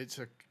two, it's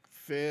a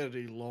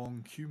very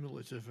long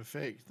cumulative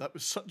effect. That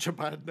was such a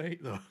bad night,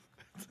 though.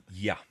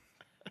 Yeah.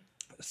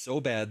 So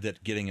bad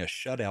that getting a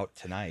shutout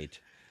tonight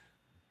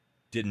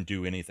didn't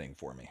do anything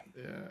for me.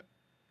 Yeah.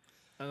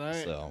 And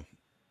So,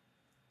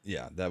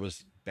 yeah, that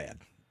was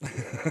bad.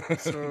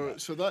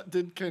 so that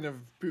did kind of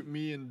put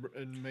me and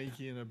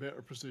Mikey in a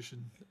better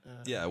position.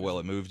 Yeah, well,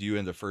 it moved you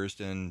into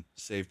first in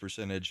save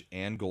percentage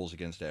and goals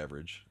against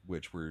average,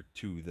 which were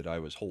 2 that I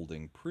was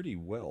holding pretty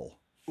well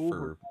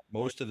for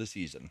most of the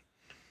season.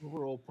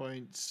 Overall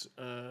points,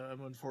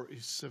 I'm on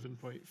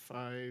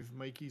 47.5,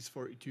 Mikey's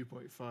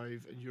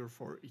 42.5, and you're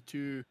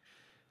 42.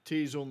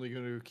 Tay's only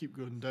going to keep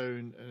going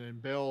down, and then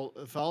Belle,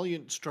 a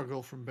valiant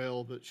struggle from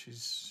Belle, but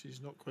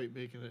she's not quite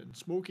making it. And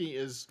Smokey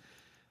is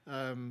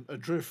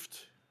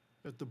adrift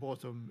at the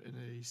bottom in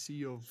a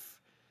sea of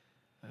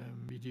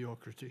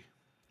mediocrity.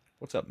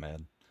 What's up,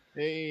 Mad?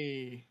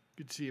 Hey,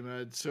 good to see you,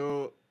 Mad.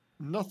 So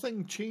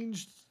nothing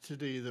changed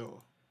today,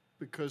 though,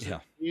 because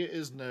it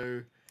is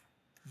now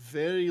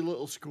very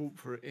little scope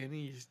for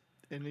any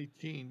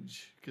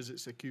change because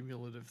it's a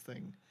cumulative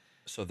thing.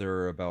 So there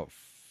are about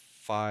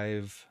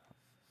five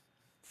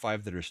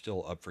that are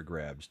still up for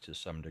grabs to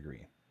some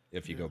degree.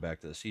 If you go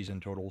back to the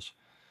season totals,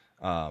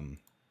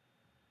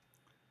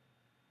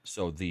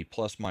 so the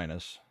plus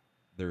minus,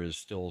 there is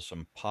still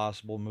some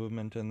possible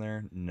movement in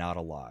there. Not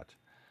a lot.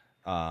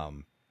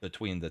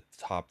 Between the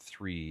top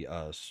three,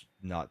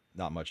 not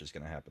much is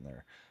going to happen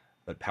there.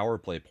 But power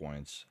play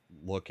points,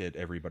 look at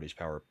everybody's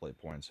power play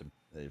points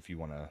if you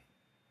want to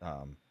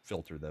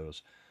filter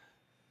those.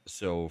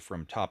 So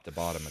from top to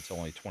bottom, it's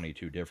only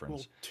 22 difference.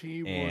 Well,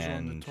 T was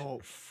on the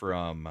top.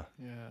 From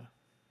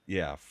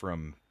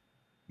from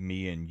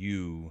me and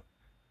you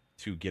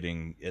to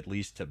getting at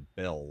least to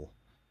Bell,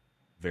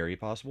 very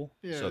possible.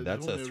 Yeah, so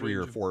that's a only 3 or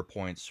range of- 4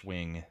 point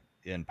swing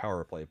in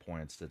power play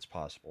points that's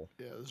possible.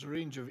 Yeah, there's a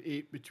range of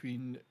 8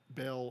 between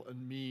Bell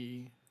and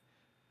me.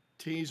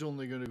 T's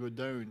only going to go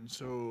down,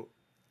 so...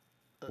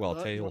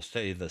 Well, Tay will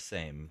stay the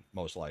same,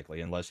 most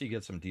likely, unless he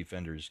gets some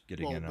defenders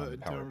getting in on the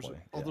power play.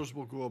 Others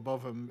will go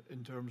above him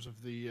in terms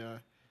of the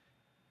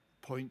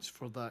points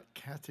for that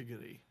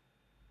category.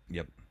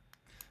 Yep.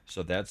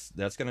 So that's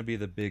going to be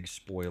the big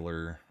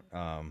spoiler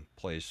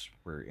place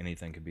where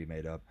anything can be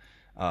made up.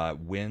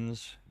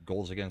 Wins,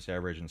 goals against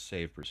average, and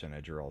save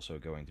percentage are also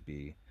going to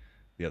be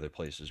the other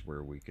places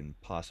where we can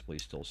possibly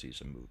still see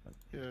some movement.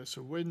 Yeah,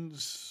 so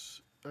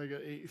wins, I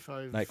got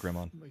 85. Night,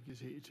 Kremlin.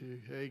 Mikey's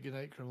 82. Hey, good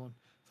night, Kremlin.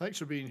 Thanks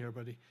for being here,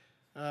 buddy.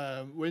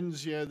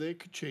 Wins, yeah, they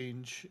could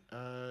change.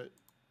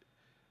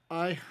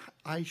 I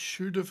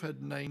should have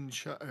had 9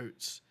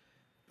 shutouts,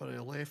 but I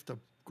left a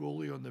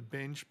goalie on the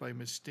bench by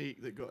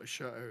mistake that got a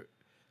shutout.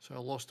 So I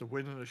lost a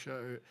win and a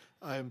shutout.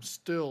 I am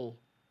still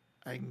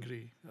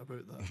angry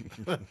about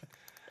that.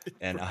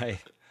 And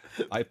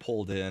I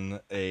pulled in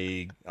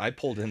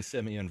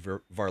Semyon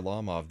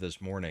Varlamov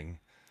this morning,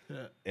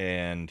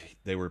 and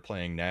they were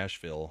playing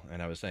Nashville,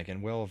 and I was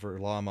thinking, well,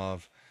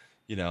 Varlamov,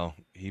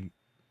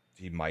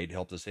 he might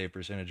help the save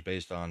percentage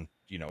based on,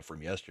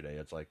 from yesterday.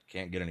 It's like,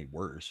 can't get any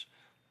worse.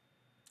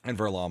 And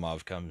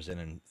Varlamov comes in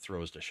and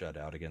throws the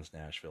shutout against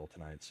Nashville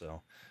tonight.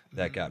 So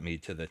that got me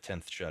to the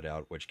 10th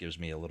shutout, which gives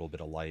me a little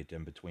bit of light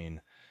in between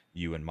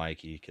you and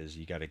Mikey, because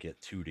you got to get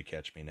 2 to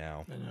catch me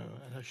now. I know,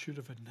 and I should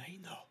have had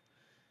 9, though.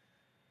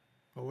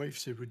 My wife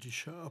said, would you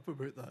shut up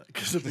about that?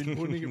 Because I've been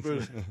moaning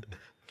about it.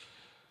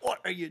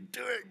 What are you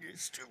doing, you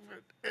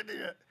stupid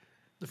idiot?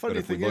 The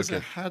funny thing is, I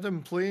had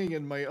him playing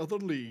in my other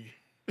league.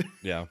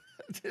 Yeah.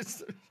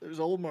 It was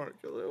all Mark.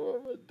 Like,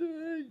 what am I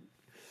doing?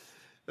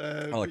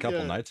 Well, a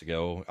couple nights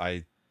ago,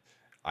 I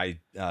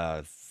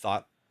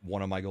thought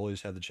one of my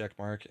goalies had the check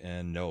mark,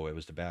 and no, it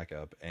was the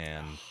backup.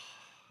 And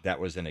that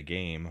was in a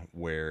game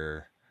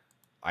where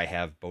I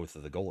have both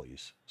of the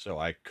goalies. So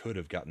I could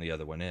have gotten the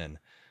other one in.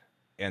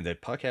 And the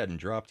puck hadn't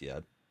dropped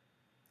yet,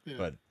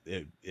 but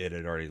it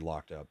had already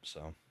locked up.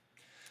 So,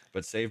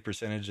 but save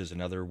percentage is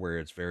another where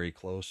it's very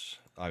close.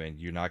 I mean,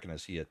 you're not going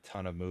to see a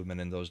ton of movement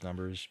in those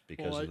numbers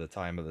because of the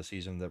time of the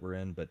season that we're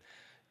in, but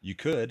you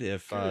could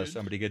if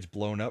somebody gets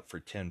blown up for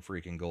 10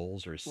 freaking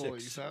goals or 6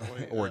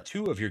 exactly. or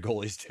 2 of your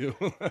goalies too.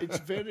 It's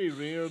very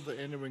rare that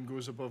anyone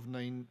goes above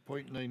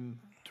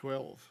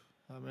 9.912.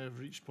 I mean, I've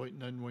reached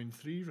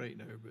 0.913 right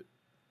now, but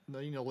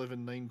 911,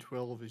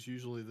 912 is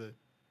usually the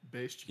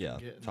best you can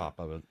get. Yeah, top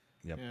of it.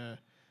 Yep. Yeah.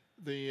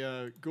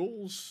 The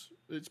goals,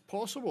 it's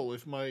possible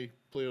if my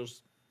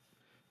players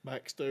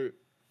maxed out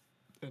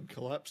and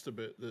collapsed a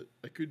bit that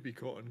I could be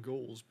caught on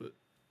goals, but...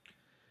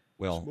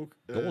 Well,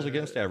 goals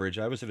against average,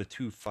 I was at a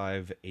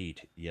 2.58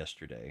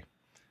 yesterday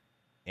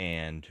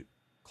and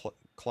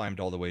climbed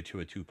all the way to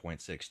a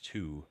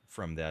 2.62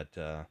 from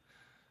that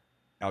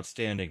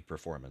outstanding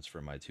performance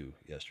from my 2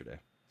 yesterday.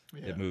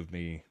 Yeah. It moved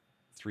me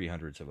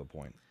 0.03 of a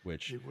point,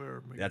 which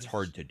that's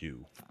hard to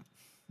do.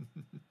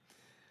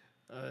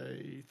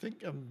 I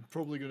think I'm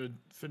probably going to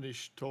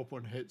finish top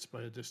on hits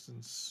by a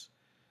distance.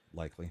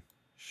 Likely.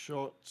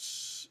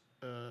 Shots,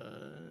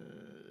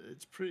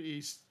 it's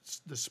pretty...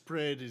 The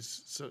spread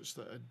is such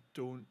that I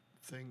don't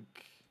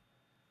think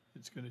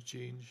it's going to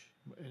change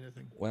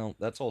anything. Well,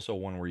 that's also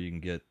one where you can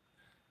get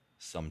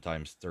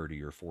sometimes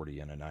 30 or 40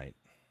 in a night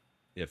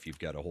if you've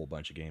got a whole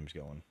bunch of games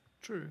going.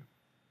 True.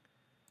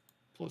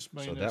 Plus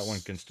minus. So that one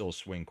can still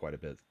swing quite a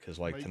bit because,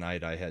 like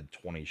tonight, I had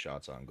 20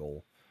 shots on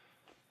goal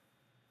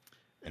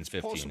and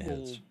 15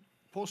 hits.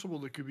 Possible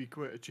there could be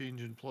quite a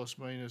change in plus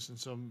minus in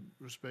some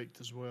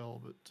respect as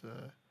well, but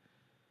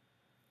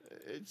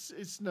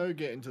it's now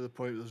getting to the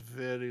point there's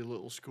very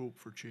little scope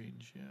for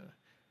change. Yeah.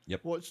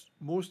 Yep. What's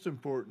most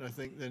important, I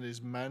think, then,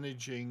 is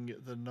managing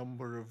the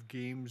number of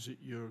games that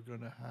you're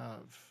going to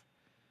have,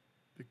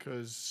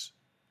 because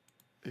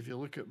if you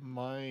look at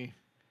my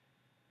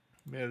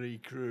merry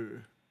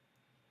crew,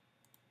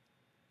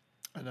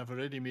 and I've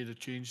already made a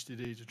change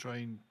today to try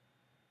and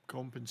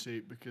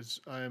compensate, because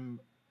I am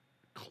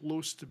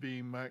close to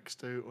being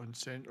maxed out on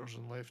centres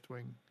and left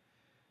wing.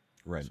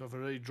 Right. So I've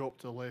already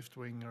dropped a left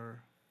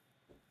winger,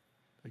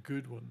 a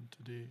good one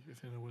today,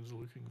 if anyone's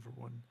looking for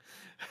one.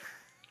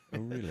 Oh,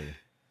 really?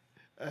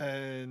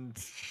 And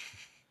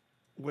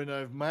when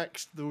I've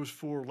maxed those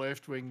 4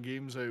 left wing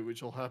games out,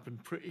 which will happen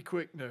pretty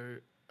quick now,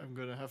 I'm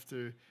going to have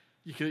to.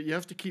 You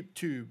have to keep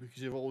 2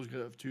 because you've always got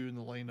to have 2 in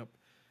the lineup.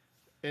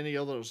 Any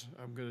others,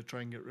 I'm going to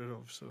try and get rid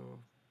of. So.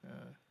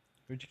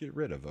 Who'd you get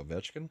rid of?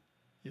 Ovechkin?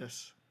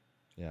 Yes.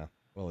 Yeah.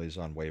 Well, he's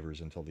on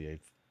waivers until the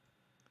 8th.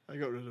 I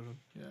got rid of him.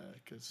 Yeah,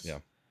 because. Yeah.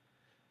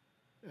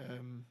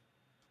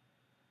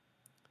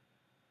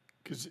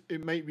 Because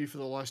it might be for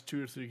the last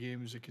 2 or 3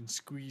 games, it can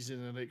squeeze in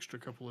an extra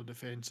couple of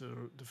defenders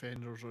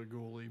or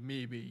goalie,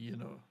 maybe, you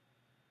know.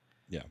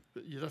 Yeah.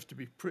 But you'd have to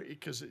be pretty,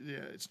 because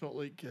it's not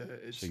like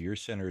it's. So your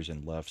centers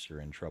and lefts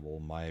are in trouble.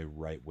 My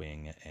right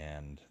wing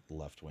and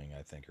left wing,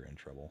 I think, are in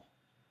trouble.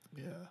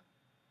 Yeah.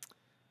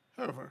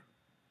 However,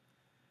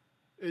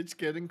 it's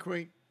getting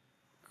quite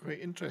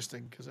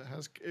interesting because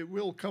it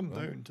will come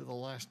down to the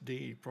last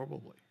day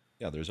probably.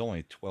 Yeah, there's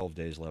only 12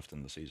 days left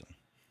in the season.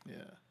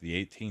 Yeah.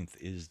 The 18th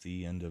is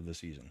the end of the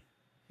season.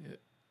 Yeah.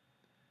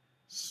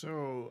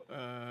 So,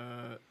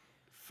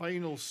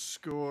 final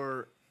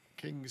score,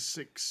 Kings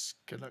 6,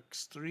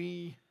 Canucks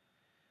 3.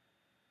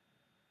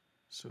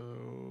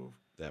 So...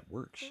 That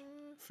works.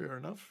 Fair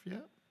enough,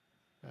 yeah.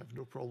 I have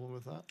no problem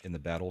with that. In the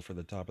battle for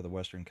the top of the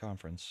Western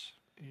Conference.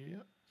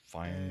 Yeah.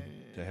 Fine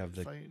to have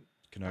the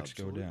Canucks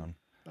go down.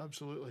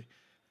 Absolutely.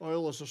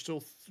 Oilers are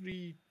still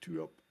 3-2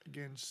 up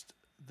against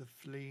the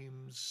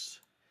Flames.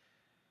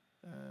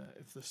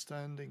 If the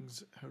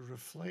standings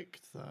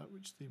reflect that,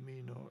 which they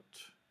may not.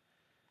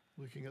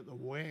 Looking at the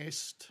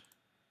West.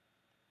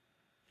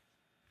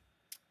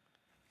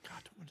 God,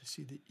 I don't want to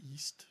see the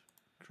East.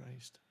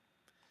 Christ.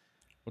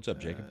 What's up,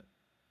 Jacob?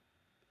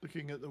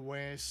 Looking at the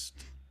West,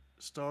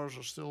 Stars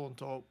are still on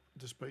top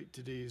despite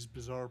today's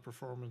bizarre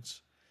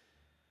performance.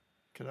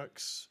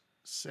 Canucks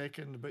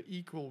second, but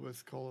equal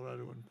with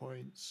Colorado in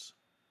points.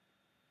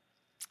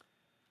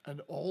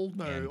 And all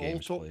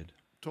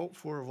top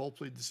 4 have all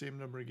played the same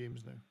number of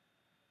games now.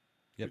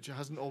 Yep. Which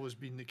hasn't always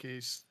been the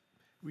case.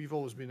 We've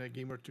always been a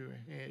game or 2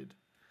 ahead.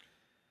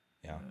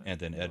 Yeah, and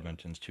then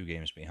Edmonton's 2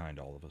 games behind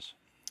all of us.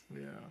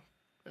 Yeah.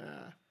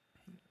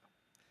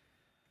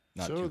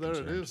 Not so too there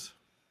concerned. it is.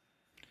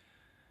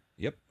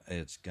 Yep,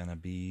 it's going to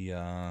be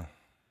a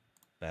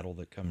battle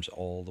that comes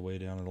all the way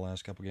down to the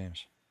last couple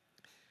games.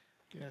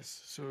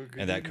 Yes, so good.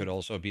 And that could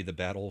also be the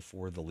battle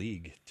for the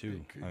league,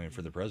 too. I mean,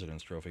 for the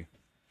President's Trophy.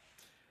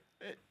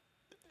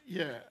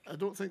 Yeah, I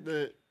don't think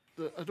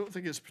I don't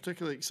think it's a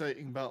particularly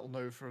exciting battle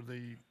now for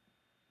the.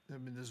 I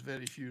mean, there's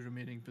very few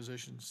remaining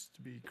positions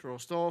to be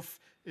crossed off.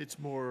 It's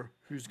more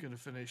who's going to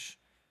finish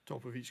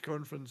top of each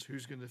conference,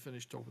 who's going to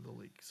finish top of the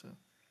league. So,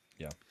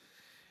 yeah.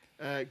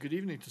 Good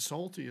evening to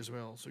Salty as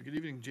well. So, good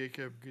evening,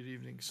 Jacob. Good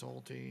evening,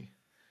 Salty.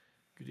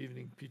 Good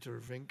evening, Peter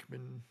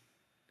Vinkman.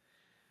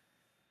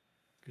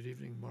 Good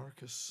evening,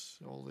 Marcus.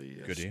 All the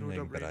good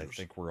evening, but I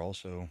think we're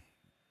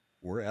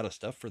out of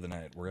stuff for the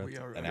night. We're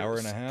at an hour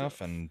and a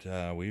half, and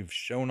we've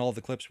shown all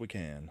the clips we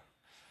can.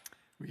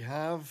 We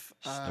have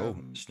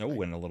snow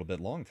went a little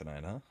bit long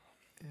tonight, huh?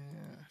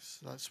 Yes,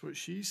 that's what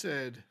she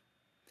said.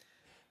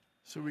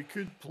 So we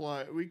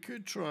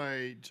could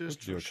try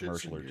just do a for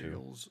commercial shits or and two.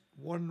 giggles,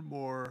 one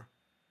more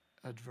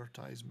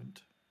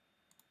advertisement.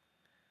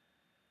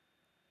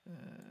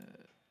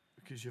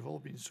 Because you've all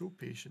been so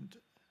patient.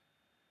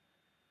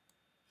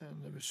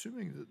 And I'm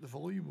assuming that the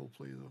volume will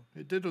play, though.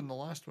 It did on the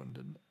last one,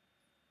 didn't it?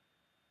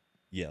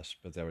 Yes,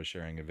 but that was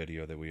sharing a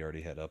video that we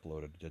already had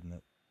uploaded, didn't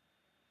it?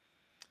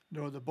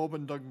 No, the Bob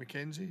and Doug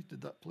McKenzie.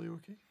 Did that play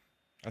okay?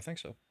 I think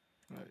so.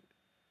 Right.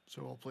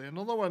 So I'll play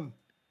another one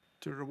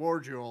to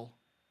reward you all.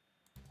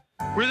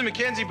 We're the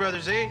McKenzie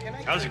brothers, eh?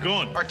 How's it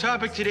going? Our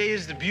topic today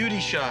is the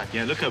beauty shot.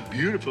 Yeah, look how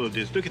beautiful it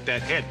is. Look at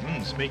that head.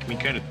 It's making me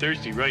kind of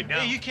thirsty right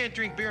now. Hey, you can't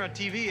drink beer on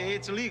TV, eh?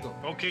 It's illegal.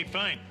 Okay,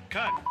 fine.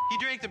 Cut. He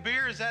drank the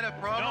beer? Is that a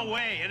problem? No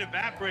way. It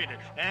evaporated.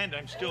 And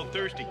I'm still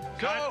thirsty.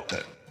 Go!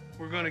 Cut.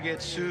 We're gonna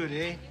get sued,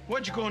 eh?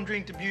 What'd you go and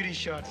drink the beauty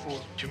shot for?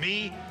 To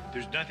me,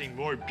 there's nothing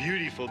more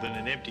beautiful than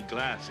an empty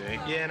glass, eh?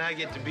 Yeah, and I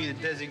get to be the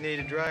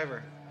designated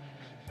driver.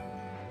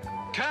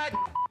 Cut!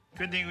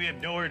 Good thing we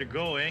have nowhere to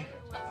go, eh?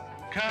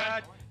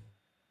 Cut!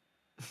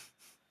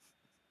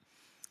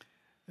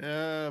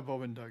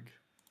 Bob and Doug.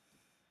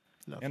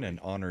 Lovely. And in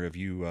honor of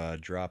you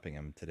dropping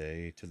him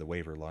today to the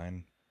waiver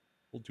line,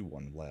 we'll do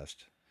one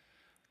last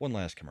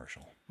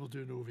commercial. We'll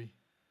do an OV.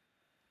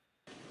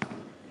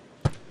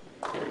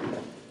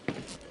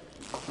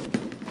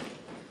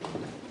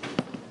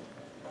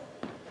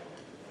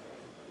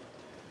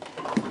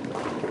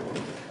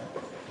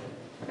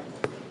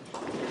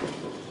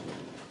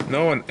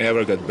 No one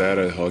ever got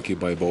better at hockey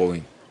by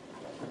bowling.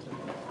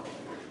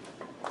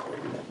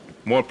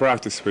 More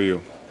practice for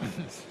you.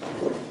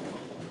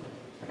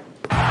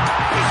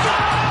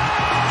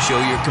 Show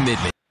your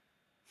commitment.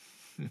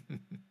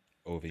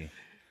 Ovi.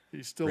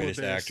 He's still greatest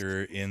the best.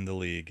 actor in the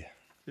league.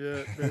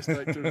 Yeah, best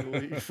actor in the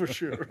league for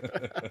sure.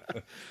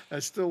 I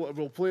still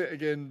will play it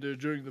again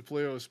during the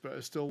playoffs, but I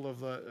still love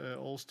that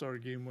All-Star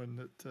game one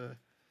that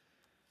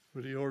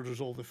where he orders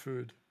all the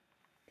food.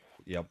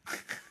 Yep.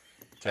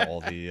 To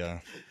all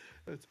the.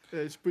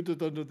 It's put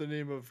it under the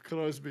name of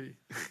Crosby.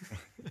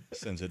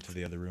 Sends it to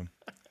the other room.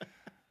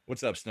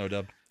 What's up,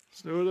 Snowdub?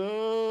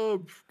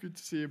 Snowdub, good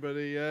to see you,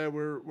 buddy. Yeah,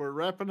 we're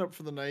wrapping up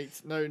for the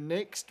night now.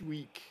 Next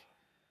week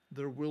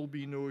there will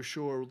be no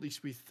show, or at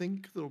least we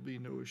think there'll be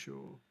no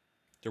show.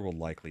 There will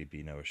likely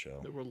be no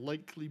show. There will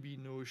likely be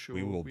no show.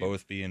 We will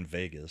both be in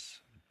Vegas,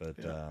 but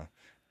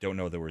don't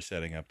know that we're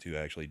setting up to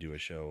actually do a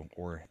show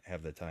or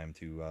have the time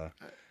to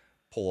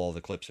pull all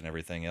the clips and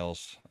everything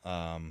else.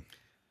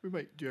 We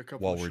might do a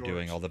couple while of we're shorts.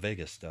 Doing all the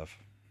Vegas stuff.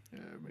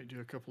 Yeah, we might do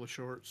a couple of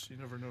shorts. You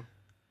never know.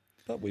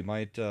 But we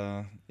might,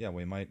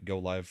 we might go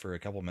live for a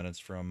couple minutes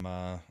from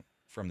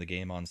the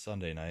game on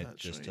Sunday night.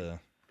 That's just right.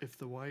 If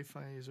the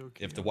Wi-Fi is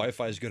okay. If the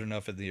Wi-Fi is good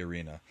enough in the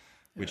arena,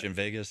 which in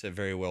Vegas it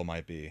very well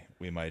might be,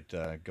 we might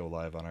go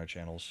live on our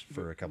channels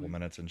for a couple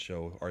minutes and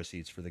show our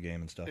seats for the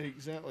game and stuff.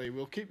 Exactly.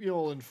 We'll keep you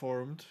all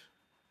informed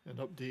and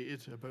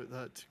updated about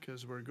that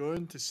because we're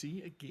going to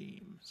see a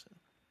game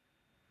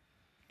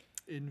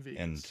in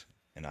Vegas.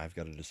 And I've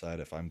got to decide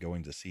if I'm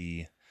going to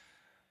see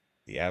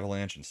the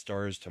Avalanche and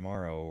Stars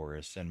tomorrow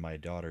or send my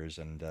daughters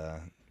and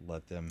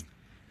let them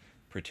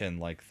pretend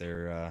like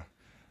they're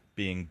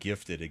being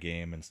gifted a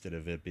game instead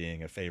of it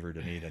being a favor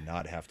to me to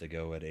not have to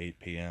go at 8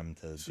 p.m.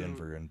 to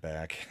Denver and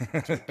back.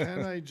 So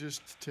can I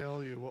just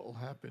tell you what will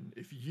happen?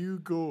 If you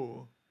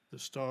go, the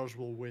Stars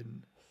will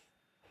win.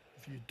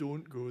 If you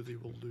don't go, they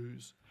will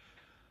lose.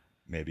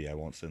 Maybe I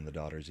won't send the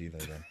daughters either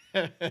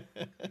then.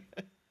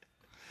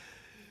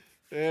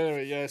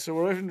 Anyway, yeah, so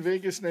we're out in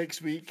Vegas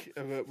next week,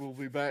 but we'll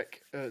be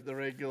back at the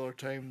regular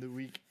time the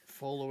week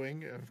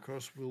following. And of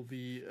course, we'll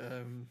be,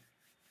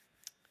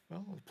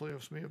 well, the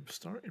playoffs may have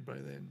started by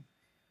then.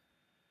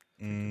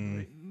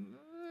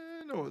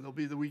 No, they'll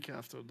be the week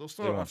after. They'll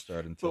start. They won't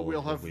start until but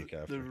we'll the have week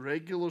after. The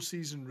regular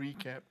season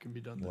recap can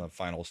be done We'll then. have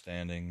final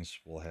standings.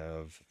 We'll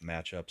have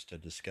matchups to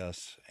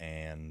discuss,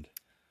 and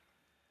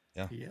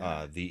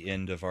the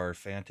end of our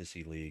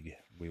fantasy league.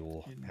 We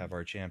will have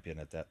our champion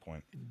at that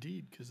point.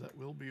 Indeed, because that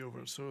will be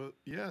over. So,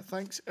 yeah,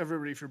 thanks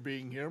everybody for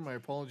being here. My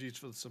apologies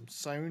for some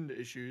sound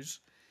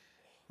issues,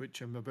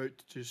 which I'm about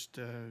to just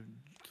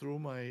throw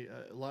my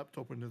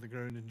laptop into the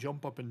ground and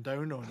jump up and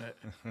down on it,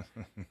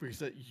 because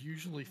that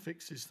usually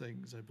fixes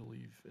things, I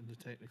believe, in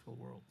the technical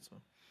world. So,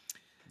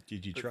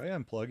 did you try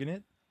unplugging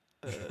it?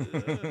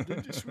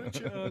 Did you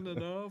switch it on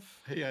and off?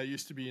 Hey, I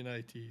used to be in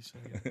IT, so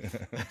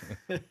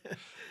yeah.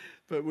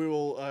 But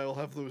I'll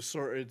have those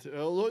sorted.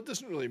 Although it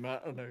doesn't really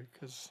matter now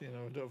because I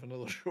don't have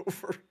another show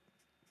for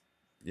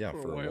a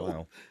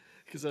while.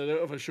 Because I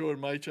don't have a show on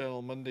my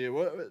channel Monday.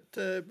 But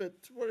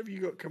what have you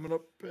got coming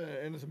up?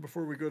 Anything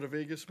before we go to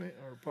Vegas, mate?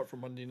 Or apart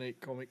from Monday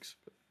Night Comics?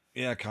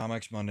 Yeah,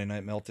 Comics, Monday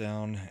Night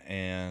Meltdown,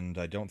 and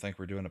I don't think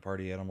we're doing a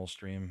Party Animal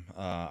stream.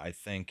 I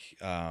think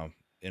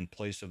in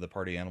place of the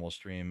Party Animal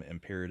stream,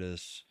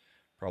 Imperatus,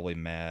 probably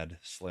Mad,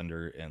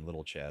 Slender, and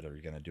Little Chad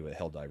are going to do a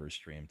Helldiver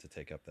stream to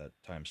take up that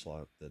time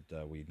slot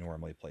that we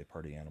normally play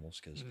Party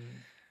Animals, because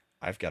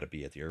I've got to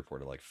be at the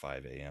airport at like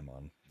 5 a.m.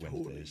 on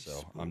Wednesday,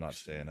 so I'm not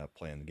staying up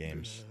playing the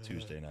games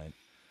Tuesday night.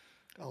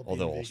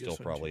 Although I'll still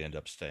probably end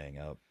up staying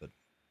up, but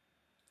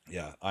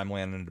yeah, I'm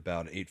landing at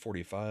about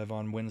 8:45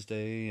 on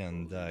Wednesday,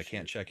 and I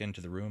can't check into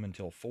the room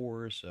until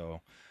 4,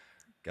 so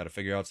got to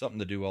figure out something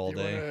to do all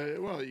day.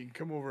 Well, you can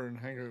come over and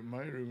hang out in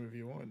my room if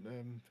you want.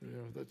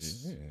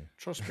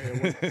 Trust me.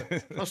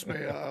 Trust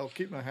me. I'll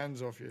keep my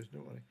hands off you.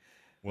 Don't worry.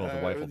 Well,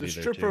 the wife will be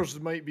there too. The strippers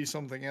might be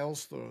something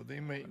else, though.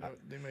 They might not.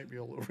 They might be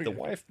all over. The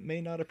wife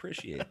may not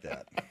appreciate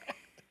that.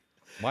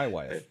 My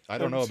wife. I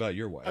don't know about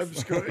your wife. I'm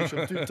Scottish.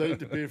 I'm too tight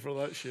to pay for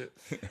that shit.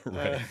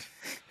 Right.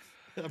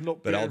 I'm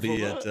not. But I'll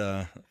be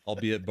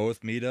at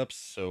both meetups.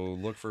 So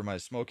look for my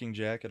smoking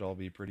jacket. I'll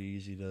be pretty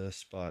easy to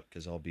spot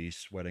because I'll be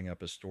sweating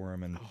up a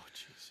storm. And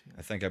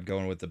I think I'm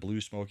going with the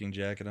blue smoking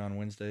jacket on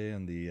Wednesday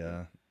and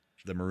the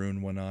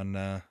maroon one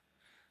on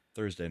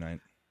Thursday night.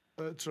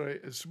 That's right.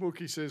 As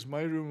Smokey says,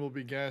 my room will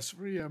be gas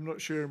free. I'm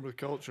not sharing with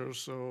culture,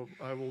 so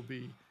I will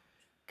be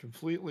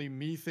completely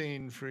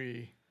methane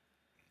free.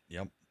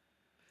 Yep.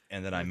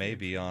 And then I may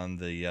be on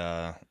the.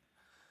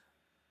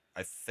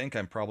 I think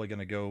I'm probably going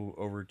to go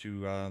over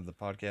to the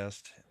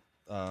podcast,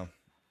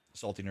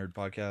 Salty Nerd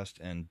Podcast,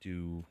 and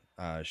do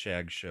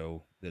Shag's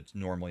show that's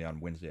normally on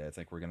Wednesday. I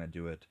think we're going to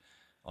do it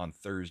on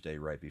Thursday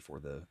right before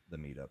the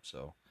meetup,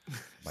 so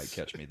might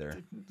catch me there.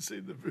 I didn't say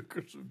the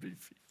bookers would be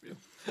female.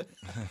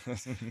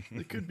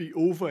 They could be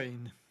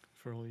ovine,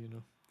 for all you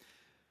know.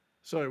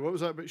 Sorry, what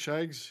was that about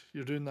Shags?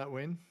 You're doing that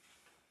when?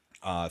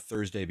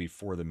 Thursday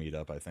before the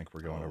meetup. I think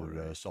we're going over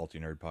to Salty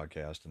Nerd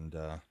Podcast and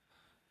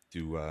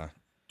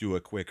do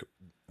a quick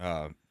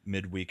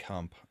midweek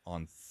hump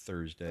on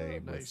Thursday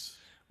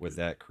with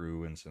that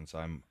crew. And since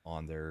I'm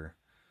on there,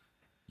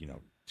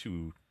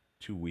 2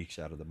 weeks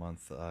out of the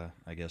month,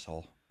 I guess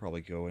I'll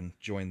probably go and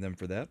join them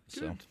for that.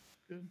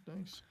 Good,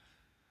 nice.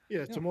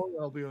 Yeah, tomorrow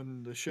I'll be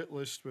on the shit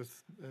list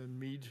with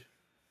Mead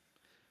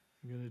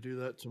I'm going to do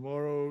that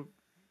tomorrow.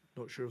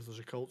 Not sure if there's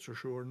a culture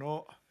show or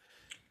not.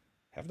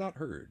 Have not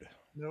heard.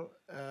 No.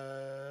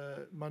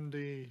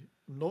 Monday,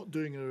 I'm not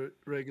doing a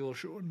regular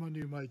show on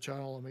Monday on my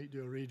channel. I might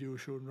do a radio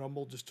show on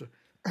Rumble just to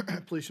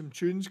play some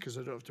tunes because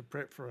I don't have to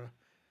prep for a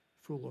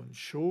full-on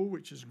show,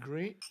 which is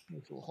great.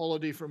 It's a little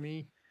holiday for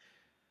me.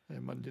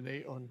 Monday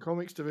night on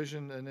Comics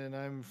Division, and then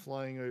I'm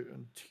flying out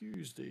on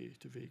Tuesday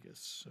to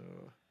Vegas. So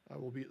I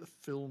will be at the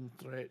Film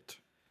Threat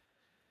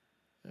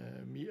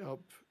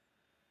meetup.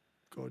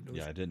 God knows.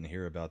 Yeah, I didn't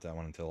hear about that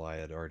one until I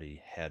had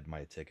already had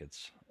my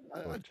tickets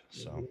booked.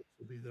 So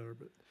I'll be there,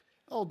 but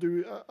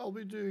I'll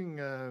be doing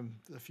a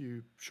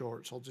few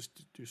shorts. I'll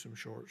just do some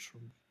shorts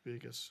from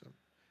Vegas. I'm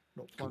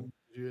not planning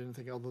to do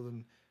anything other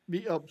than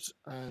meetups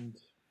and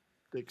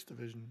Dick's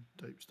Division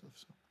type stuff.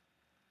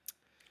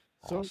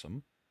 So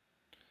awesome.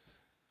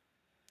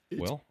 It's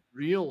well,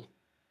 real.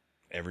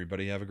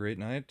 Everybody have a great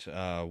night.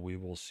 We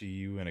will see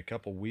you in a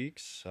couple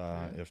weeks,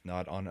 if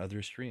not on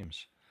other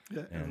streams.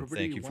 Yeah, and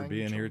thank you for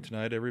being here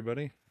tonight,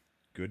 everybody.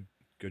 Good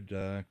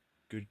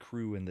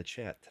crew in the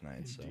chat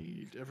tonight.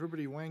 Indeed.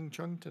 Everybody Wang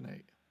Chung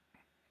tonight.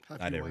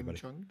 Happy Night, Wang everybody.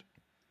 Chunged.